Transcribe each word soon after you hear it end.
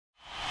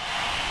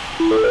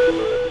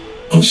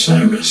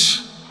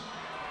Osiris.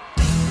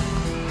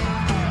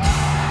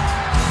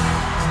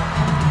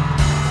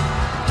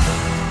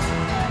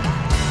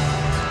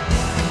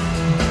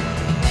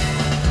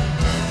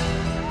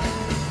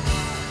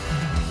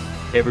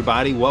 Hey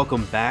everybody,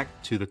 welcome back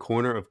to the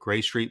Corner of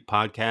Gray Street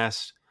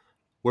podcast.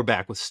 We're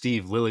back with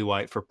Steve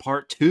Lillywhite for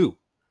part 2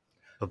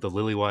 of the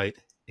Lillywhite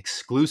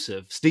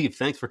exclusive. Steve,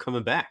 thanks for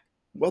coming back.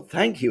 Well,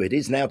 thank you. It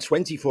is now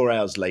 24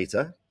 hours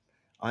later.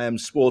 I am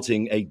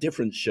sporting a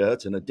different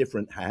shirt and a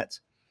different hat.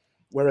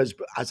 Whereas,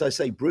 as I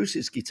say,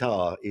 Bruce's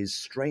guitar is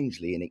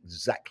strangely in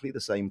exactly the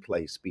same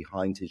place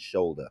behind his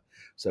shoulder.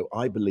 So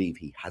I believe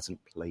he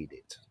hasn't played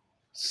it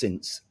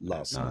since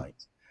last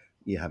night.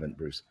 You haven't,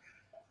 Bruce.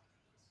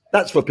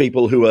 That's for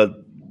people who are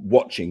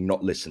watching,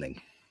 not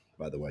listening,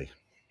 by the way.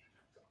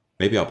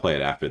 Maybe I'll play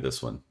it after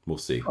this one. We'll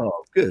see.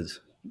 Oh, good.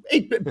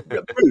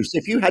 Bruce,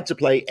 if you had to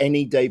play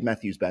any Dave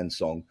Matthews Band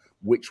song,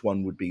 which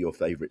one would be your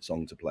favorite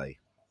song to play?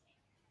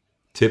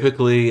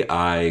 Typically,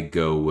 I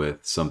go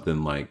with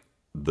something like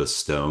The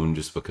Stone,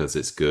 just because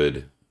it's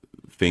good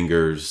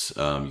fingers.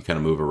 You kind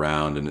of move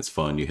around and it's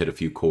fun. You hit a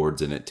few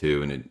chords in it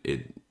too, and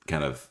it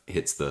kind of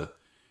hits the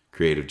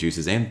creative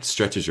juices and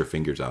stretches your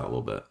fingers out a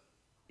little bit.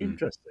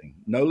 Interesting.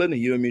 Nolan, are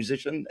you a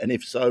musician? And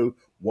if so,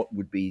 what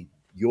would be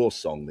your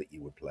song that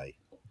you would play?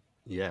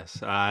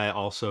 Yes, I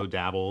also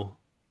dabble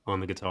on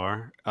the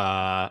guitar.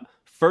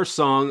 First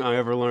song I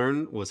ever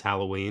learned was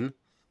Halloween.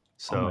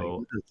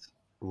 So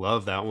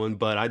love that one.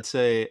 But I'd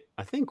say,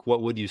 I think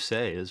What Would You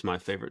Say is my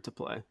favorite to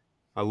play.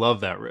 I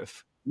love that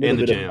riff and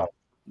the jam.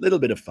 Little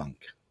bit of funk.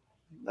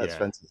 That's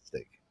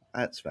fantastic.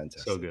 That's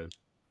fantastic. So good.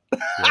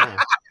 Yeah.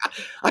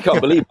 I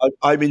can't believe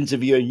I'm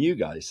interviewing you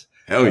guys.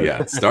 Hell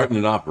yeah. Starting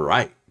it off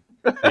right.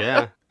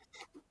 Yeah.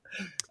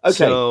 Okay.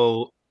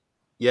 So,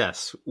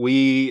 yes,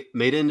 we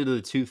made it into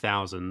the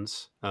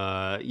 2000s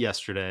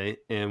yesterday,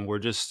 and we're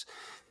just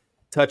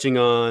touching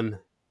on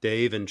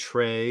Dave and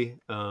Trey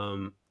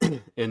and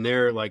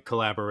their like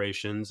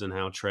collaborations and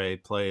how Trey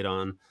played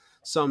on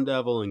Some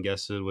Devil and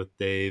guested with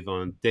Dave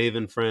on Dave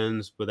and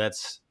Friends, but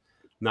that's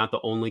not the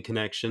only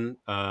connection.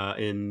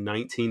 In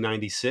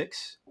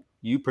 1996,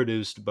 you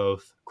produced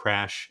both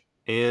Crash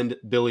and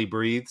Billy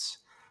Breathes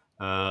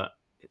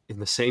in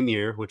the same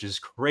year, which is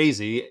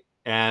crazy,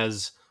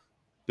 as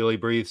Billy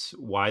Breathes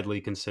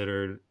widely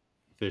considered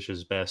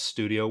Phish's best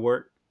studio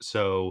work.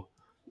 So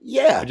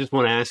yeah, I just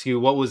want to ask you,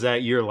 what was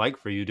that year like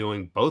for you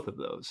doing both of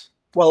those?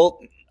 Well,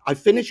 I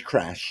finished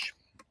Crash,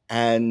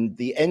 and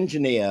the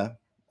engineer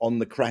on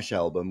the Crash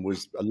album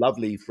was a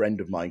lovely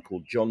friend of mine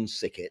called John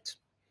Sickett.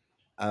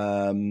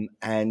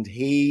 And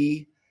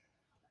he,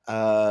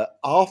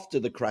 after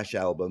the Crash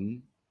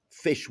album,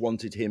 Phish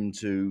wanted him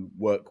to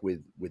work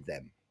with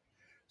them.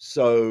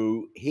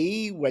 So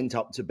he went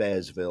up to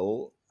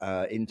Bearsville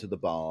into the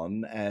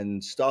barn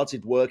and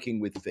started working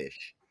with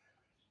Phish.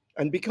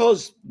 And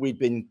because we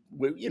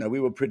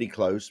were pretty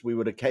close, we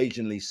would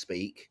occasionally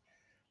speak.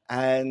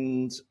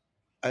 And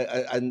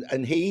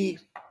he,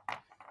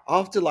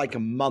 after like a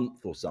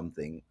month or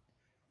something,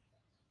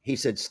 he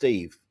said,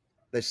 Steve,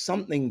 there's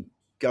something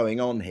going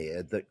on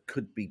here that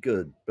could be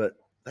good, but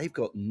they've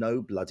got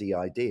no bloody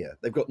idea.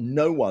 They've got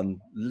no one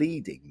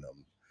leading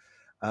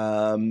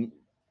them.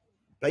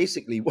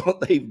 Basically, what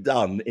they've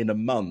done in a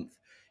month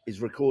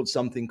is record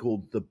something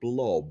called The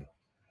Blob,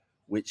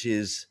 which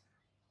is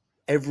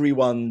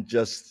everyone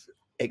just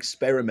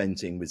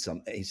experimenting with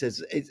something. He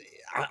says,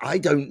 I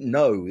don't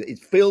know. It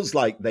feels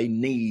like they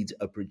need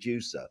a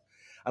producer.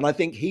 And I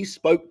think he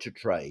spoke to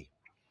Trey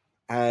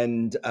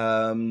and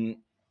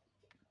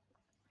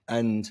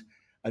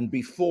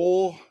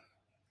before,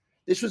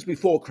 this was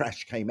before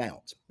Crash came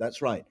out.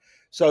 That's right.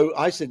 So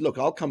I said, look,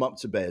 I'll come up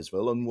to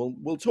Bearsville and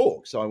we'll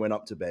talk. So I went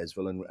up to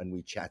Bearsville and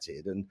we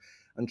chatted.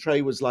 And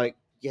Trey was like,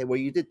 yeah, well,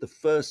 you did the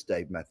first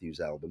Dave Matthews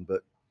album,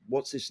 but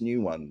what's this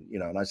new one? You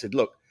know, and I said,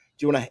 look,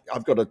 do you want to,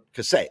 I've got a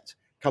cassette,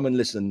 come and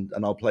listen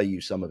and I'll play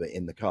you some of it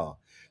in the car.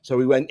 So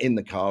we went in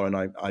the car and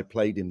I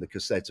played him the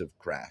cassette of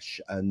Crash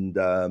and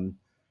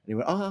he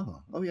went,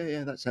 oh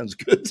yeah, that sounds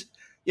good.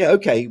 Yeah,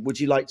 okay. Would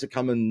you like to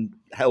come and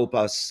help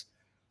us,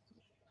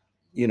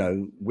 you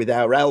know, with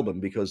our album?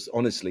 Because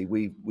honestly,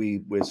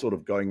 we're sort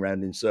of going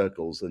around in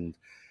circles and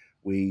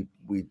we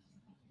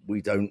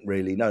don't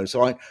really know.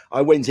 So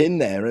I went in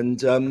there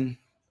and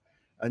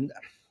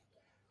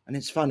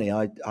it's funny.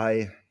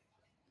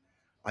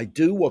 I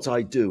do what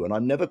I do, and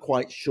I'm never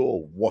quite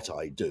sure what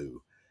I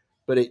do,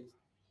 but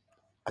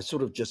I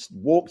sort of just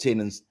walked in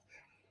and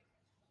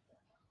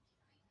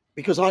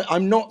because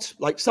I'm not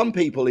like some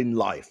people in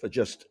life are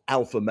just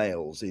alpha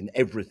males in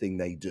everything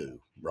they do,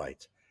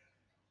 right?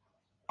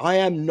 I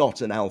am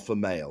not an alpha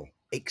male,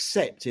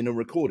 except in a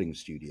recording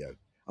studio.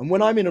 And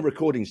when I'm in a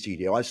recording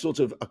studio, I sort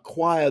of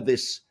acquire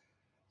this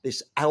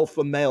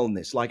alpha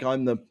maleness, like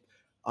I'm the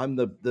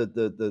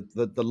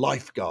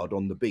lifeguard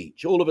on the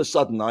beach. All of a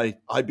sudden,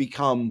 I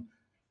become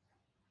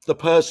the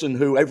person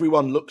who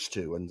everyone looks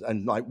to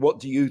and like, what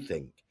do you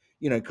think?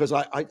 You know, because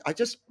I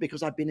just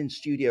because I've been in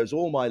studios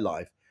all my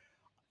life,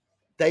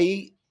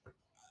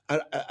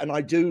 and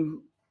I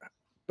do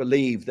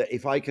believe that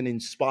if I can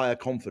inspire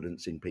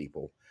confidence in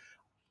people,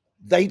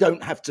 they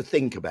don't have to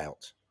think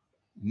about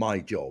my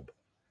job.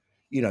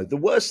 The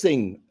worst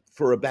thing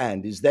for a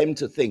band is them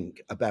to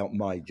think about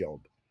my job.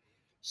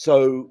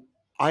 So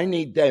I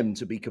need them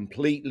to be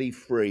completely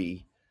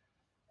free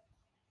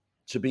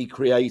to be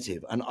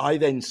creative, and I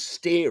then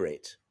steer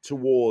it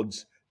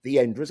towards the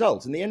end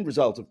result. And the end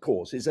result, of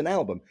course, is an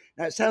album.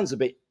 Now it sounds a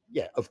bit,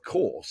 yeah, of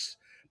course,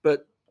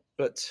 but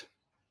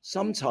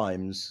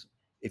sometimes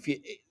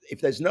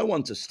if there's no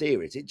one to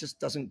steer it, it just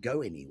doesn't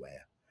go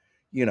anywhere.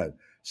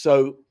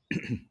 So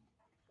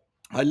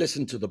I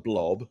listened to the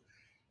Blob,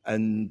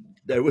 and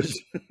there was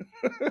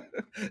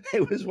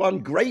there was one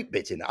great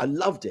bit in it. I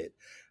loved it,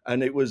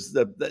 and it was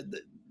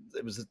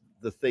it was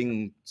the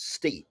thing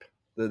Steep.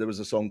 There was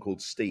a song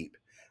called Steep,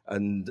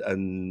 and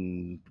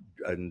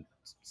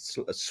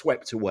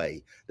Swept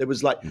Away. There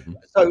was like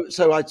Mm-hmm.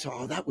 so I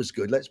thought, oh, that was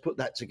good. Let's put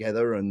that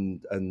together,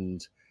 and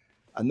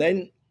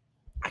then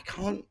I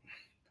can't.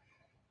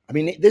 I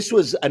mean, this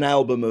was an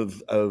album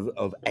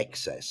of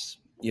excess.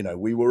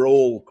 We were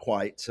all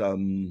quite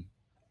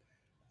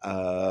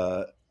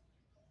uh,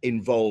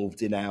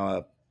 involved in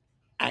our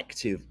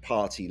active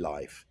party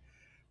life.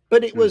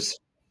 But it Mm. was,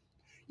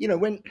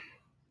 when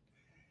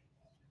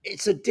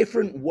it's a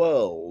different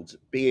world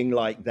being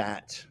like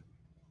that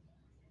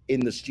in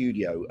the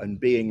studio and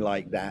being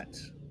like that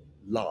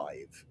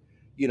live.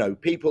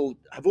 People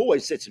have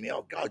always said to me,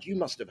 "Oh God, you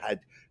must have had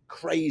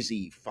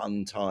crazy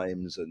fun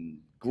times and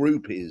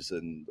groupies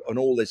and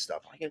all this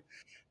stuff." I go,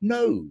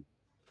 "No,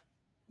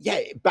 yeah,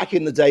 back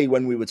in the day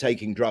when we were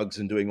taking drugs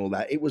and doing all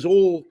that, it was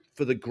all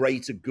for the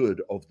greater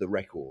good of the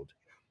record.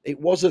 It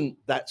wasn't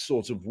that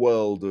sort of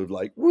world of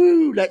like,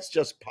 woo, let's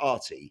just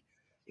party.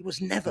 It was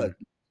Mm. never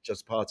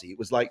just party. It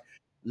was like,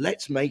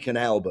 let's make an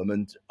album,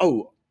 and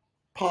oh,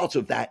 part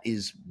of that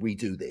is we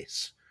do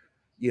this,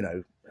 you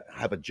know,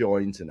 have a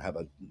joint and have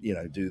a,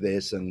 do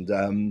this. And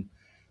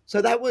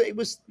so that was, it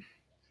was,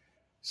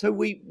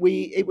 so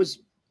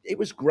it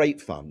was great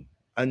fun.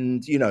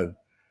 And,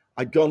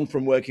 I'd gone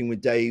from working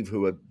with Dave,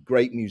 who are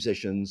great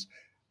musicians,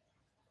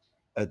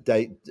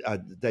 Dave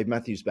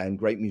Matthews Band,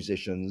 great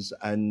musicians,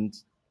 and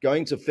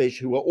going to Phish,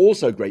 who are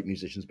also great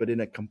musicians, but in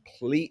a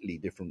completely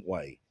different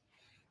way,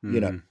 you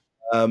know. Mm-hmm.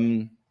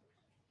 Um,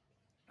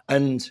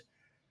 and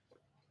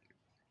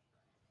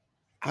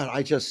and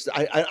I just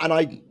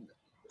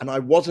I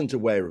wasn't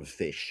aware of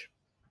Phish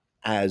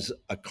as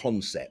a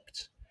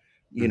concept,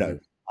 you Mm-hmm. know.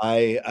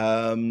 I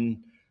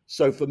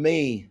So for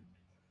me,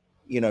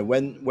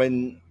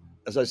 when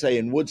as I say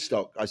in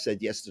Woodstock, I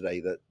said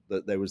yesterday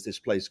that there was this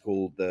place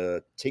called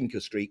the Tinker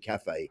Street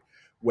Cafe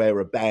where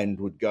a band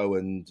would go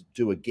and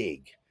do a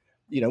gig.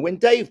 When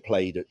Dave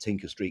played at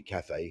Tinker Street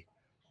Cafe,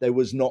 there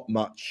was not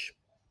much,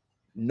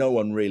 no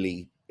one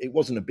really, it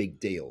wasn't a big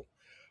deal.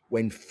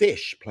 When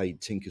Phish played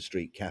Tinker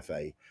Street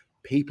Cafe,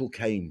 people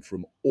came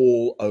from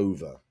all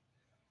over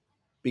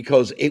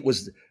because it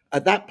was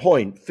at that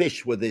point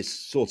Phish were this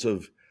sort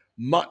of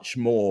much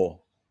more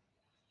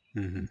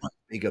Mm-hmm. much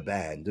bigger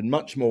band and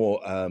much more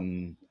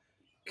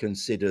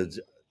considered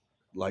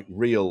like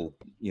real,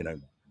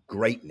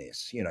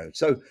 greatness.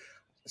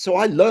 So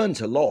I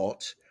learned a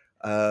lot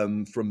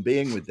from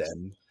being with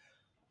them,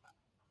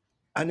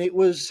 and it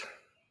was,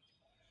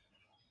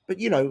 but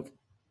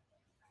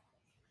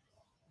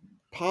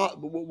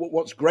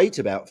what's great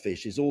about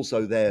Fish is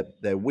also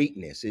their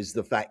weakness is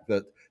the fact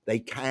that they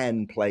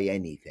can play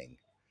anything.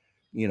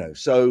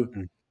 So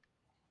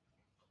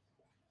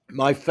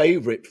my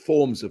favorite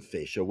forms of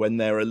Fish are when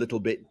they're a little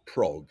bit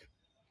prog.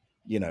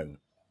 You know,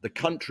 the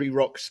country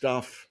rock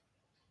stuff.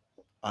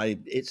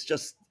 It's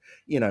just,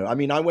 I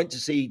mean, I went to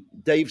see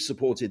Dave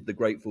supported the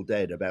Grateful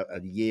Dead about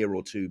a year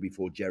or two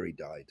before Jerry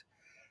died,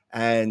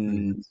 Mm-hmm.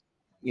 and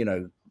you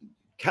know,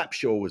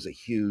 Capshaw was a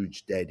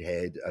huge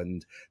Deadhead,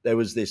 and there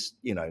was this,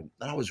 and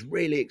I was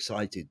really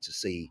excited to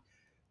see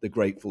the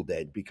Grateful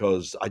Dead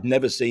because I'd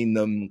never seen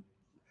them,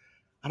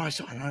 and I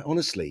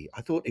honestly,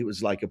 I thought it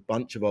was like a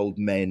bunch of old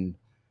men.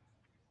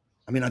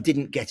 I mean, I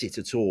didn't get it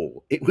at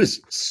all. It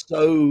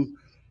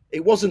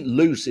wasn't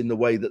loose in the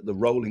way that the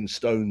Rolling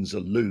Stones are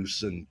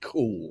loose and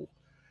cool.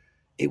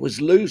 It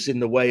was loose in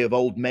the way of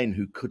old men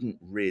who couldn't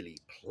really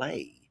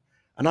play.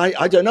 And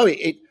I don't know,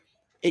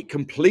 it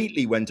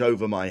completely went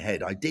over my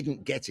head. I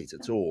didn't get it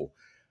at all.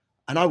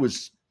 But I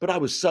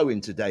was so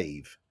into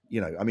Dave.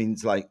 I mean,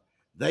 it's like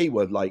they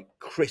were like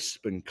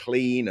crisp and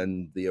clean,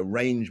 and the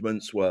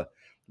arrangements were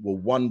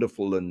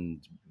wonderful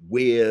and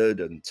weird,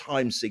 and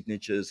time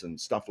signatures and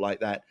stuff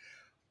like that.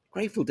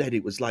 Grateful Dead,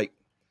 it was like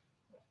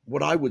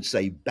what I would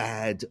say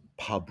bad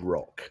pub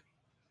rock,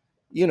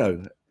 you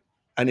know.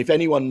 And if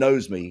anyone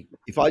knows me,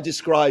 if I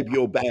describe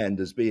your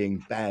band as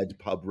being bad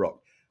pub rock,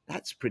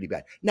 that's pretty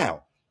bad.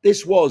 Now,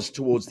 this was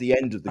towards the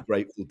end of the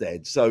Grateful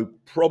Dead, so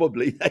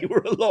probably they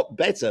were a lot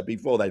better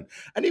before then.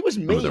 And it was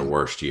Some of their me,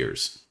 worst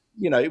years.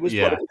 it was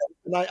Yeah. probably,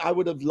 and I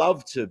would have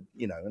loved to,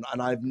 and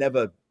I've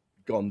never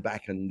gone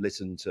back and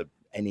listened to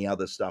any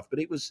other stuff, but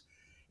it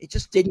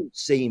just didn't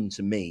seem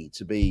to me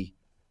to be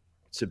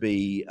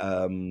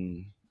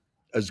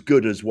as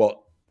good as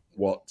what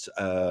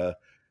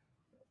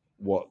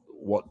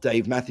what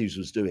Dave Matthews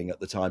was doing at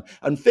the time.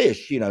 And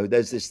Phish, you know,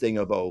 there's this thing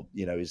of, oh,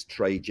 you know, is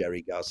Trey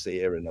Jerry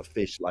Garcia and a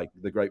Phish like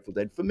the Grateful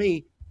Dead? For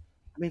me,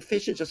 I mean,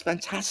 Phish are just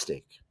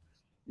fantastic,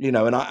 you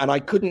know, and I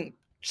couldn't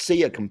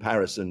see a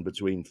comparison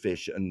between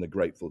Phish and the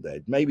Grateful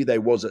Dead. Maybe there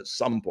was at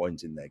some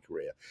point in their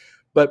career,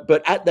 but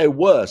at their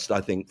worst,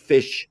 I think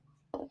Phish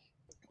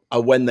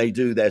are when they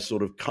do their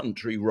sort of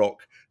country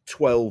rock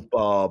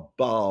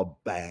 12-bar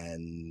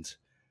band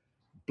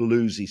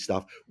bluesy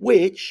stuff,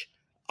 which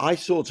I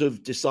sort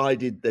of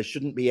decided there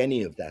shouldn't be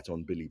any of that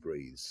on Billy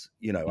Breathes.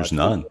 You know, I There's thought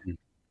none.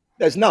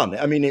 there's none.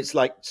 I mean, it's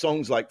like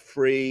songs like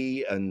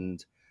Free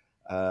and,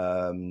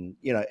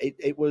 you know,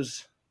 it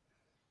was,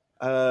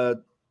 they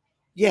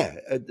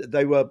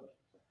were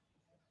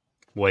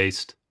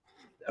Waste.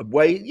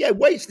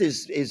 Waste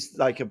is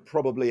like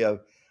probably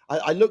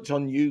I looked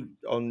on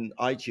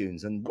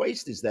iTunes, and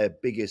Waste is their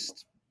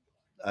biggest,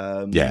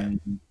 Yeah,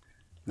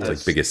 it's like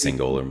Yes. biggest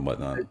single and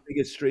whatnot.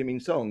 biggest streaming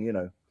song, you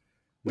know,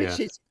 which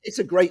Yeah. it's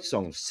a great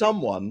song.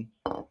 Someone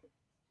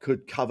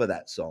could cover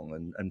that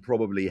song and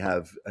probably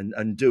have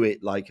and do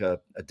it like a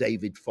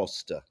David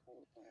Foster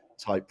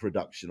type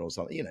production or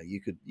something. You know,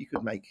 you could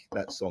make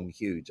that song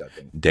huge, I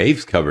think.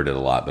 Dave's covered it a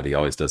lot, but he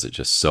always does it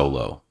just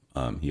solo.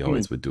 He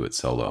always would do it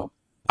solo.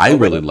 I Well,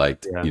 really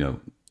liked, Yeah. you know,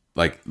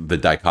 like the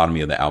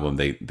dichotomy of the album.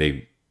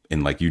 They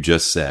and like you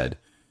just said,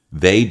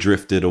 they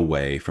drifted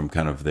away from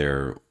kind of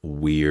their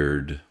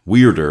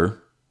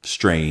weirder,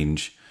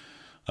 strange,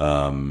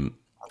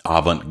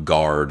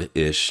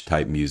 avant-garde-ish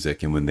type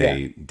music. And when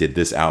they did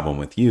this album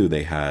with you,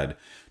 they had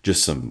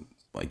just some,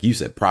 like you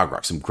said, prog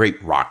rock, some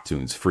great rock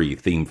tunes, Free,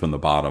 Theme from the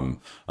Bottom,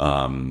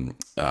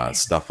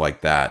 stuff like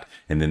that.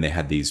 And then they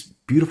had these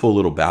beautiful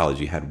little ballads.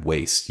 You had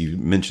Waste. You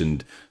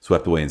mentioned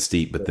Swept Away and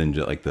Steep, but then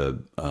like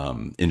the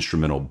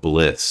instrumental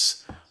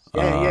Bliss.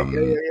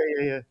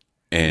 Yeah.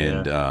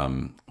 And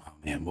oh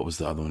man, what was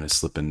the other one? It's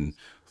slipping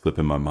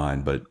my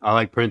mind, but I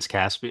like Prince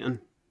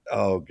Caspian.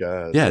 Oh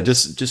god. yeah,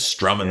 just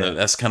strumming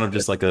that's kind of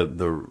just like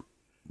the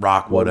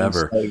rock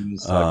whatever.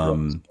 Stones,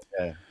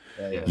 like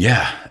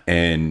Yeah,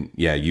 and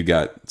yeah, you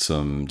got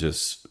some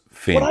just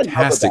What I love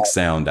fantastic about-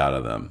 sound out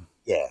of them.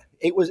 Yeah,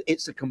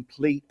 it's a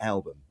complete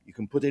album. You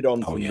can put it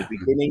on from the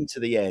beginning to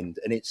the end,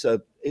 and it's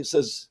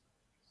as,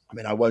 I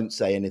mean, I won't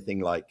say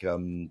anything like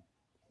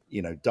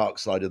you know, Dark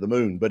Side of the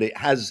Moon, but it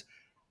has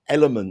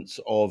elements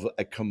of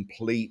a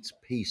complete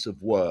piece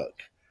of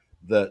work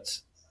that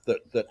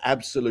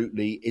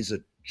absolutely is a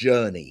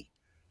journey.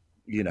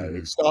 You know,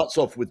 it starts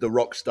off with the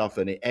rock stuff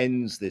and it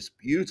ends this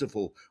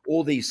beautiful,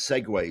 all these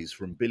segues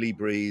from Billy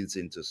Breathes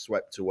into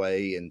Swept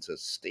Away, into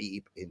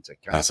Steep, into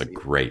Caspian. That's a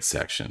great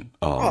section.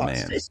 Oh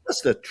man, it's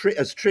just as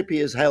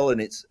trippy as hell,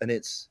 and it's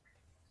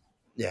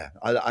yeah,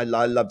 I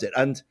loved it.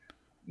 And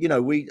you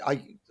know,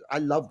 I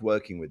loved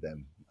working with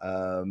them.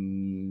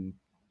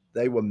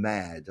 They were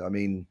mad. I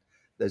mean,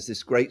 there's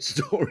this great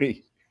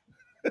story.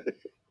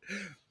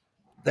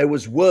 There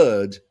was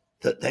word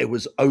that there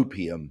was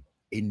opium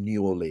in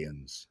New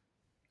Orleans.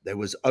 There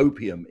was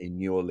opium in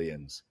New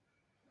Orleans.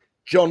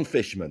 John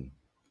Fishman,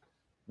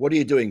 what are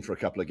you doing for a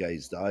couple of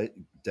days, guys?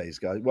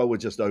 Well, we're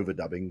just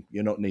overdubbing.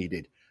 You're not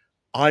needed.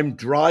 I'm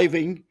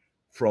driving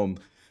from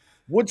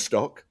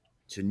Woodstock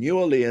to New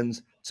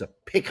Orleans to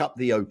pick up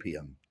the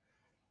opium.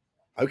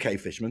 Okay,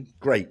 Fishman,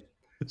 great.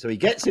 So he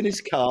gets in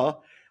his car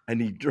and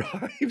he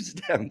drives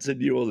down to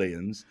New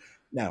Orleans.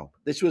 Now,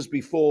 this was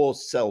before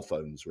cell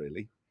phones,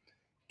 really.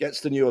 Gets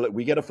to New Orleans.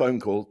 We get a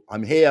phone call.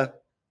 I'm here.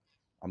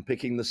 I'm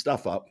picking the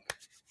stuff up.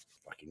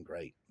 Fucking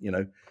great. You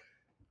know,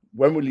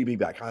 when will you be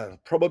back?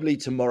 Probably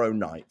tomorrow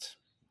night.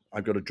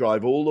 I've got to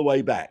drive all the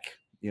way back.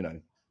 You know,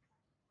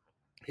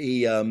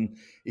 he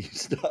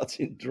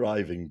started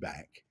driving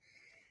back.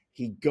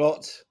 He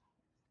got,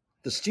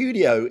 the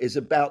studio is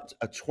about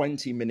a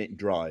 20-minute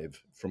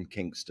drive from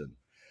Kingston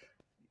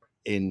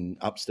in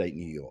upstate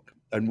New York.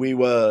 And we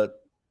were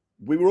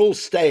all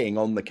staying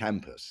on the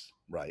campus,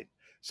 right?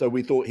 So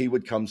we thought he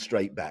would come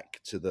straight back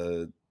to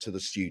the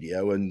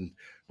studio and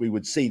we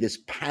would see this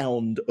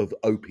pound of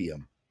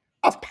opium.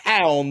 A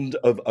pound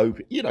of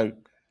opium. You know,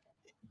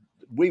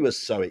 we were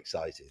so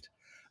excited.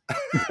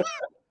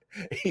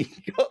 He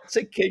got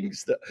to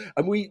Kingston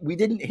and we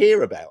didn't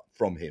hear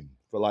from him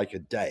for like a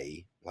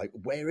day. Like,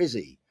 where is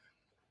he?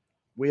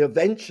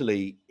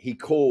 He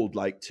called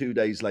like 2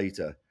 days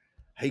later.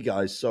 Hey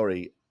guys,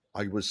 sorry,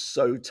 I was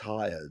so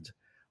tired.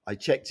 I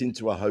checked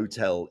into a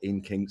hotel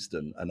in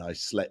Kingston and I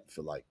slept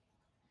for like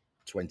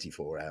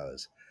 24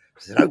 hours. I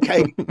said,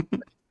 okay,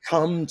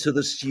 come to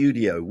the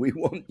studio. We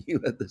want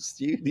you at the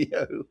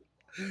studio.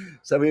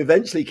 So we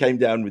eventually came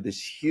down with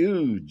this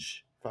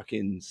huge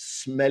fucking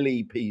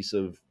smelly piece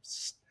of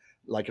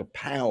like a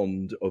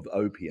pound of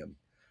opium.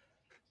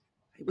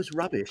 It was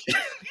rubbish.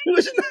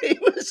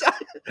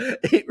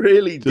 It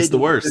really just the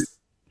worst.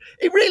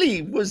 It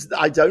really was.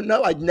 I don't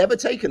know. I'd never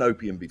taken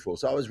opium before,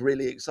 so I was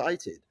really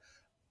excited.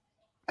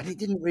 And it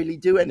didn't really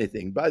do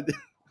anything. By the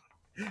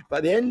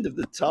end of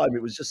the time,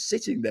 it was just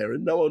sitting there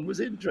and no one was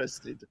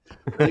interested.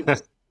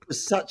 It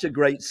was such a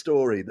great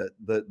story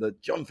that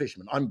John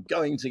Fishman, I'm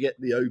going to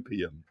get the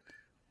opium.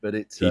 but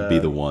it's He'd be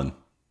the one.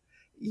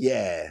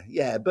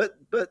 yeah. But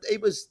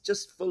it was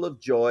just full of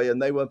joy,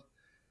 and they were.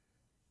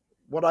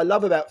 What I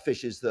love about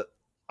Phish is that,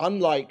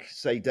 unlike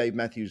say Dave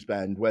Matthews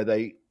Band, where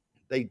they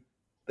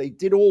they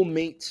did all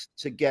meet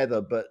together,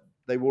 but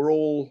they were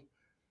all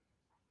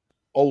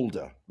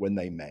older when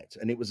they met,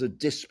 and it was a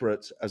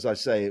disparate, as I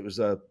say, it was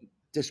a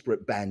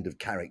disparate band of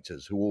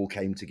characters who all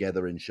came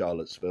together in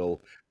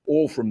Charlottesville,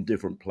 all from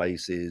different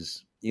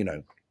places.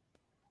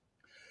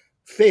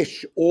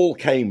 Phish all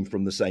came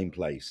from the same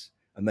place,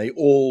 and they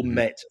all Mhm.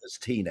 met as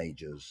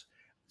teenagers.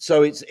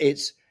 So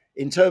it's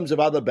in terms of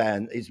other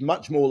band, it's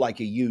much more like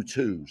a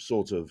U2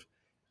 sort of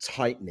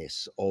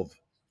tightness of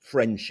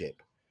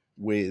friendship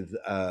with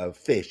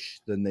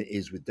Phish than there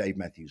is with Dave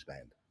Matthews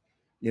Band.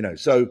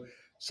 So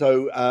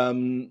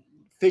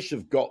Phish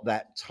have got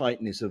that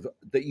tightness of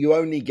that you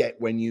only get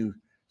when you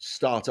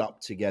start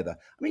up together.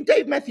 I mean,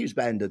 Dave Matthews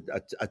Band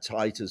are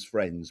tight as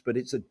friends, but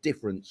it's a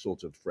different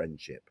sort of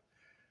friendship.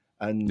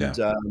 And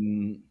Yeah.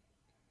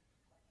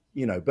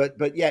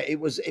 but yeah, it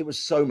was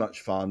so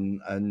much fun.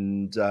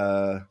 And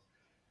I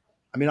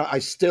mean, I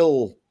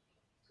still,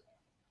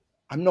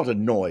 I'm not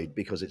annoyed,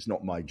 because it's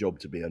not my job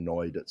to be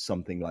annoyed at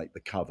something like the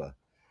cover.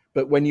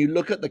 But when you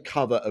look at the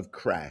cover of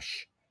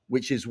Crash,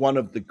 which is one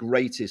of the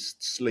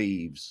greatest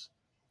sleeves,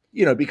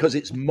 because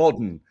it's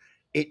modern,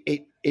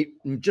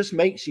 it just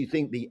makes you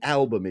think the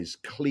album is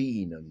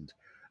clean and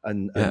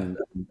Yeah. and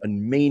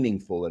and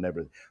meaningful and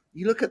everything.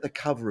 You look at the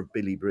cover of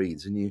Billy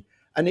Breathes, and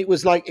it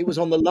was like it was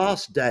on the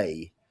last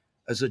day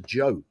as a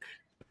joke,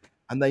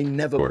 and they Of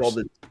never course.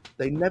 bothered.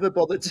 They never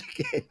bothered to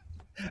get.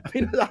 I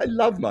mean, I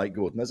love Mike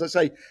Gordon. As I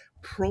say,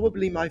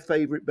 probably my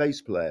favorite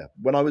bass player.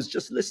 When I was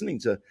just listening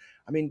to,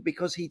 I mean,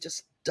 because he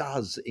just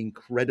does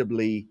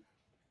incredibly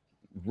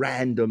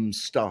random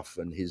stuff,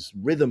 and his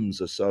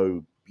rhythms are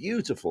so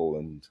beautiful,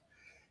 and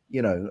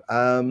you know,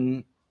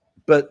 um,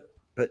 but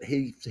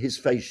his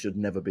face should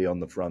never be on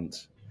the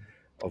front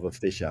of a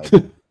Phish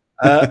album.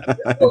 Uh,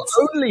 well,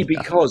 only Yeah.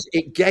 because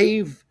it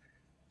gave,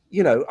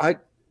 I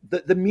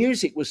the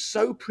music was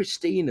so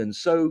pristine and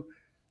so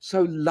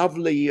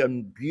lovely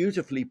and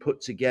beautifully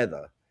put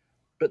together,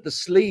 but the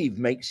sleeve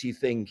makes you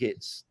think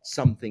it's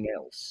something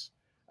else.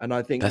 And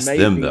I think That's them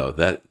maybe though.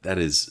 That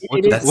is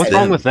it is that's What's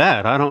wrong with them.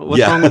 that? I don't.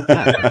 What's Yeah. wrong with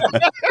that?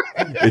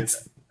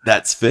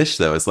 That's Phish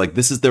though. It's like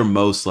this is their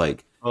most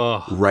like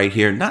Oh, right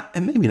here, not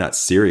and maybe not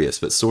serious,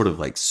 but sort of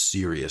like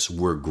serious.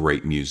 We're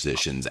great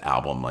musicians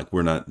album. Like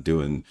we're not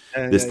doing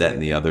this, that, yeah.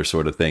 and the other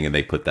sort of thing, and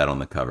they put that on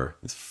the cover.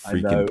 It's I freaking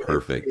know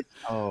perfect,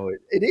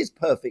 it is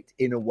perfect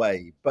in a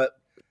way, but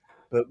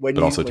when but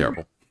you also when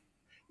terrible.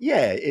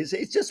 yeah,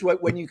 it's just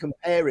when you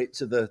compare it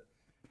to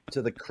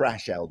the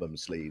Crash album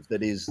sleeve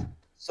that is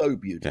so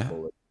Yeah.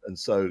 beautiful, and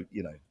so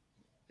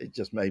it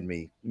just made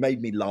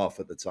me laugh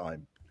at the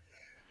time.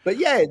 But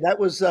yeah, that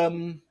was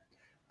and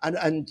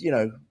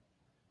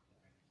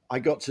I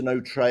got to know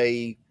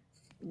Trey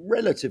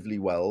relatively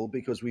well,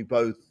 because we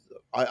both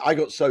I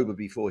got sober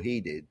before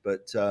he did,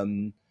 but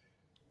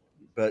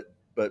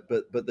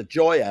the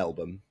Joy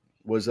album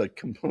was a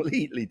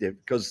completely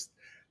different, because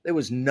there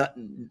was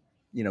nothing.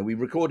 We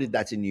recorded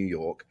that in New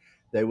York.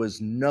 There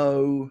was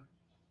no,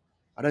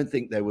 I don't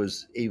think there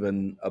was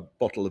even a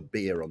bottle of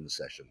beer on the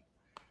session.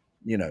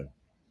 You know,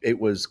 it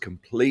was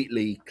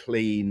completely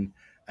clean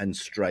and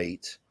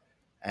straight.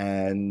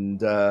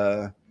 And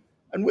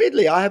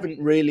weirdly, I haven't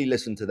really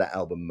listened to that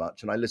album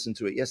much, and I listened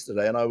to it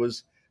yesterday, and I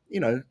was, you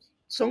know,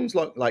 songs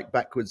like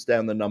Backwards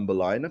Down the Number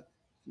Line,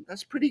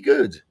 that's pretty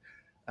good.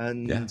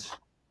 Yeah.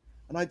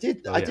 And I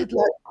did oh I yeah, did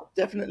like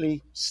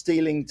definitely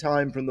Stealing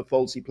Time from the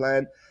Faulty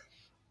Plan.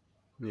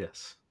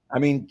 yes, I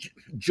mean,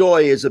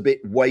 Joy is a bit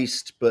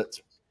waste, but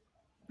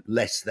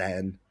less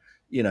than.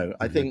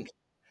 I hmm think,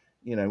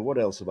 what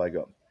else have I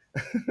got?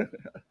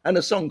 And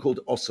a song called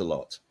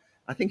Ocelot.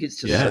 I think it's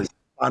just Yeah.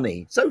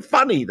 so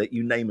funny that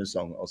you name a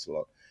song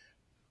Ocelot.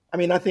 I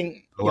mean, I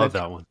think, I love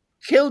that one.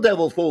 Kill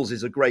Devil Falls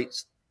is a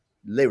great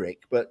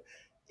lyric, but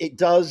it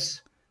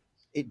does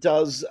it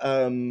does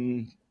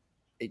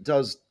it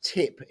does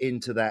tip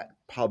into that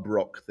pub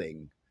rock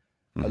thing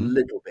a Hmm.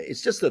 little bit.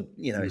 It's just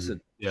it's a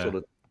Yeah, sort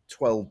of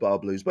 12 bar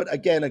blues, but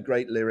again, a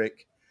great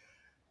lyric.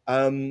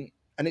 And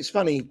it's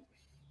funny,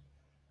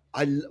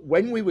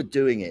 when we were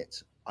doing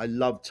it, I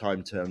love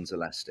Time Turns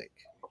Elastic,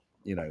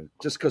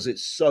 just because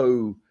it's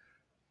so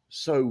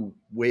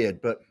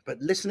weird. But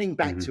listening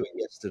back hmm to it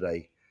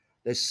yesterday,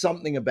 there's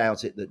something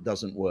about it that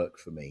doesn't work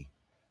for me.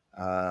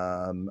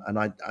 And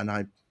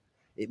I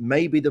it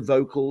may be the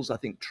vocals. I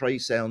think Trey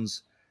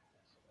sounds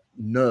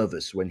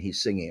nervous when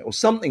he's singing it, or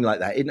something like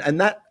that. And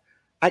that,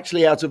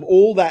 actually, out of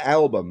all that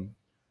album,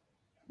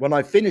 when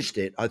I finished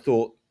it, I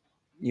thought,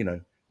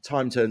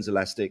 Time Turns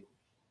Elastic,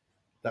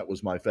 that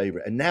was my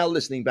favorite. And now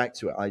listening back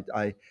to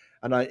it,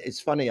 it's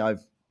funny.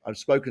 I've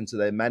spoken to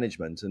their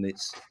management, and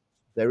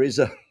there is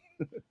a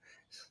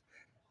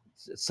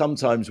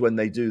sometimes when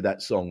they do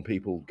that song,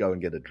 people go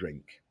and get a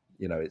drink.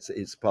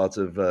 It's part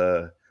of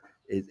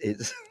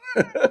it's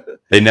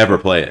They never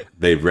play it.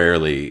 They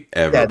rarely yeah,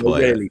 ever they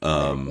play it. really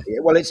play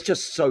it. Well, it's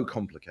just so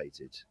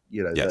complicated,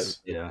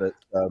 Yes. yeah. that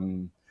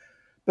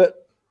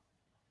But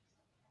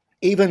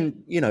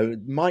even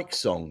Mike's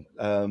song,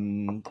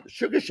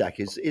 Sugar Shack,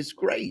 is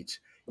great.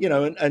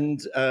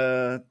 And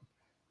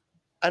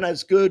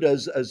as good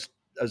as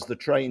the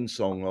Train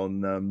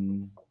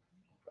song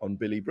on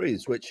Billy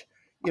Breathes, which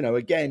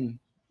again,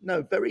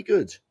 no, very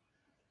good.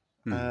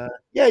 Hmm.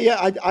 Yeah.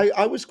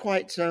 I was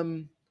quite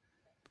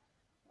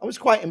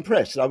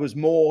impressed. I was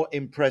more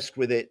impressed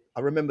with it.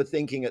 I remember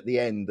thinking at the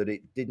end that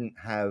it didn't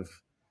have,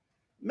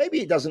 maybe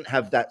it doesn't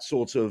have that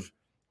sort of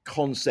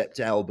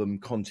concept album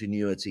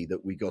continuity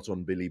that we got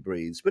on Billy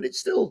Breathes, but it's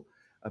still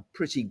a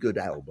pretty good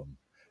album.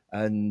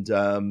 And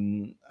I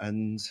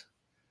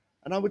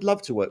would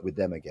love to work with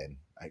them again.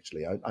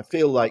 Actually, I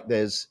feel like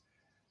there's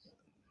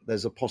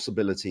a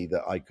possibility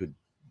that I could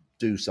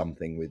do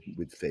something with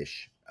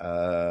Phish.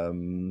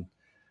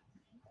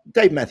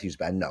 Dave Matthews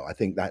Band, no, I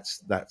think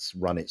that's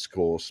run its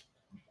course,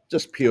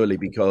 just purely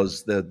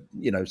because the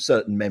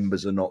certain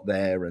members are not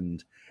there,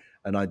 and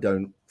I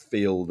don't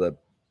feel that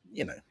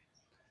you know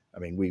I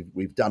mean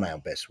we've done our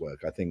best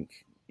work, I think,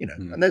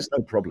 Hmm. and there's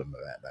no problem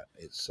about that.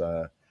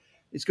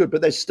 It's good,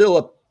 but there's still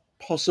a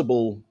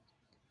possible.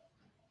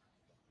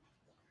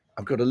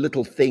 I've got a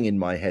little thing in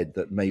my head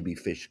that maybe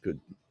Phish could,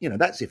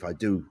 that's if I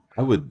do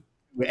I would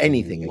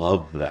anything again.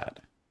 love that.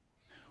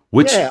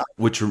 Yeah,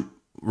 Which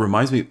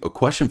reminds me, a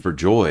question for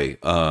Joy.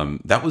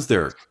 That was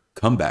their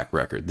comeback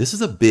record. This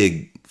is a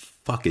big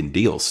fucking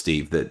deal,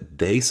 Steve, that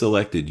they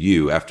selected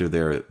you after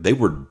they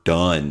were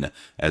done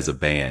as a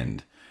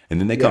band,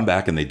 and then they yeah. come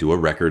back and they do a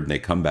record and they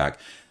come back.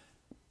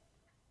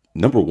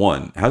 Number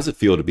one, how does it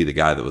feel to be the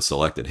guy that was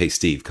selected? Hey,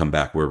 Steve, come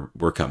back.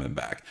 We're coming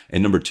back.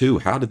 And number two,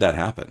 how did that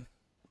happen?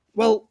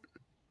 Well,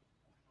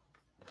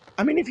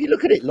 I mean, if you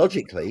look at it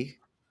logically,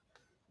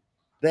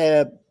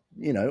 they're,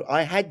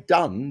 I had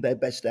done their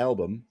best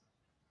album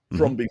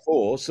from Hmm.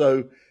 before.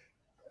 So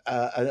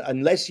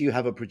unless you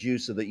have a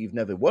producer that you've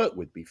never worked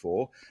with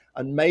before,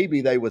 and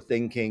maybe they were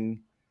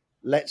thinking,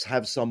 let's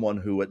have someone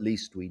who at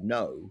least we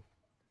know,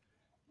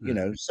 you Hmm.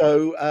 know.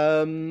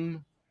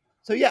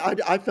 So yeah,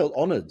 I felt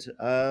honored,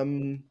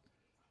 and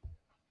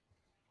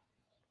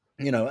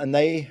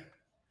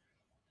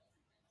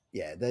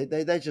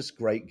they're just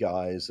great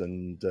guys,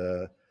 and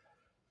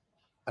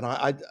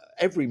I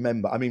every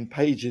member. I mean,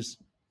 Paige is.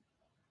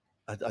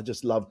 I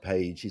just love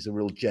Paige. He's a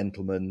real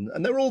gentleman,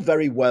 and they're all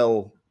very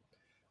well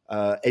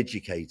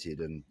educated,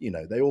 and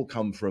they all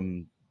come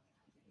from.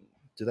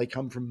 Do they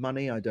come from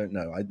money? I don't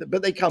know.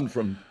 But they come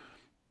from.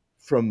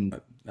 I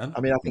don't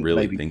I mean, I think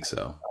really maybe think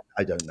so.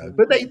 I don't know,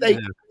 but they Yeah. they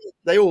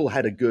they all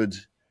had a good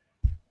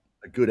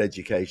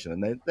education,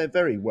 and they're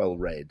very well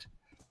read.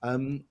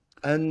 Um,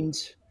 and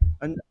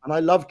and I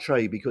love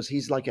Trey because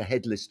he's like a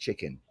headless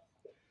chicken.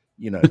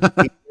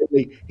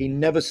 He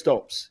never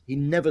stops. He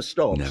never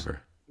stops.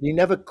 Never. He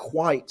never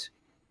quite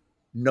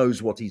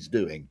knows what he's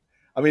doing.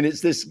 I mean,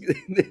 it's this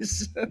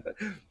this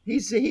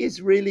he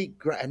is really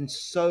great and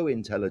so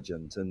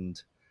intelligent,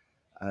 and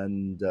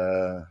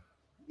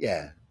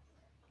yeah,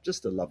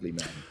 just a lovely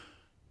man. Who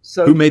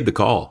So made the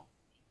call?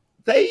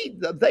 they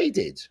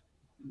did.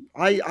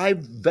 I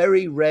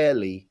very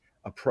rarely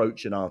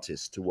approach an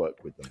artist to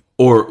work with them.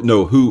 Or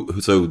no, who?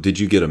 So did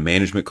you get a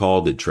management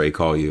call? Did Trey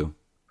call you?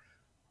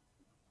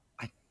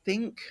 I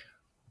think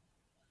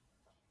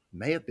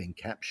may have been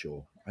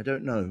Capshaw. I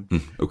don't know,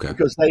 Okay.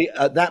 because they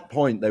at that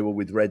point they were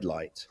with Red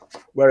Light,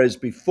 whereas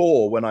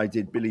before when I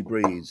did Billy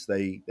Breeze,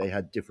 they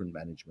had different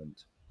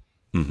management,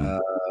 Hmm.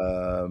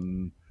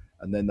 um,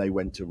 and then they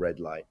went to Red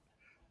Light.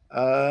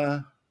 Uh,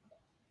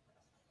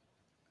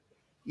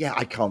 yeah,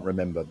 I can't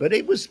remember, but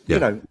it was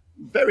Yeah.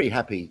 very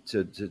happy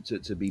to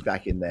be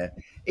back in there.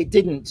 It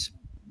didn't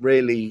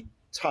really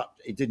touch.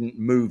 It didn't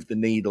move the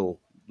needle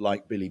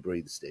like Billy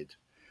Breathes did,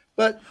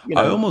 but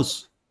I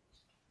almost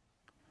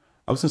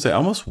I was gonna say, I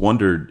almost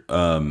wondered,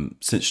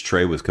 since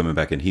Trey was coming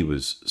back and he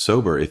was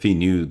sober, if he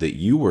knew that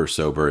you were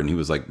sober, and he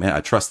was like, "Man, I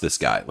trust this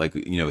guy. Like,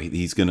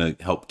 he's gonna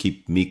help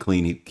keep me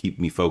clean, keep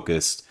me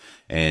focused,"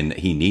 and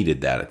he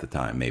needed that at the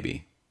time,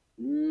 maybe.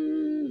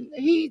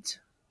 he'd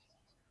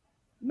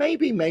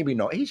maybe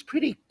not.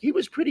 He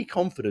was pretty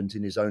confident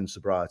in his own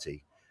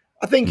sobriety.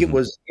 I think it Hmm.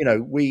 was,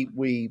 we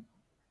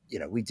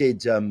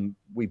did,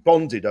 we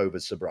bonded over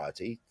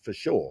sobriety for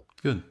sure,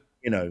 Good.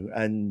 you know,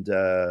 and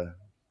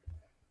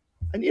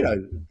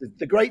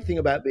the great thing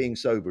about being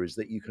sober is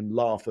that you can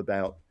laugh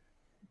about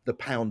the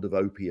pound of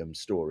opium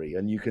story,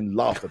 and you can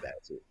laugh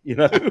about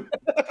Yeah.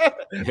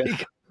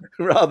 it,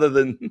 rather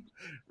than,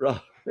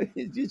 ra-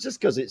 just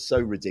because it's so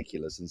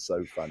ridiculous and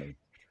so funny.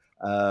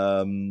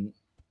 Um,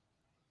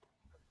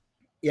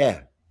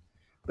 yeah,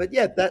 but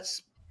yeah,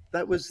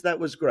 that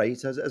was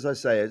great. As I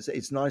say,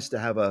 it's nice to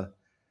have a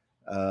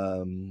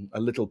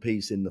little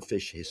piece in the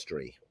Phish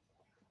history,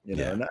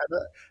 Yeah.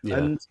 Yeah.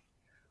 and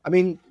I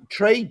mean,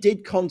 Trey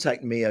did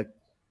contact me a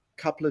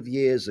couple of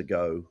years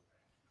ago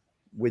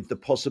with the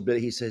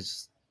possibility. He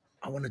says,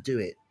 "I want to do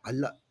it.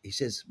 He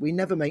says, "We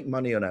never make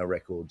money on our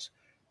records,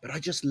 but I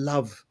just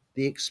love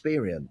the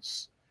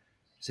experience."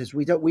 He says,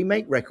 "We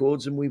make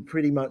records and we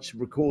pretty much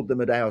record them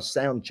at our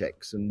sound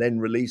checks and then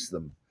release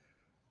them,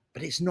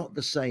 but it's not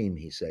the same."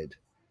 He said,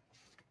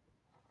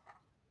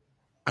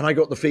 And I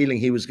got the feeling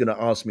he was going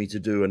to ask me to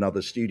do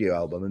another studio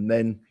album, and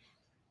then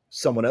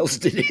someone else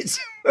did it.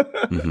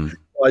 Hmm.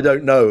 I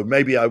don't know.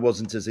 Maybe I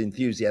wasn't as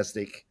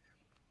enthusiastic.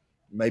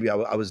 Maybe I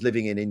was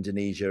living in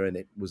Indonesia and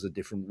it was a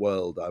different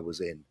world I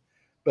was in.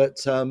 But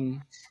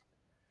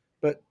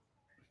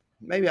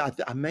maybe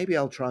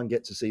I'll try and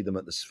get to see them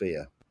at the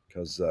Sphere,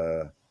 because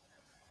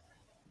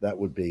that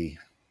would be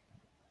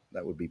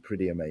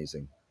pretty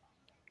amazing.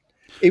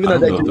 Even I though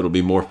don't they know if do, it'll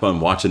be more fun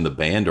watching the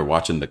band or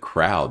watching the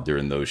crowd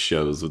during those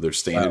shows where they're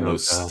standing in well, Oh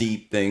those god.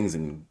 steep things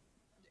and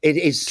it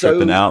is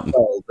tripping so out.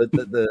 well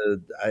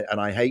that and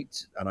I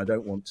hate, and I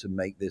don't want to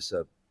make this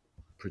a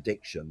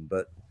prediction,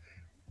 but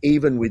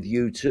even with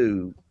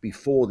U2,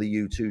 before the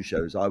U2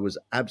 shows, I was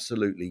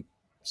absolutely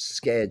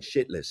scared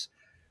shitless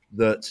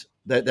that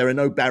there are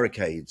no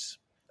barricades,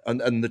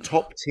 and the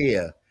top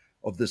tier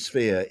of the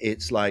Sphere,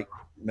 it's like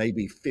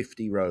maybe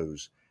 50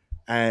 rows,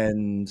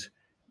 and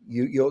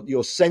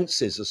your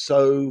senses are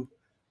so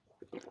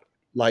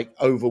like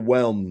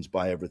overwhelmed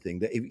by everything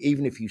that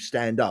even if you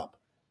stand up,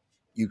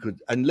 you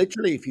could, and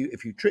literally if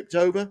you tripped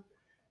over,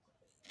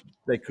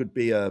 there could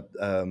be a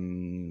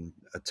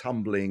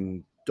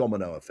tumbling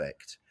domino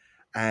effect,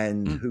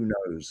 and Mm. who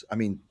knows? I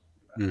mean,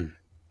 Mm.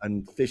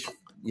 and Phish,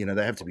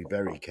 they have to be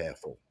very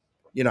careful,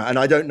 and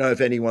I don't know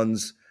if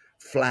anyone's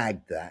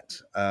flagged that,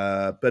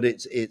 but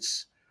it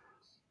it's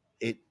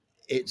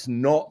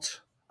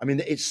not. I mean,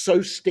 it's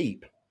so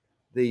steep,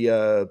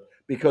 the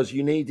because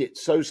you need it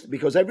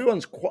because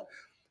everyone's quite.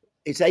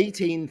 It's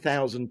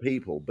 18,000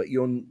 people, but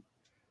you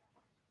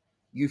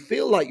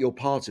feel like you're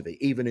part of it,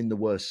 even in the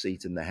worst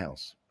seat in the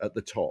house at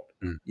the top.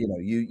 Mm.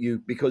 You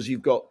because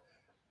you've got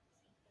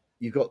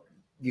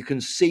you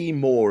can see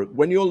more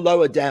when you're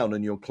lower down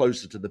and you're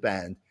closer to the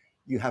band.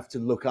 You have to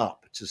look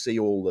up to see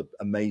all the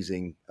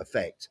amazing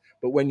effect.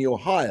 But when you're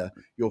higher,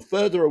 you're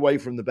further away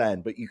from the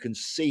band, but you can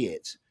see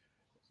it,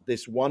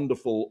 this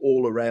wonderful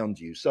all around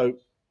you. So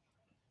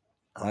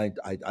I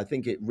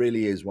think it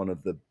really is one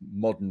of the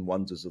modern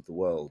wonders of the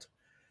world.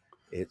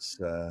 It's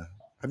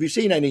have you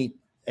seen any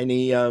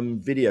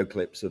video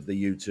clips of the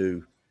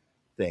U2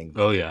 thing?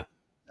 Oh yeah.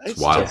 It's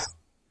It's wild. Yeah. just,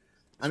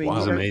 I It's mean, It was you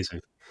wild. don't.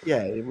 amazing.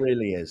 Yeah, it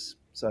really is.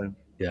 So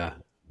Yeah.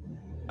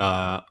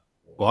 Uh,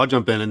 well, I'll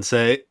jump in and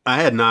say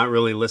I had not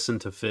really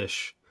listened to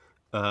Phish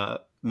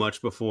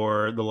much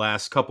before the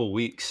last couple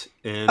weeks,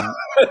 and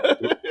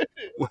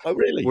oh,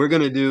 really? we're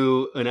gonna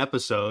do an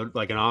episode,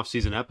 like an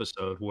off-season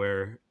episode,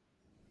 where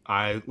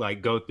I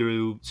like go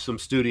through some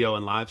studio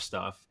and live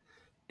stuff.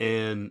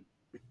 And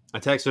I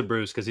texted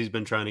Bruce because he's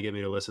been trying to get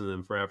me to listen to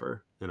them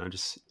forever, and I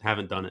just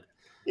haven't done it.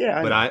 Yeah,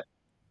 I But know.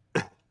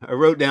 I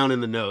wrote down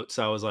in the notes,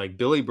 I was like,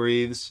 Billy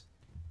Breathes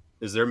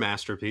is their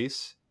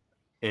masterpiece.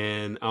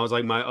 And I was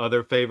like, my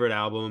other favorite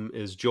album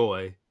is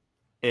Joy.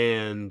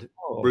 And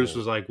Bruce Oh,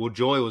 was like, well,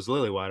 Joy was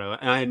Lillywhite.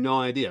 And I had no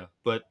idea.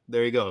 But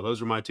there you go.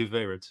 Those were my two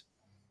favorites.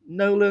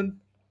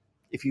 Nolan,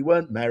 if you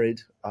weren't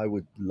married, I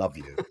would love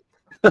you.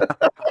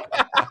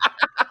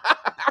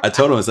 I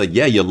told him, I was like,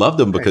 yeah, you loved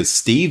them because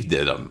Steve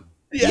did them.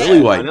 Yeah. I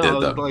Lillywhite know.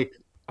 did them.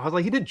 I was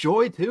like, he did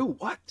Joy too.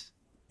 What?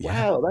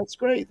 Yeah. Wow, that's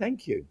great.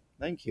 Thank you.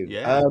 Thank you.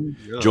 Yeah.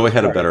 No, Joy those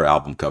had a were Right. better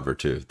album cover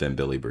too than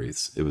Billy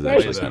Breathes. It was No, it way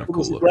actually was, kind better. of it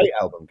was cool a looking. great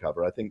album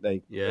cover. I think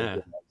they Yeah.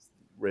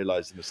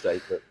 realized the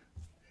mistake, but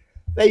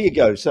there you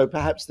go. So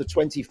perhaps the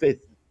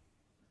 25th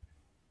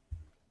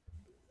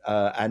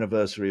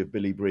anniversary of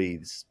Billy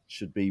Breathes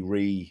should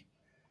be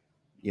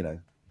you know,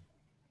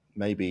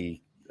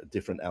 maybe a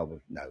different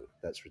album. No,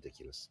 that's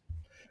ridiculous.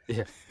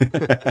 Yeah.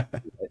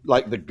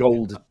 Like the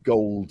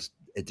gold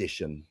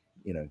edition,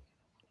 you know.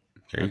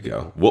 There you That'd be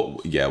go. cool. Well,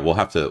 yeah, we'll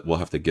have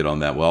to get on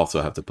that. We'll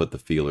also have to put the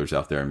feelers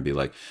out there and be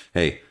like,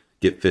 hey,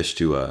 get Fish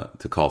to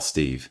call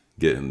Steve.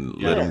 Get him,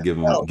 let Yeah.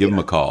 him Well, give him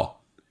a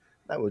call.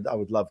 I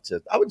would love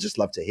to. I would just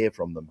love to hear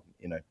from them,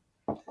 you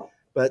know.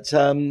 But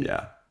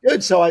Yeah.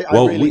 good. So I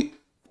Well, really,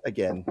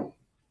 again,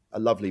 a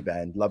lovely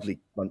band, lovely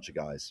bunch of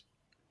guys.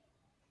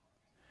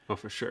 Oh,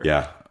 for sure.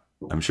 yeah,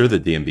 I'm sure the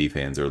DMB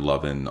fans are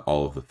loving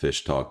all of the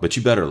Fish talk, but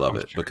you better love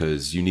I'm it sure.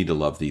 because you need to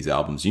love these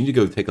albums. You need to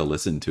go take a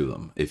listen to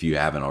them if you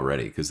haven't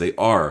already, because they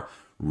are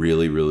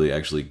really, really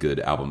actually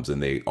good albums,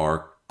 and they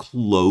are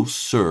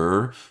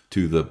closer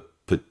to the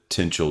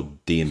potential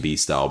DMB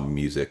style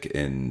music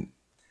than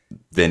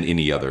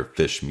any other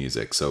Fish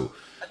music. So,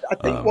 I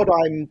think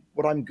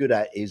what I'm good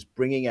at is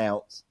bringing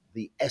out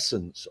the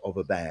essence of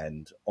a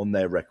band on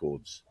their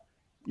records.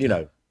 You yeah,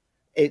 know,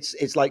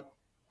 it's like,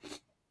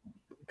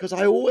 because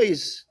I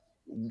always,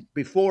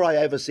 before I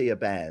ever see a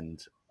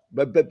band,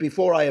 but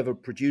before I ever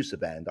produce a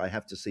band, I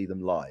have to see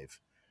them live.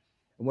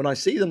 And when I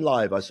see them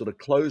live, I sort of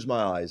close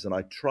my eyes and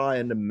I try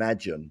and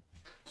imagine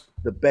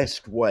the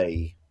best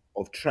way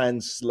of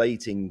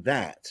translating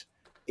that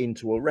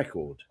into a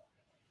record.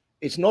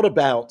 It's not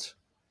about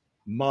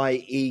my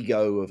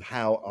ego of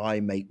how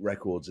I make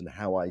records and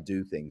how I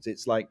do things.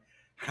 It's like,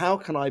 how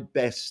can I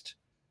best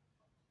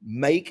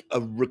make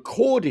a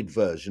recorded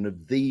version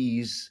of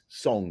these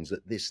songs at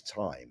this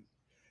time?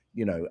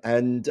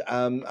 And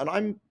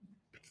I'm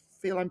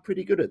feel I'm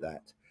pretty good at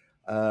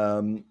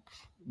that.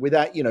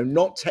 Without,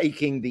 not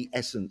taking the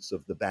essence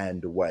of the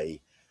band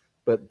away.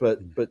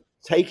 but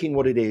taking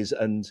what it is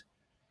and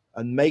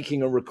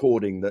making a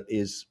recording that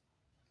is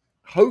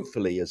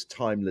hopefully as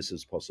timeless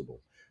as possible.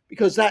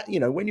 Because that,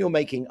 when you're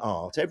making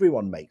art,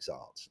 everyone makes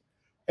art.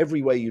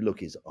 Every way you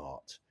look is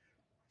art.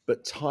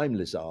 But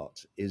timeless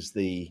art is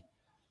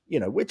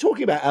we're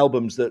talking about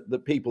albums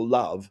that people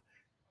love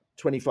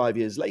 25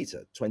 years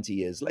later, 20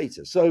 years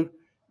later. So,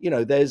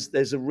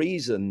 there's a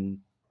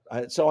reason.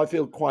 So I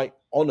feel quite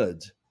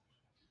honored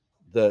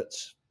that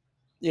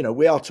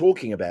we are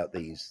talking about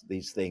these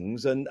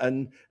things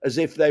and as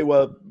if they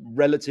were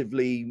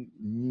relatively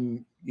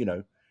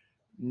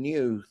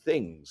new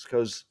things,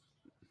 because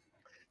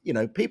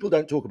people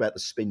don't talk about the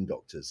Spin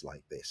Doctors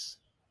like this.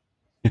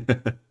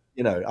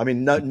 I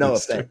mean, no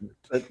It's offense,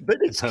 true. but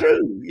it's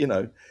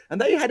true.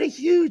 And they had a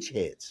huge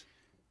hit.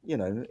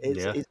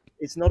 It's Yeah.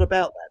 it's not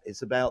about that.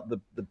 It's about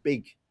the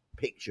big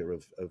picture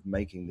of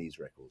making these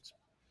records.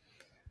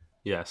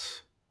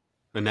 Yes.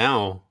 And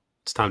now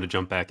it's time to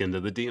jump back into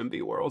the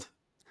DMB world,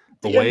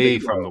 away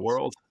DMB from the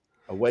world,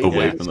 world. away from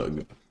Away Yes, the from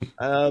the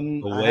I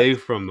have away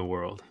from the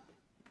world.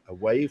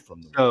 away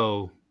from the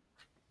world. So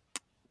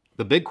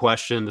the big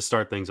question to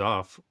start things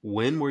off: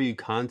 when were you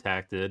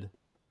contacted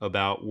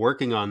about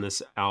working on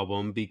this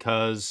album?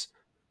 Because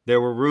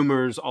there were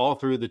rumors all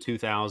through the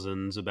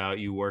 2000s about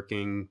you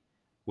working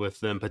with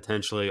them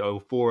potentially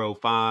 04,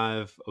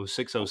 05,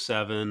 06,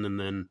 07, and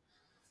then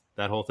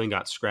that whole thing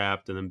got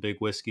scrapped, and then Big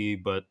Whiskey,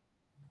 but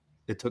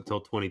it took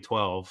till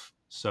 2012.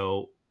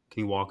 So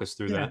can you walk us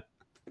through Yeah. that?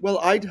 Well,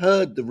 I'd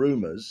heard the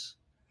rumors,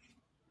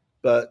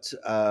 but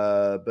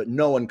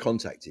no one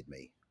contacted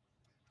me.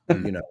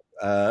 Hmm.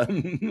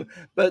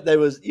 But there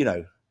was,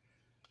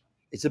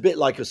 it's a bit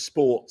like a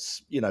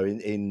sports,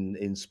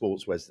 in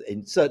sports, where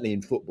certainly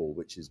in football,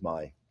 which is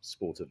my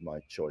sport of my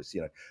choice.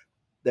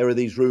 There are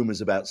these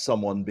rumors about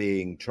someone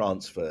being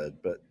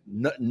transferred, but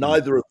Hmm.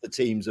 neither of the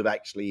teams have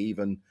actually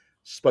even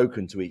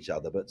spoken to each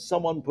other. But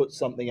someone put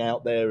something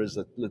out there as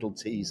a little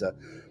teaser.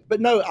 But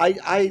no,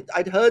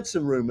 I'd heard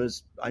some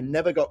rumors. I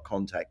never got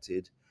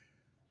contacted,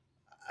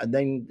 and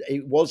then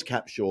it was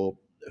Capshaw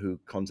who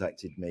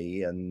contacted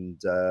me, and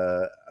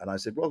I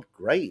said, "Well,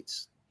 great.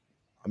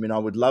 I mean, I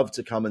would love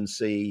to come and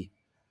see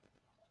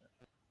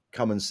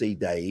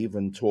Dave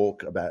and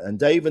talk about." And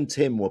Dave and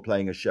Tim were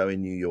playing a show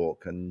in New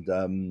York,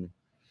 and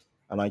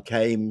I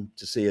came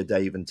to see a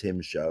Dave and Tim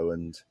show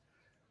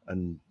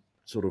and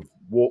sort of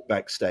walked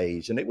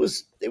backstage, and it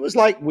was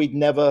like we'd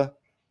never,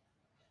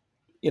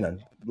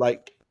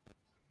 like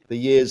the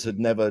years had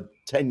never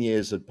 10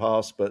 years had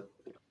passed, but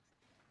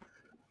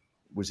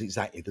was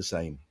exactly the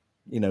same.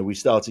 We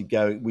started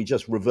going. We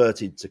just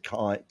reverted to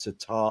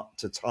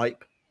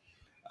type.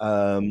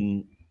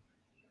 Um,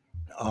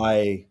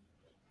 I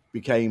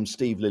became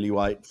Steve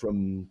Lillywhite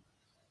from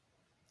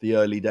the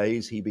early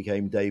days. He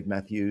became Dave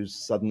Matthews.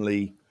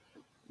 Suddenly,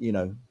 you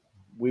know,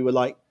 we were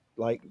like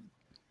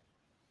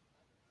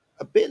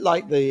a bit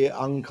like the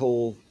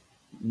uncle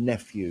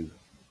nephew.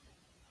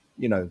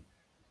 You know,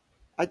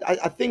 I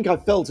think I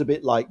felt a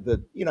bit like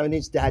the, and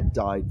his dad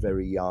died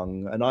very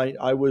young, and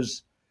I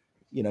was,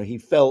 he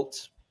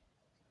felt.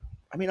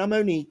 I mean, I'm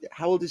only,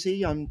 how old is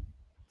he? I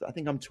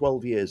think I'm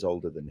 12 years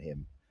older than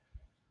him.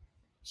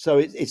 So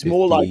it's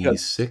more like a,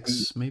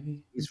 56,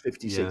 maybe. he's Yeah.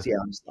 56. Yeah,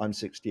 I'm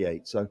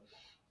 68.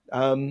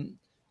 Um,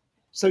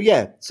 so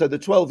yeah, so the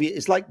 12 years,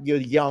 it's like your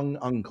young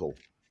uncle,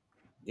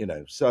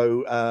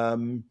 So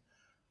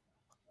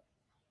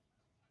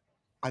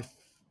I,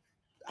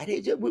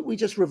 we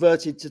just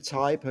reverted to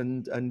type,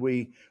 and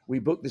we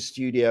booked the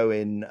studio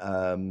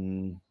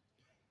in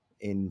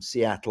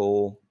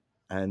Seattle,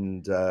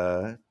 and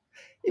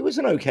it was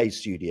an okay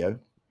studio,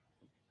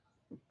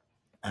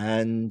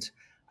 and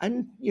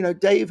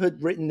Dave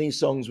had written these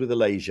songs with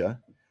Alasia,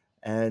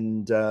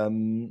 and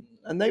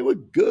they were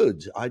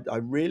good. I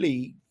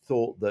really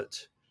thought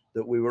that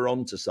we were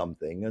onto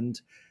something,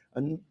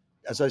 and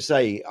as I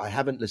say, I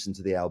haven't listened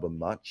to the album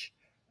much,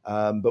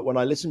 but when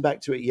I listened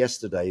back to it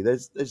yesterday,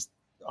 there's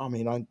I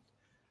mean, I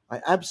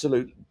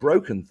absolute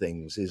Broken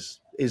Things is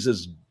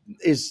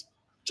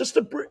just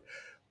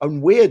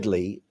and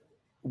weirdly,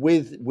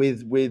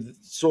 with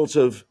sort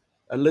of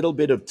a little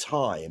bit of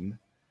time.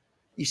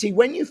 You see,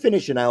 when you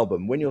finish an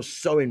album, when you're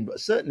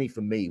certainly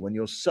for me, when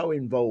you're so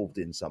involved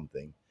in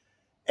something,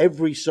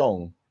 every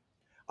song,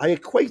 I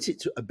equate it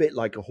to a bit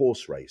like a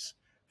horse race.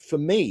 For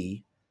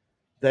me,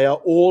 they are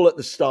all at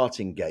the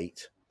starting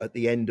gate at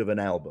the end of an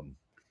album.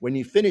 When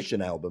you finish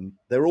an album,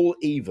 they're all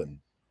even,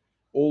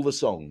 all the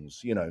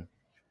songs.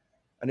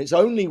 And it's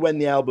only when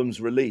the album's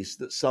released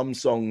that some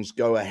songs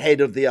go ahead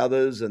of the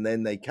others and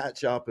then they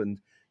catch up. And,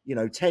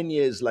 10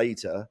 years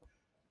later,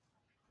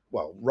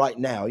 well, right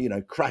now,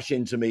 Crash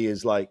Into Me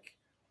is like,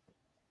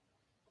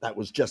 that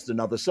was just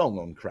another song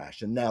on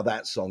Crash, and now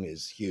that song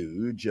is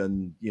huge.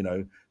 And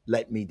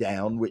Let Me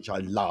Down, which I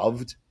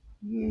loved,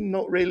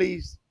 not really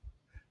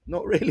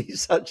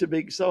such a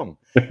big song.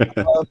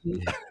 Um,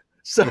 Yeah.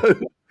 so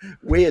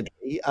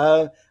weirdly,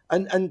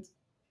 and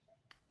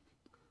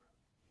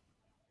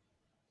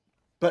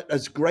but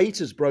as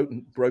great as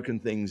Broken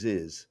Things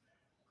is,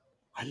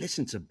 I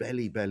listened to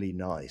Belly Belly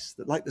Nice,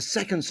 that like the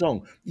second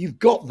song, you've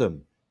got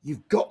them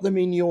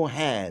in your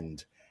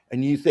hand,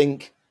 and you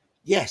think,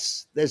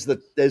 yes, there's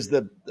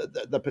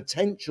the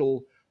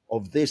potential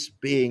of this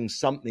being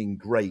something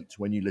great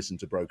when you listen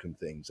to Broken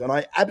Things, and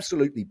I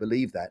absolutely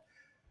believe that.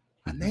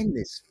 And Mhm. then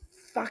this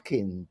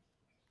fucking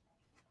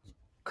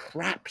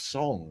crap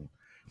song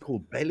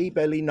called Belly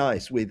Belly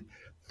Nice with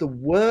the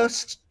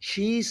worst,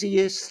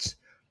 cheesiest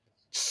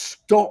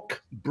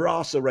stock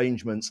brass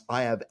arrangements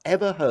I have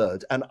ever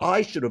heard. And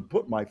I should have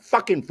put my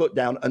fucking foot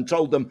down and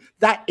told them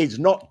that is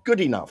not good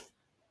enough.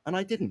 And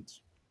I didn't.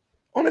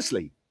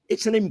 Honestly,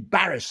 it's an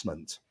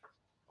embarrassment.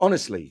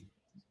 Honestly,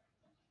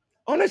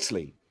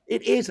 honestly,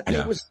 it is. And it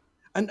Yeah. was,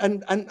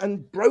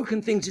 and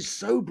Broken Things is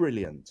so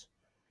brilliant,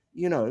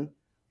 you know,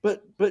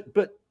 but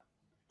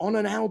on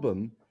an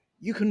album,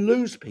 you can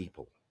lose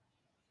people,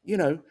 you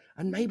know,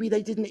 and maybe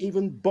they didn't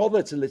even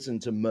bother to listen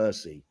to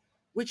Mercy,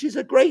 which is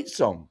a great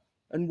song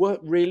and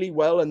worked really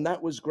well, and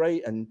that was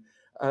great. And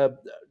uh,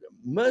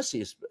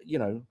 Mercy is, you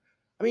know,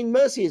 I mean,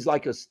 Mercy is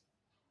like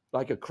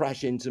a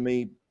crash into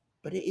me,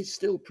 but it is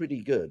still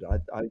pretty good.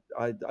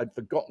 I'd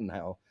forgotten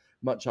how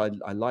much I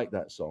like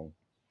that song.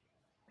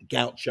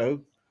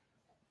 Gaucho,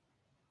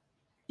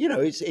 you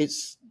know,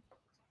 it's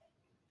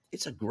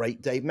a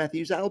great Dave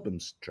Matthews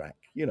Albums track,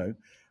 you know,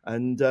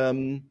 and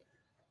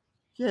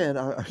yeah, and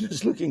I'm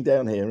just looking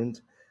down here, and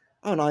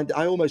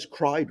I almost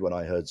cried when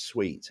I heard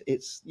 "Sweet."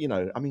 It's, you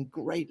know, I mean,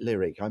 great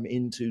lyric. I'm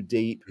in too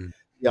deep. Mm.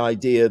 The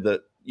idea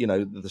that, you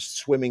know, the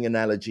swimming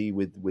analogy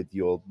with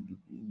your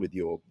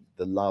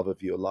the love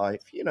of your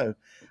life. You know,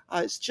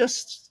 it's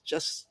just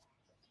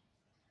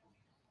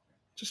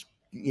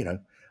you know.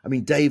 I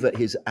mean, Dave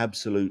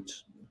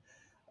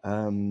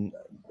um,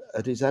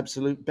 at his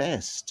absolute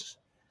best,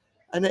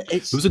 and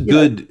it's, you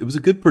know, It was a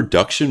good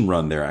production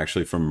run there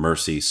actually from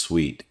Mercy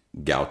Sweet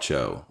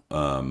Gaucho.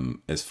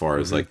 As far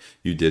as Mhm. like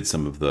you did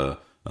some of the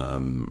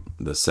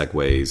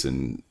segues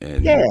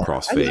yeah, and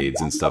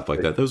crossfades I and stuff loved like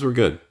it. that. Those were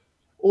good.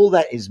 All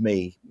that is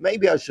me.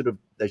 Maybe I should have.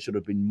 There should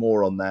have been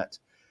more on that.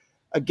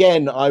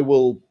 Again, I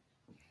will,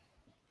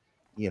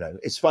 you know,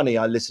 it's funny.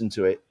 I listened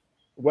to it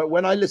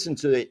when I listened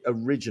to it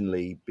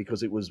originally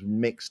because it was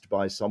mixed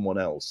by someone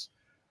else.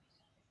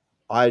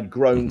 I had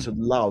grown Hmm. to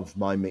love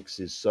my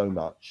mixes so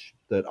much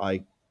that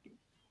I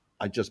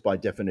just by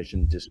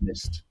definition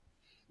dismissed,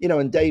 you know.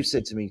 And Dave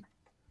said to me,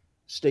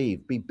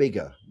 Steve, be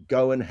bigger,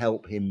 go and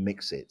help him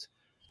mix it.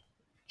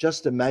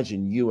 Just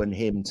imagine you and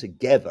him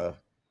together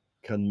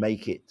can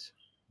make it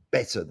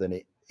better than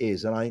it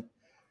is. And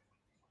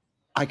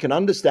I can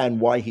understand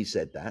why he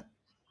said that,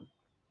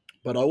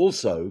 but I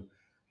also,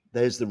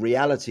 there's the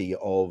reality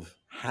of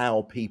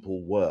how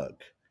people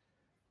work.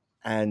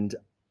 And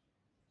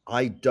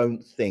I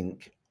don't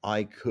think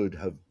I could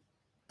have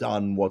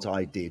done what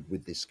I did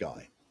with this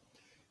guy.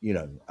 You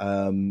know,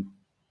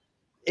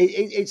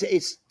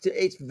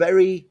 it's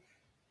very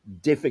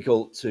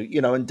difficult to,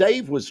 you know. And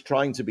Dave was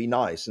trying to be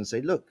nice and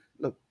say, look,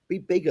 be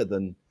bigger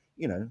than,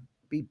 you know,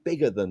 be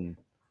bigger than.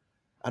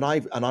 And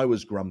I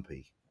was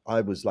grumpy.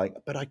 I was like,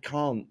 but I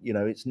can't, you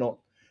know, it's not.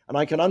 And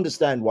I can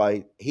understand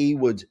why he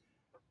would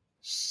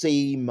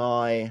see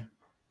my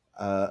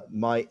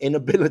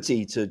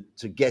inability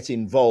to get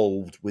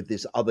involved with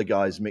this other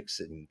guy's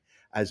mixing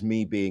as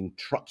me being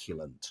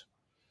truculent.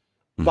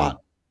 But Hmm.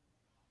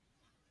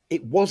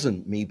 it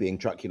wasn't me being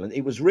truculent.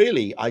 It was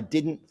really, I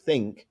didn't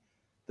think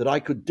that I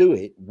could do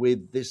it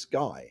with this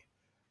guy.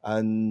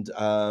 And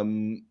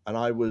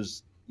I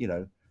was, you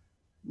know,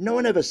 no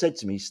one ever said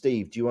to me,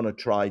 Steve, do you want to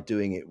try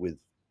doing it with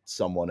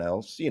someone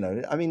else? You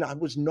know, I mean, I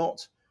was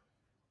not,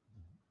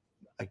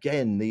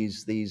 again,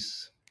 these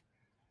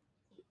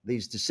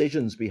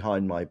decisions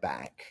behind my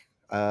back.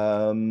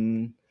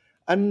 And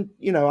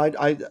you know,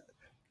 I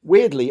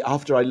weirdly,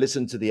 after I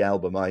listened to the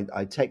album, I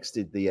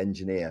texted the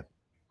engineer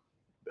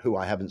who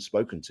I haven't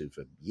spoken to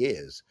for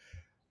years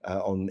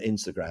on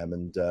Instagram,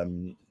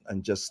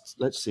 and just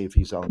let's see if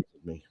he's answered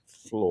me.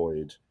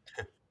 Floyd.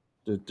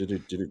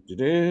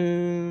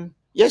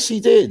 Yes, he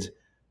did.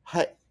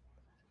 Hey,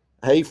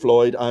 hey,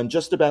 Floyd, I'm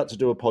just about to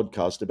do a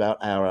podcast about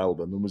our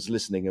album and was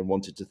listening and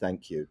wanted to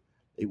thank you.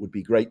 It would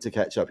be great to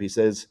catch up. He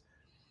says,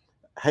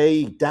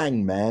 hey,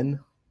 dang,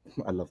 man.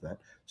 I love that.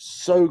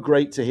 So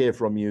great to hear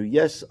from you.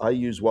 Yes, I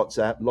use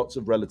WhatsApp, lots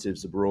of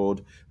relatives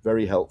abroad,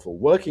 very helpful.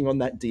 Working on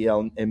that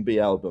DLMB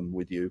album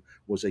with you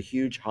was a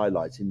huge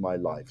highlight in my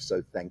life.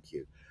 So thank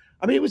you.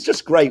 I mean, it was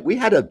just great. We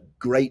had a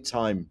great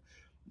time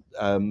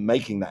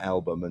making that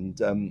album.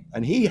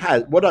 And he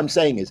has, what I'm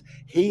saying is,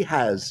 he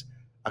has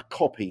a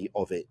copy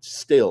of it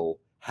still,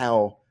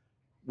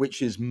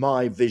 which is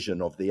my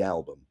vision of the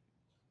album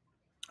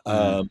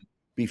Mm. um,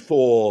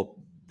 before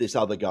this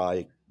other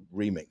guy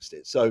remixed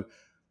it. So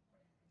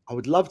I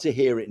would love to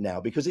hear it now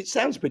because it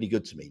sounds pretty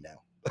good to me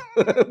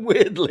now.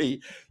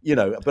 Weirdly, you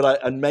know,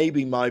 and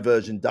maybe my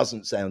version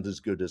doesn't sound as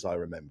good as I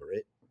remember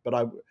it. But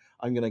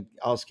I'm going to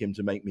ask him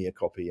to make me a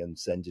copy and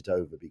send it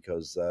over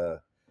because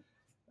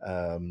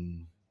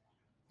um,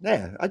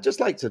 yeah, I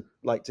just like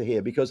to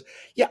hear because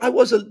yeah, I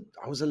was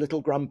a little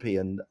grumpy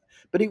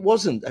but it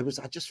wasn't.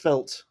 I just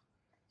felt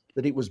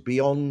that it was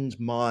beyond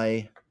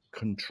my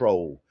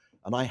control,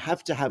 and I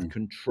have to have Mm.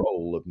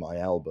 control of my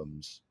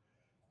albums.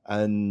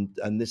 And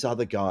this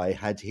other guy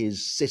had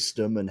his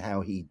system and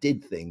how he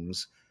did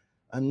things,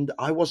 and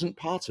I wasn't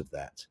part of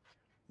that,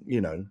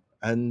 you know.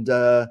 And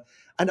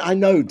I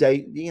know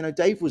Dave,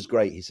 Dave was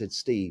great. He said,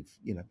 Steve,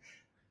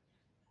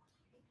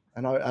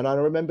 and I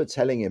remember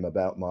telling him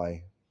about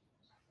my,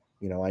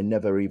 I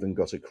never even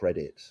got a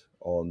credit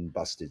on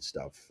Busted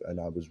Stuff, and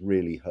I was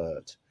really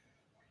hurt.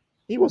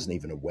 He wasn't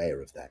even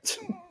aware of that.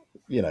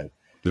 you know,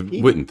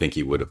 he, Wouldn't think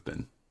he would have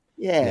been.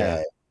 yeah,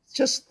 Yeah. it's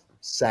just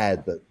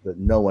sad that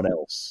no one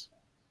else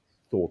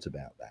thought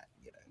about that.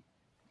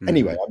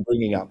 Anyway, Hmm. I'm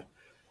bringing up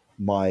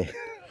my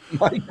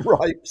my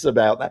gripes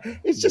about that.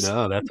 It's just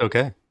No, that's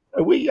okay.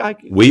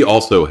 We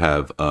also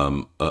have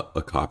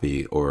a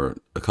copy or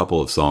a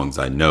couple of songs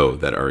I know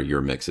that are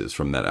your mixes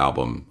from that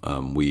album.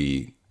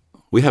 We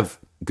have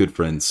good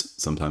friends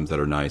sometimes that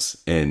are nice,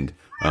 and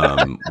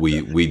we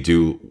oh,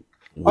 do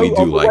away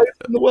like.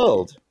 from the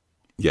world.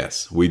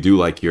 Yes, we do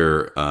like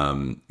your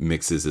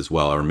mixes as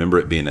well. I remember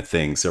it being a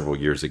thing several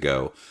years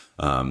ago,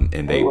 and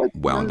Oh, they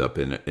wound up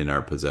in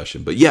our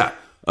possession. But yeah,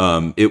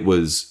 it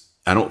was.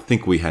 I don't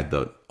think we had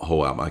the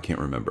whole album. I can't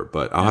remember,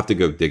 but I'll have to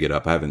go dig it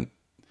up. I haven't,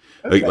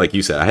 okay, like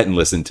you said, I hadn't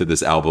listened to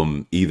this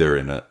album either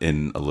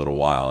in a little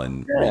while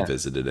and yeah,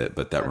 revisited it.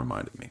 But that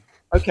reminded me.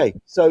 okay.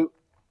 So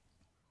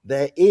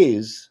there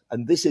is,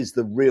 and this is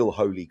the real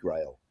holy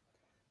grail.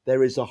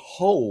 There is a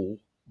whole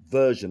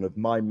version of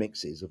my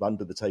mixes of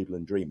Under the Table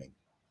and Dreaming,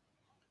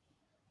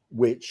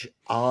 which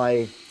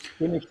I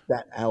finished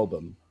that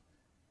album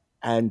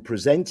and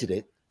presented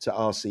it to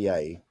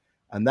RCA,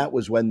 and that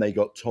was when they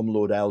got Tom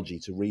Lord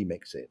Alge to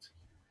remix it.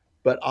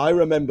 But I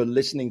remember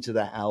listening to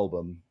that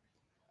album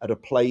at a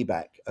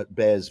playback at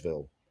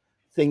Bearsville,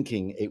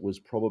 thinking it was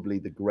probably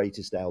the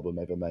greatest album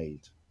ever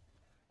made.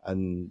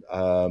 And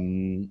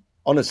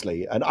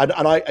honestly, and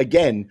I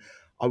again,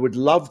 I would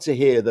love to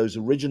hear those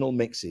original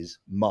mixes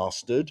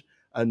mastered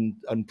and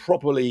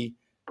properly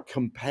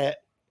compare.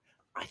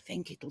 I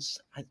think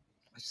I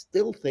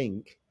still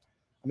think.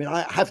 I mean,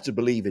 I have to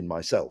believe in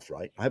myself,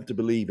 right? I have to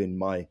believe in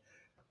my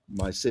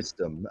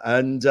system,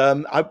 and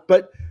but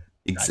have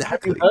you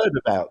Exactly. heard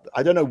about?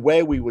 I don't know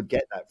where we would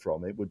get that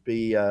from. It would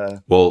be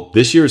Well,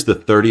 this year's the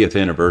 30th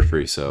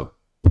anniversary, so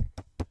oh,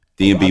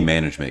 D&B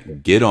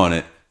management, get on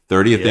it.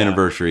 30th Yeah.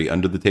 anniversary,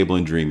 Under the Table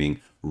and Dreaming,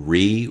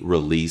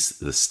 re-release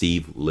the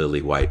Steve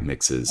Lillywhite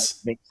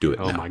mixes. Do mixes. it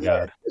Oh now. my Yeah,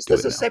 God. there's, Do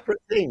there's it a now.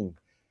 separate thing,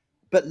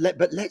 but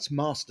let's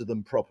master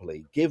them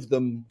properly.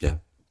 Yeah.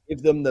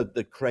 Give them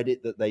the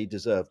credit that they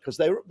deserve, because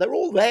they're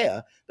all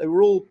there. They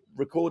were all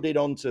recorded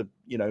onto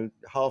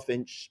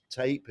half-inch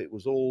tape. It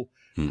was all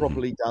Hmm.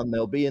 properly done.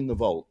 They'll be in the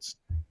vaults.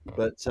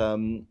 But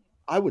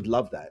I would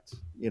love that,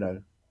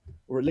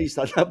 or at least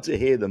I'd love to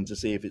hear them to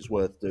see if it's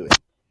worth doing.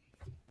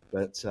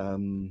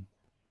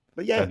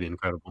 But yeah, That'd be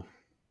incredible.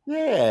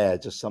 yeah,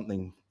 just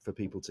something for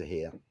people to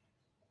hear.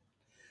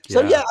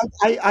 So Yeah.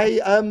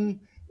 yeah,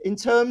 in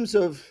terms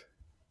of,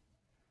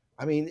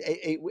 I mean,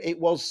 it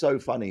was so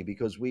funny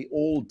because we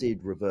all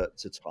did revert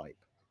to type,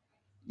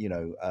 you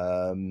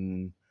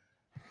know,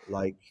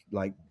 like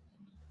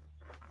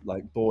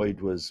like Boyd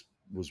was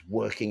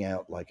working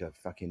out like a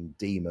fucking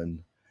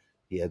demon.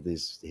 He had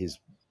his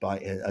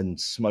bike and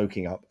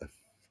smoking up a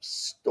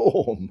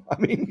storm. I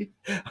mean,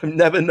 I've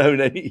never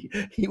known any.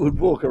 He would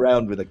walk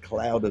around with a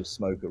cloud of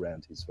smoke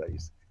around his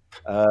face.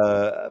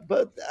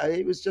 But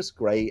it was just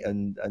great,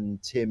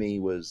 and Timmy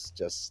was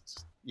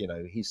just,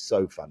 he's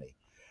so funny.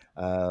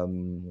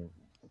 Um,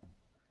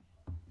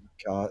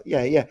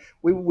 yeah, yeah.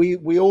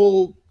 We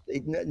all.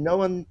 No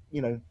one,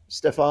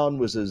 Stefan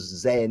was as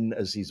zen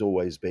as he's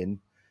always been.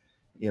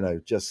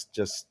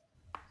 Just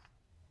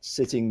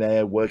sitting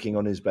there working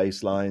on his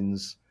bass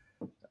lines,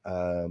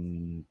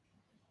 um,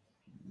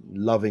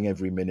 loving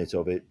every minute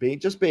of it,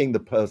 being the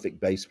perfect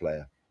bass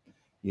player,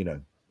 you know.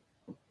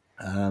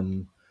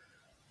 Um,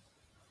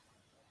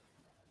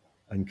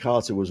 and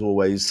Carter was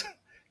always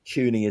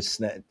tuning his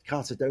snare.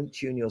 Carter, don't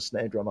tune your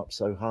snare drum up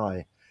so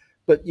high.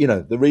 But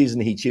the reason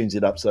he tunes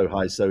it up so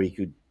high is so he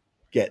could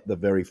get the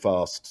very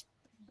fast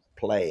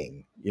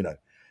playing.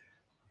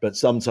 But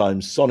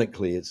sometimes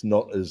sonically it's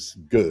not as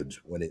good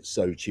when it's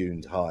so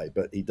tuned high,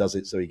 but he does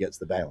it so he gets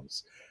the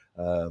bounce.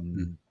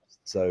 Mm.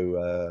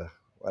 So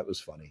that was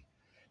funny.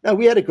 No,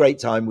 we had a great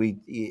time.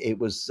 It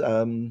was,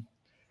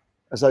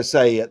 as I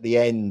say, at the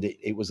end,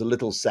 it was a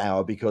little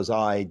sour because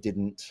I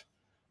didn't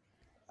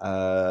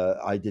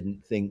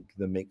think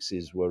the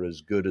mixes were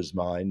as good as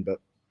mine, but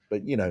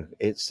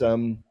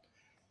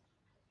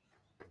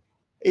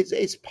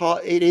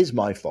it is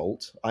my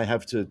fault. I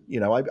have to,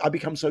 I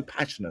become so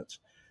passionate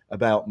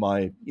about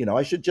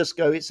I should just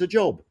go, it's a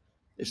job.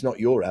 It's not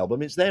your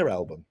album, it's their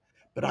album.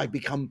 But I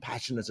become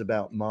passionate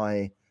about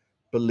my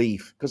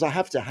belief because I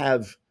have to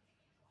have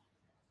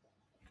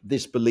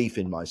this belief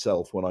in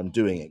myself when I'm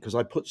doing it. Because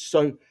I put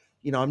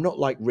I'm not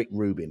like Rick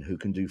Rubin who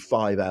can do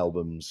 5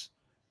 albums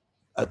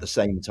at the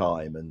same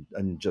time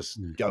and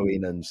just Mm. go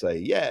in and say,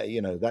 yeah,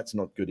 that's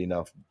not good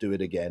enough, do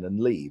it again and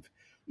leave.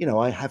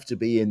 I have to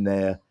be in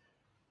there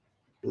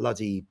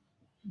bloody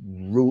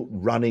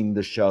running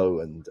the show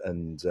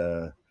and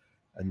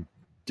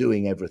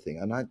doing everything.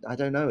 And I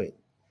don't know,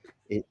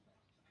 it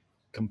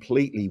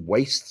completely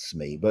wastes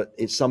me, but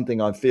it's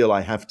something I feel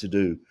I have to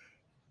do.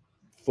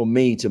 For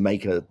me to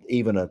make an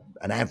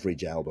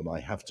average album, I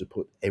have to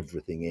put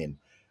everything in,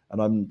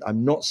 and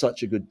I'm not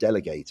such a good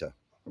delegator,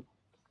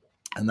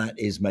 and that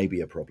is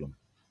maybe a problem.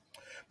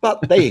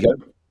 But there you go.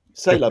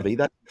 Say lovey,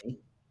 that's me.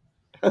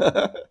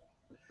 I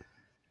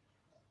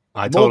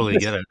More totally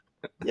get questions?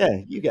 it.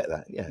 Yeah, you get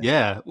that. Yeah.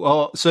 Yeah.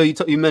 Well, so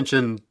you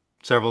mentioned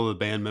several of the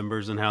band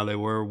members and how they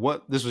were.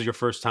 What this was your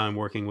first time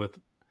working with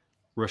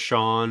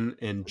Rashawn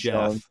and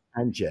Sean Jeff,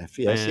 and Jeff.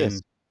 Yes, yes.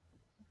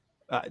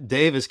 and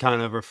Dave is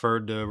kind of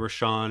referred to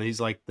Rashawn.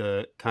 He's like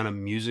the kind of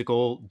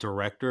musical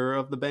director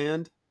of the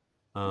band.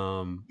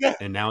 Yeah,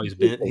 And now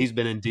completely. he's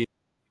been in deep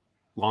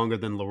longer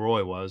than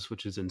Leroy was,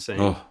 which is insane.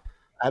 Oh,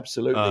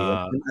 Absolutely. And,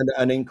 Uh, and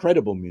an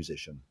incredible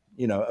musician,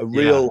 yeah. a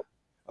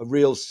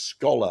real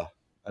scholar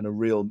and a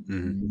real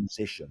Mhm.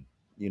 musician,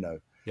 you know.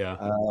 Yeah.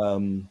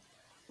 Um,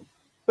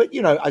 but,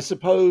 I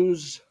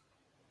suppose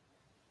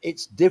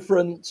it's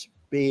different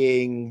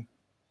being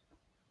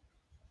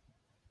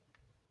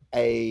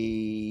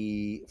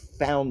a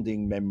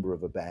founding member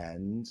of a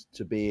band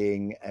to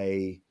being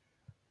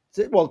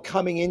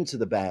coming into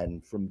the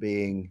band from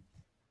being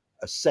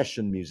a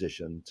session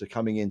musician to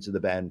coming into the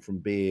band from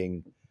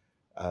being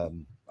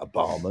a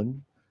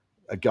barman,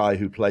 a guy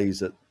who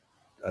plays at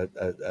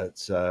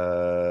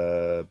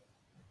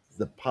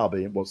the pub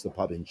in what's the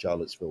pub in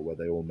Charlottesville where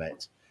they all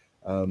met,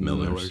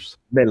 Millers.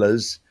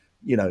 Millers.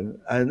 Miller's,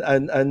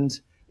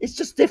 and it's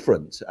just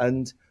different.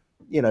 And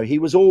he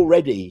was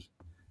already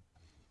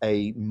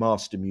a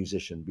master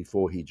musician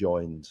before he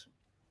joined.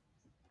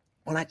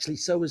 Well, actually,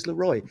 so was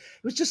Leroy. It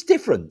was just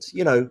different.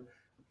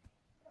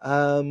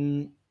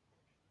 Um,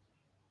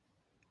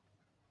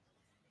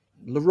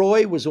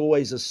 Leroy was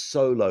always a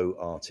solo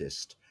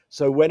artist,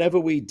 so whenever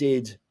we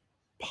did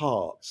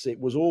parts, it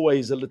was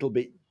always a little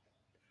bit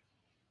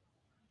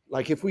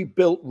like if we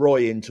built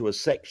Roy into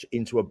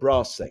a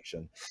brass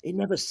section, it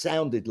never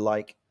sounded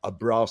like a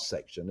brass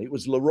section. It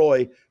was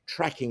Leroy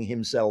tracking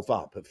himself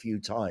up a few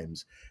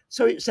times.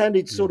 So it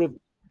sounded Mm. sort of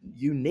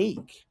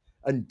unique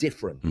and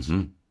different.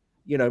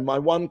 Mm-hmm. My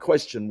one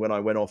question when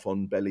I went off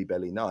on Belly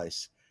Belly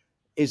Nice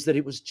is that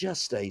it was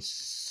just a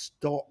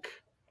stock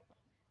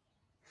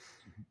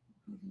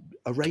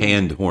Canned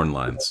arrangement. horn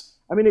lines.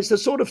 I mean, it's the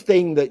sort of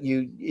thing that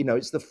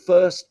it's the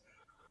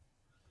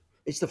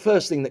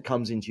first thing that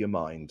comes into your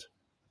mind.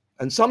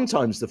 And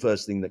sometimes the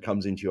first thing that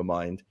comes into your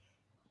mind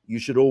you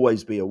should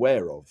always be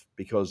aware of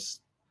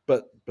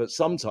but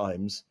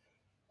sometimes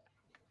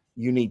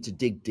you need to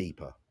dig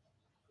deeper,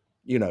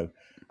 you know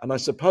and I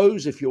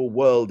suppose if your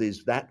world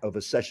is that of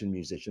a session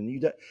musician, you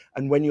don't,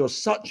 and when you're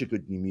such a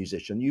good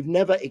musician, you've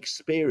never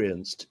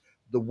experienced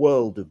the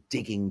world of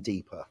digging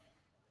deeper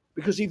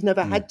because you've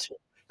never Mm. had to,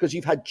 because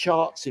you've had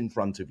charts in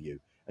front of you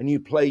and you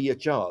play your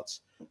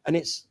charts, and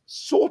it's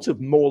sort of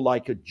more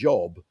like a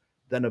job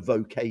than a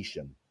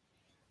vocation.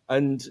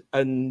 And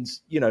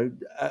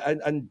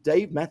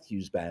Dave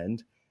Matthews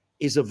Band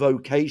is a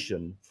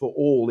vocation for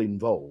all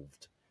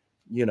involved.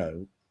 You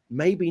know,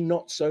 maybe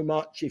not so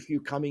much if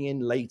you're coming in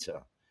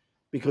later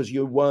because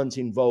you weren't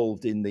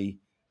involved in the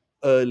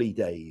early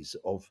days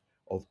of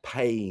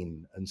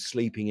pain and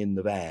sleeping in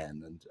the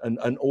van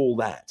and all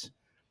that.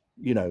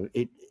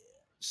 It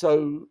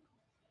so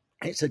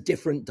it's a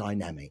different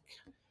dynamic.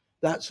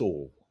 That's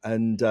all.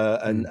 And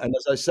and Mm. and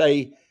as I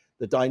say,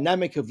 the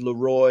dynamic of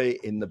Leroy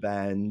in the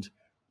band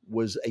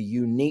was a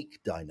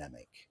unique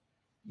dynamic.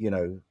 You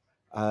know,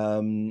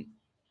 um,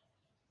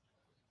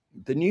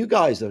 the new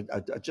guys are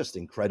just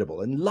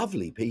incredible and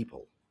lovely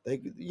people.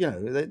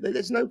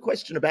 There's no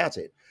question about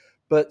it.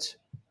 But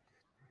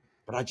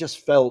I just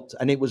felt,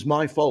 and it was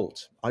my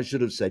fault. I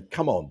should have said,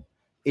 "Come on,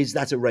 is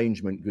that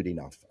arrangement good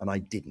enough?" And I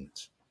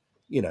didn't.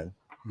 You know,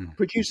 Mm.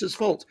 producer's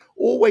fault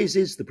always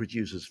is the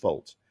producer's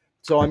fault.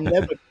 So I'm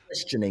never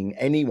questioning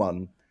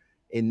anyone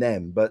in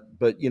them, but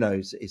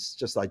it's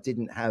just I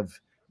didn't have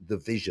the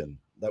vision.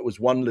 That was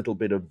one little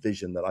bit of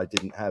vision that I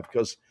didn't have,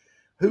 because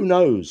who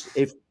knows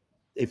if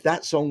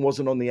that song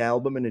wasn't on the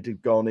album and it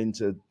had gone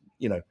into,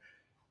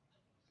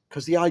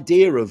 because the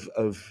idea of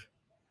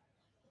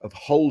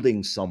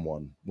holding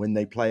someone when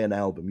they play an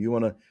album, you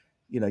want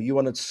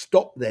to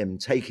stop them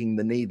taking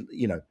the need,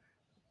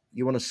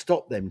 you want to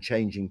stop them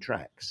changing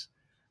tracks.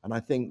 And I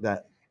think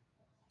that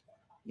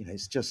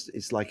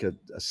it's like a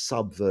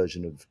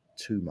subversion of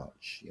too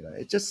much.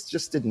 It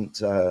just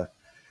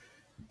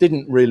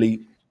didn't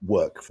really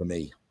work for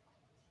me. Mm.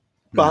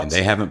 And But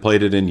they haven't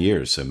played it in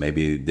years, so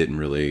maybe it didn't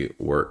really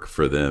work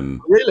for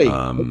them. really,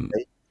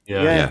 okay,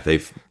 Yeah. yeah, Yeah,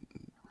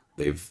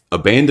 they've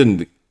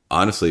abandoned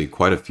honestly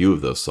quite a few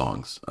of those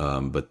songs,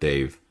 but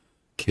they've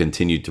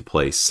continued to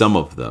play some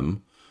of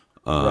them.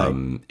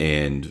 right,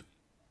 And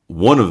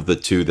one of the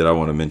two that I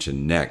want to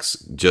mention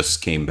next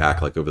just came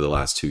back like over the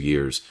last 2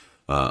 years,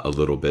 a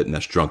little bit, and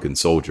that's Drunken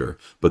Soldier.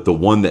 But the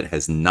one that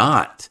has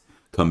not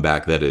come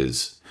back, that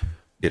is,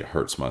 it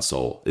hurts my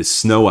soul, is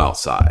Snow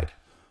Outside.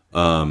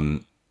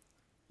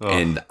 Oh.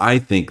 And I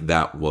think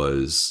that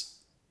was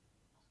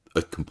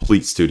a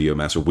complete studio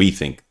master. We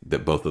think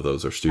that both of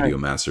those are studio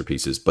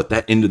masterpieces. But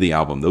that end of the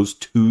album, those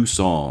two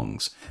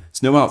songs,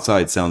 Snow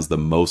Outside sounds the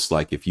most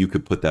like if you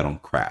could put that on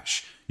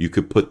Crash. You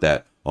could put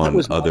that That on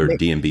was my other mix.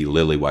 D&B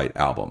Lillywhite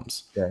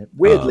albums. Yeah.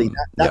 Weirdly,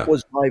 that Yeah.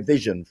 was my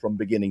vision from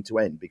beginning to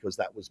end because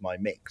that was my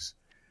mix.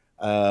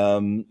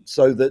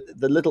 So that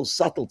the little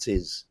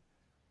subtleties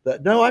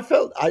that no, I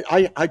felt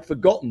I'd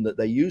forgotten that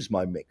they used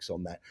my mix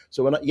on that.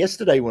 So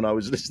yesterday when I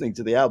was listening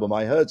to the album,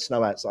 I heard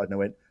Snow Outside and I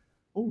went,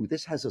 "Oh,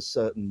 this has a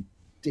certain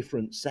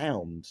different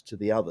sound to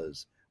the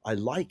others. I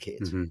like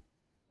it." Hmm.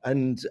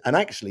 And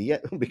actually, yeah,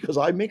 because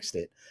I mixed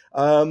it.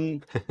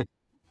 Um,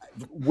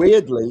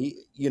 Weirdly,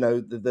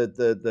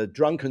 the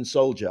Drunken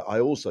Soldier, I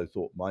also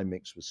thought my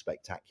mix was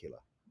spectacular.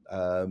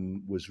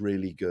 Was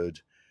really good.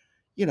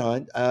 You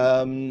know,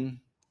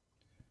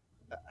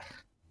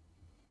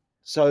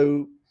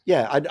 so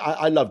yeah,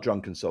 I love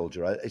Drunken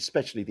Soldier,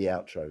 especially the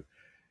outro.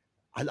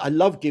 I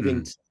love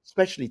giving, Mm.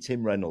 especially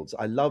Tim Reynolds.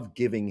 I love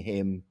giving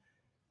him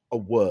a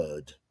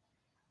word.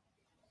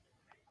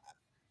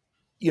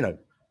 You know,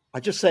 I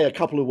just say a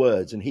couple of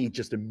words and he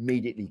just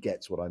immediately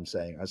gets what I'm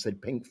saying. I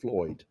said Pink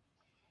Floyd,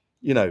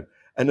 you know,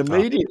 and Oh.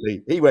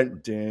 immediately he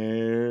went, "Duh."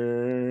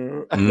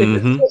 I mean,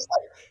 it's Mm-hmm. just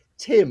like,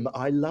 Tim,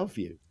 I love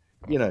you,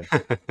 you know,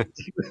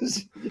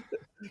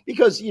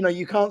 because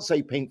you can't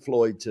say Pink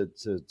Floyd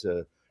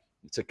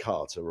to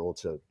Carter or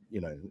to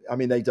I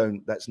mean they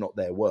don't, that's not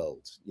their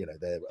world,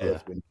 they're Yeah.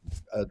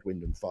 Earth,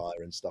 Wind and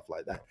Fire and stuff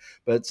like that.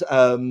 But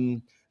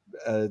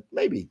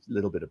maybe a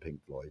little bit of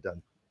Pink Floyd.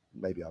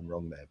 Maybe I'm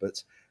wrong there,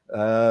 but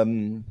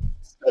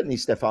certainly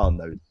Stefan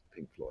knows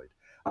Pink Floyd.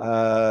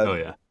 Uh, Oh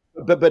yeah.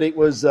 but it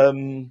was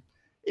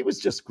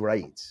just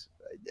great,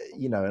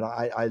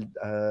 and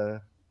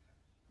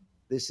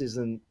this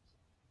isn't,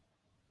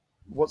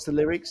 what's the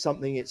lyric?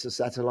 Something, it's a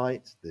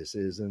satellite. This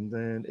isn't,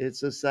 then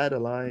it's a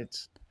satellite.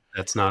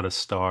 That's not a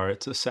star,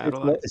 it's a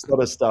satellite. It's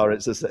not a star.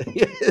 It's a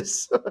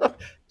yes,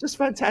 just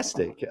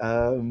fantastic.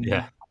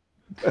 Yeah.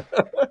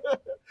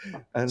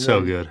 And So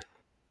then good.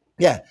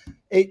 yeah,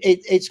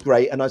 it's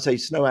great. And I say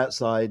Snow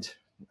Outside,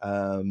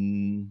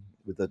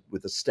 with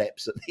the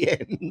steps at the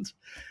end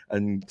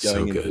and So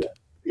going into good. it.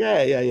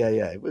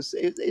 Yeah. It's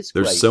There's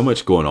great. so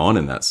much going on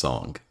in that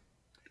song.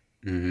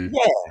 Hmm.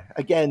 Yeah,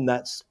 again,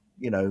 that's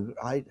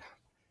I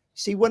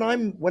see when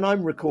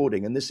I'm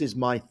recording, and this is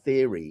my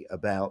theory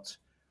about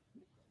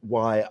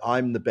why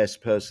I'm the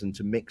best person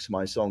to mix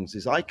my songs,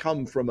 is I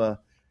come from a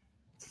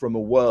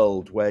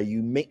world where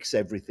you mix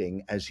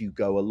everything as you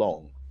go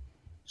along.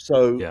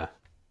 So, Yeah.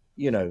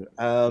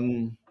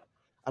 and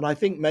I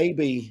think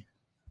maybe,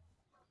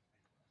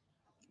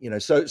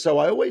 so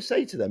I always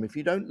say to them, if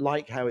you don't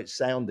like how it's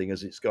sounding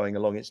as it's going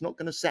along, it's not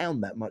going to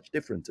sound that much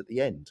different at the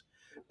end.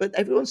 But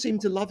everyone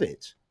seemed to love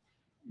it,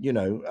 you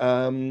know.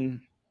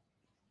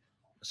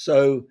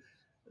 So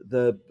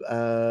the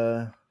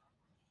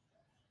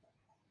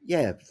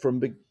yeah,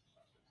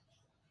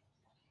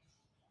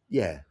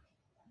 yeah.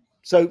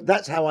 So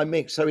that's how I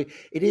mix. So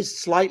it is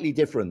slightly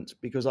different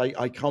because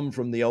I come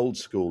from the old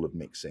school of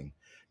mixing.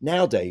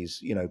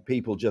 Nowadays,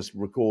 people just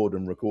record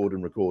and record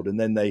and record, and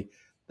then they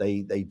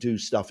do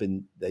stuff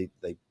in they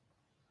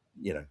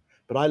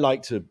But I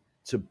like to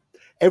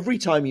every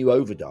time you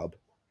overdub,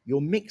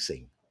 you're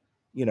mixing.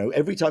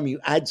 Every time you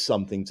add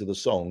something to the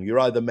song, you're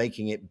either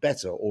making it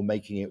better or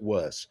making it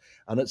worse.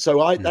 And so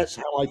Mm. that's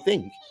how I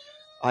think.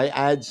 I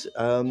add.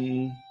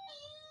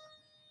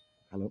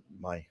 Hello,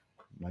 my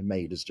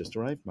maid has just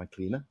arrived. My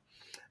cleaner.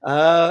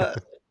 Uh,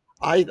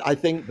 I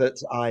think that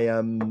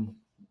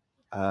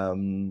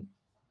um,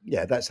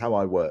 yeah, that's how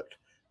I work.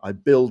 I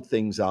build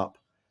things up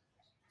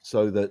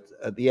so that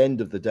at the end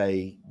of the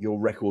day, your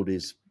record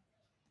is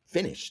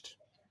finished.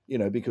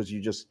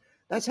 Because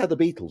that's how the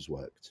Beatles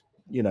worked.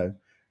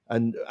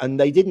 And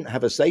they didn't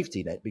have a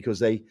safety net because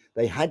they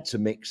had to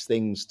mix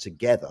things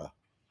together.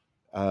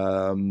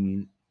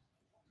 Um,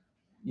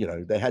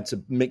 they had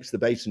to mix the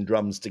bass and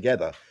drums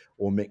together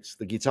or mix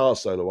the guitar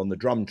solo on the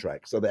drum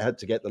track, so they had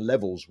to get the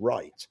levels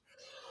right.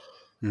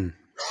 Mm.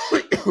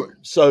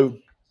 So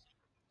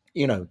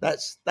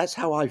that's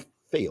how I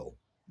feel.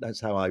 That's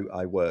how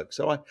I work.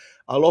 So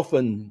I'll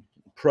often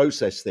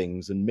process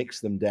things and mix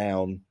them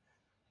down.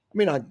 I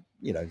mean,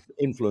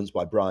 influenced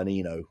by Brian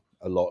Eno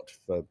a lot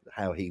for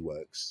how he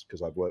works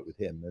because I've worked with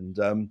him,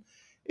 and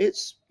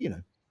it's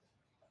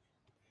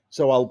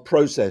so I'll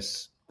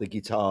process the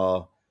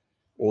guitar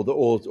or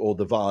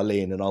the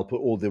violin, and I'll put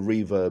all the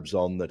reverbs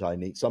on that I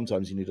need.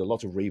 Sometimes you need a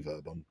lot of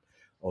reverb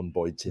on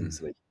Boyd Mm.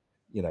 Tinsley,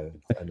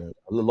 and a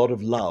lot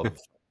of love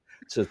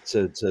to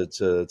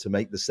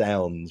make the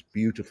sounds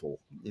beautiful.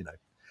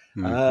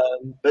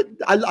 Mm. But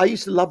I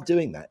used to love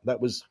doing that. That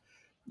was,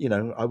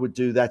 I would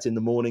do that in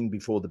the morning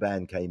before the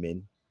band came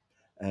in,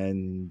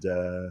 and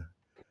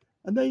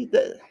they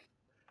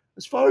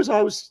as far as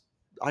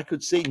I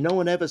could see, no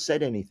one ever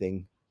said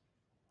anything,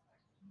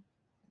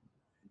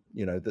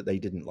 that they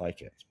didn't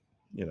like it,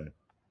 you know.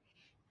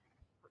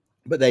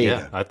 But there you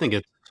Yeah, go. I think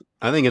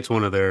it's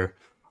one of their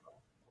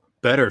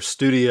better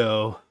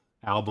studio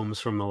albums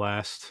from the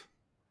last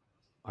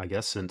I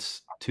guess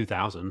since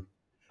 2000.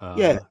 Yeah,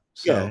 yeah.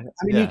 So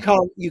I mean, yeah,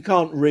 you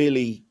can't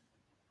really,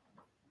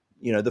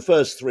 the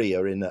first three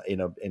are in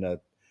a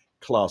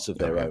class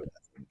of All their own. right.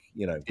 I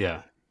think,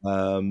 yeah,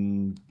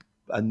 um,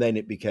 and then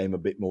it became a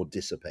bit more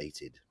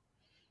dissipated.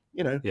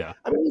 yeah.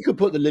 I mean, you could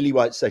put the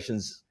Lillywhite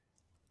sessions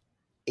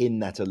in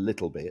that a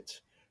little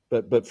bit,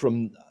 but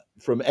from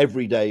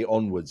every day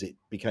onwards, it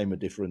became a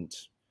different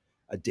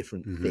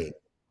Hmm. thing.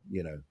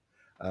 You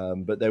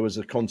know, but there was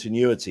a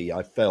continuity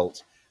I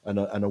felt and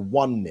a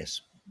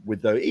oneness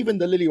with even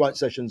the Lillywhite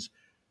sessions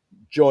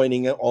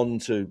joining on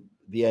to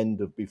the end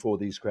of Before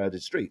These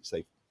Crowded Streets.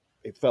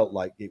 It felt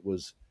like it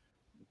was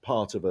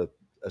part of a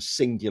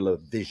singular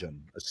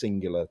vision, a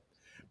singular,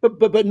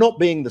 but not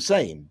being the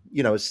same.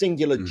 A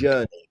singular Hmm.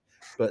 journey.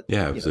 But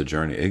Yeah, it was a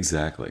journey.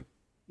 Exactly.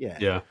 yeah.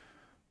 Yeah,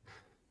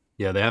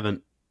 yeah. They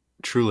haven't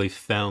truly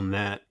found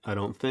that, I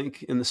don't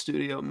think, in the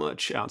studio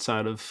much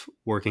outside of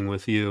working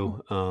with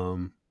you.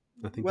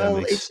 I think that Well,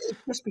 makes. it's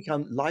just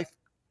become life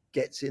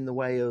gets in the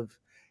way of,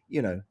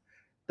 you know,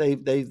 they've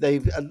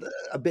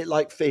a bit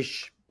like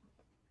Phish.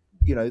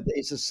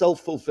 It's a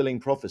self-fulfilling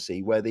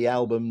prophecy where the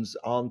albums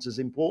aren't as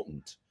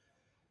important.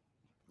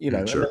 Mm,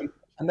 And Sure.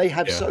 they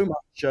have yeah. so much.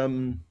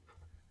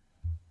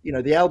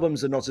 The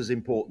albums are not as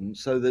important,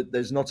 so that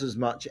there's not as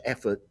much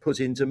effort put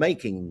into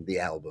making the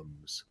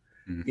albums.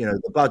 Mm,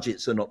 The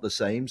budgets are not the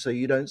same, so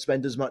you don't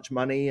spend as much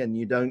money and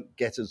you don't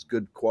get as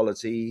good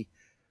quality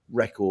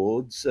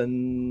records,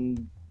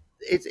 and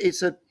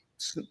it's a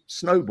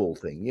snowball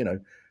thing.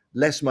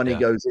 Less money yeah.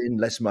 goes in,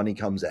 less money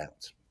comes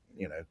out.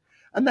 You know,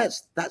 and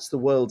that's the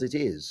world it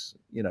is.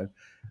 And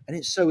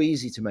it's so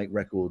easy to make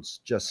records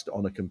just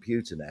on a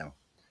computer now.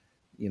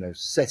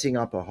 Setting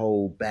up a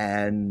whole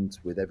band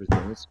with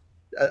everything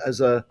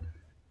as a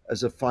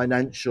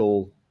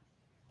financial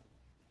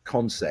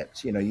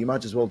concept. You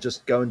might as well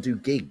just go and do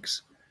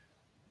gigs.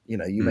 You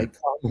Mm, make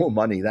far more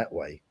money that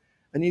way,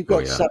 and Oh yeah. you've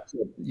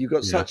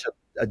got yeah. such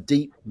a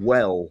deep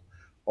well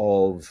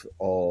of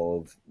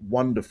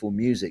wonderful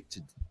music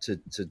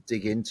to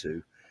dig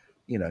into.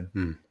 You know,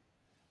 Mm,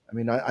 I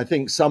mean, I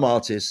think some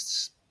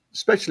artists,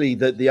 especially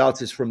the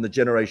artists from the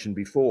generation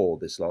before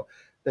this lot,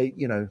 they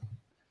you know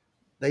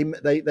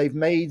they've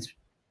made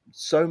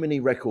so many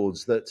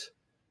records that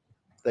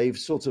they've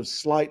sort of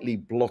slightly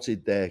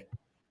blotted their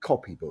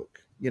copybook.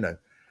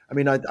 I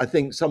mean, I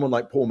think someone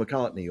like Paul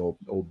McCartney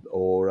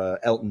or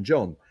Elton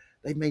John,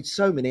 they've made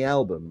so many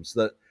albums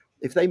that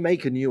if they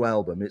make a new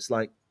album, it's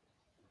like,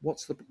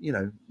 what's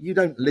you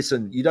don't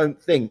listen, you don't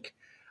think.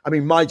 I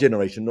mean, my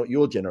generation, not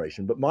your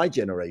generation, but my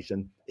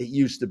generation, it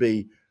used to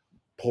be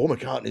Paul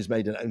McCartney's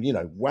made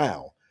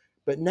wow.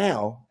 But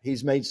now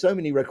he's made so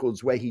many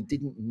records where he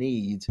didn't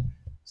need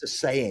to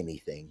say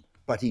anything,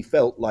 but he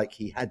felt like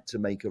he had to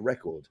make a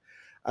record.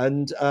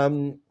 And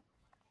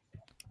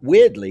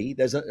weirdly,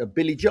 there's a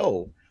Billy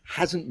Joel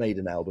hasn't made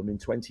an album in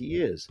 20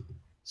 years.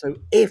 So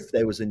if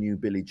there was a new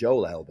Billy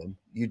Joel album,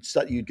 you'd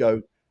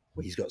go,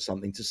 well, he's got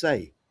something to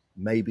say.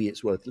 Maybe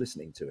it's worth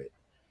listening to it.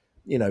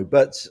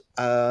 But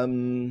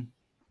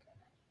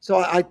so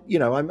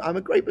I'm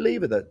a great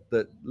believer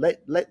that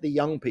let the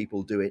young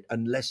people do it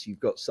unless you've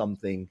got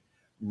something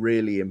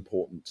really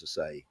important to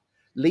say.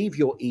 Leave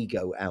your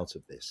ego out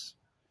of this,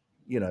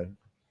 you know,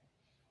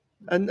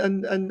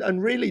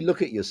 and really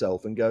look at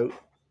yourself and go,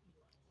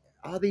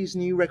 are these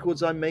new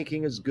records I'm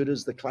making as good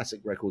as the classic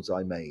records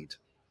I made?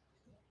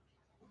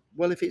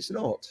 Well, if it's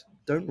not,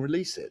 don't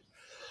release it.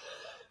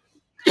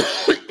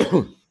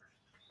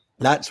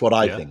 That's what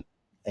I yeah. think.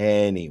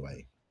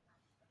 Anyway,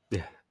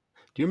 Yeah.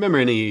 Do you remember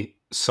any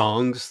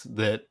songs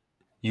that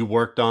you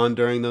worked on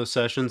during those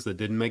sessions that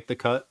didn't make the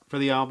cut for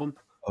the album?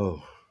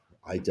 oh,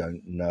 I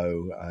don't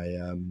know.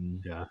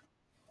 Yeah.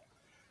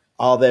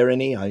 Are there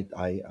any? I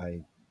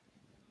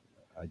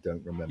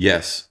don't remember.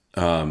 Yes.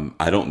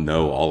 I don't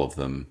know all of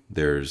them.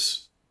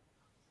 There's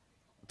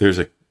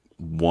a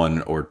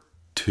one or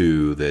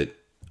two that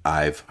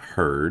I've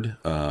heard.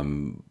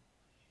 And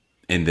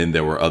then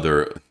there were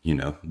other,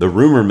 the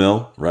rumor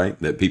mill, right?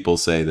 That people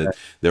say that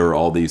there were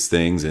all these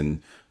things.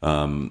 And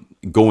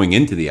going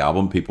into the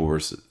album, people were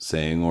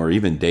saying, or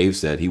even Dave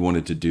said he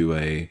wanted to do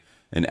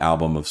an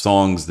album of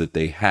songs that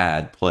they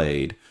had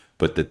played,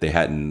 but that they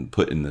hadn't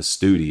put in the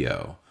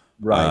studio.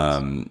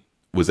 Right.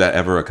 Was that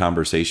ever a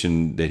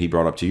conversation that he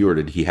brought up to you, or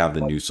did he have the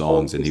Like new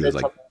songs and is he there was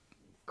like, something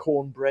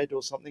cornbread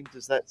or something?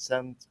 Does that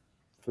sound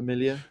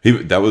familiar?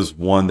 that was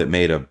one that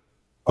made a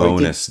Oh, he did.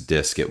 bonus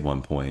disc at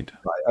one point.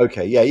 Right.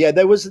 Okay. Yeah. Yeah.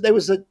 There was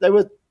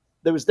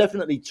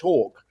definitely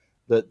talk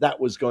that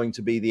was going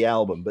to be the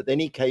album, but then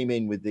he came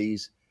in with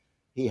these.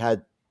 He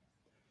had,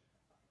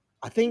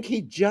 I think,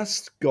 he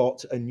just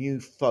got a new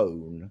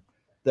phone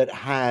that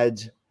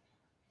had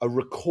a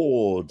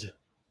record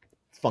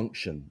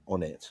function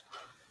on it, Yeah.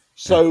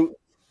 so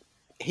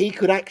he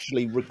could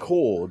actually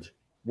record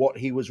what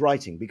he was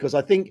writing. Because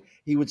I think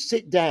he would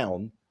sit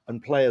down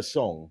and play a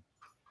song,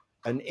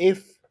 and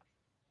if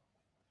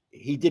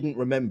he didn't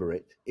remember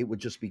it, it would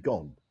just be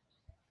gone.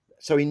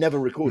 So he never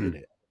recorded Mm,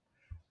 it.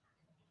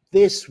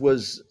 This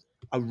was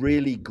a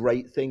really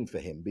great thing for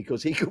him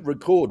because he could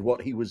record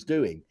what he was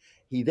doing.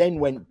 he then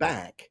went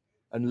back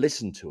and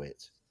listened to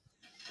it,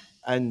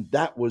 and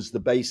that was the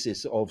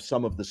basis of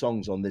some of the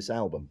songs on this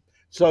album.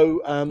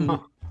 So Huh.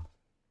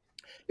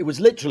 it was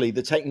literally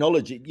the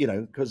technology,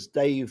 because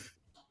Dave,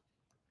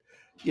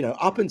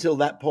 up until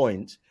that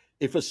point,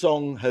 if a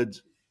song had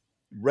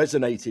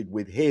resonated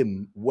with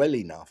him well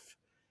enough,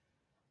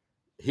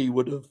 he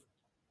would have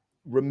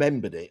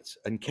remembered it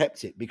and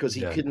kept it, because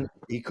he Yeah.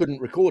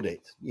 couldn't record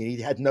it. He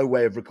had no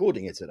way of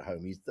recording it at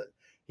home.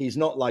 He's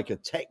not like a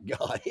tech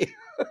guy,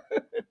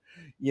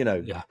 you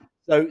know. Yeah.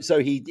 So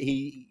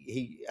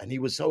he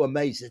was so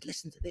amazed. He said,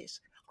 "Listen to this.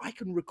 I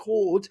can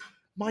record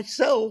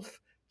myself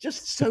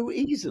just so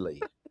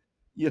easily."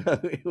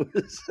 It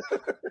was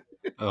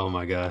Oh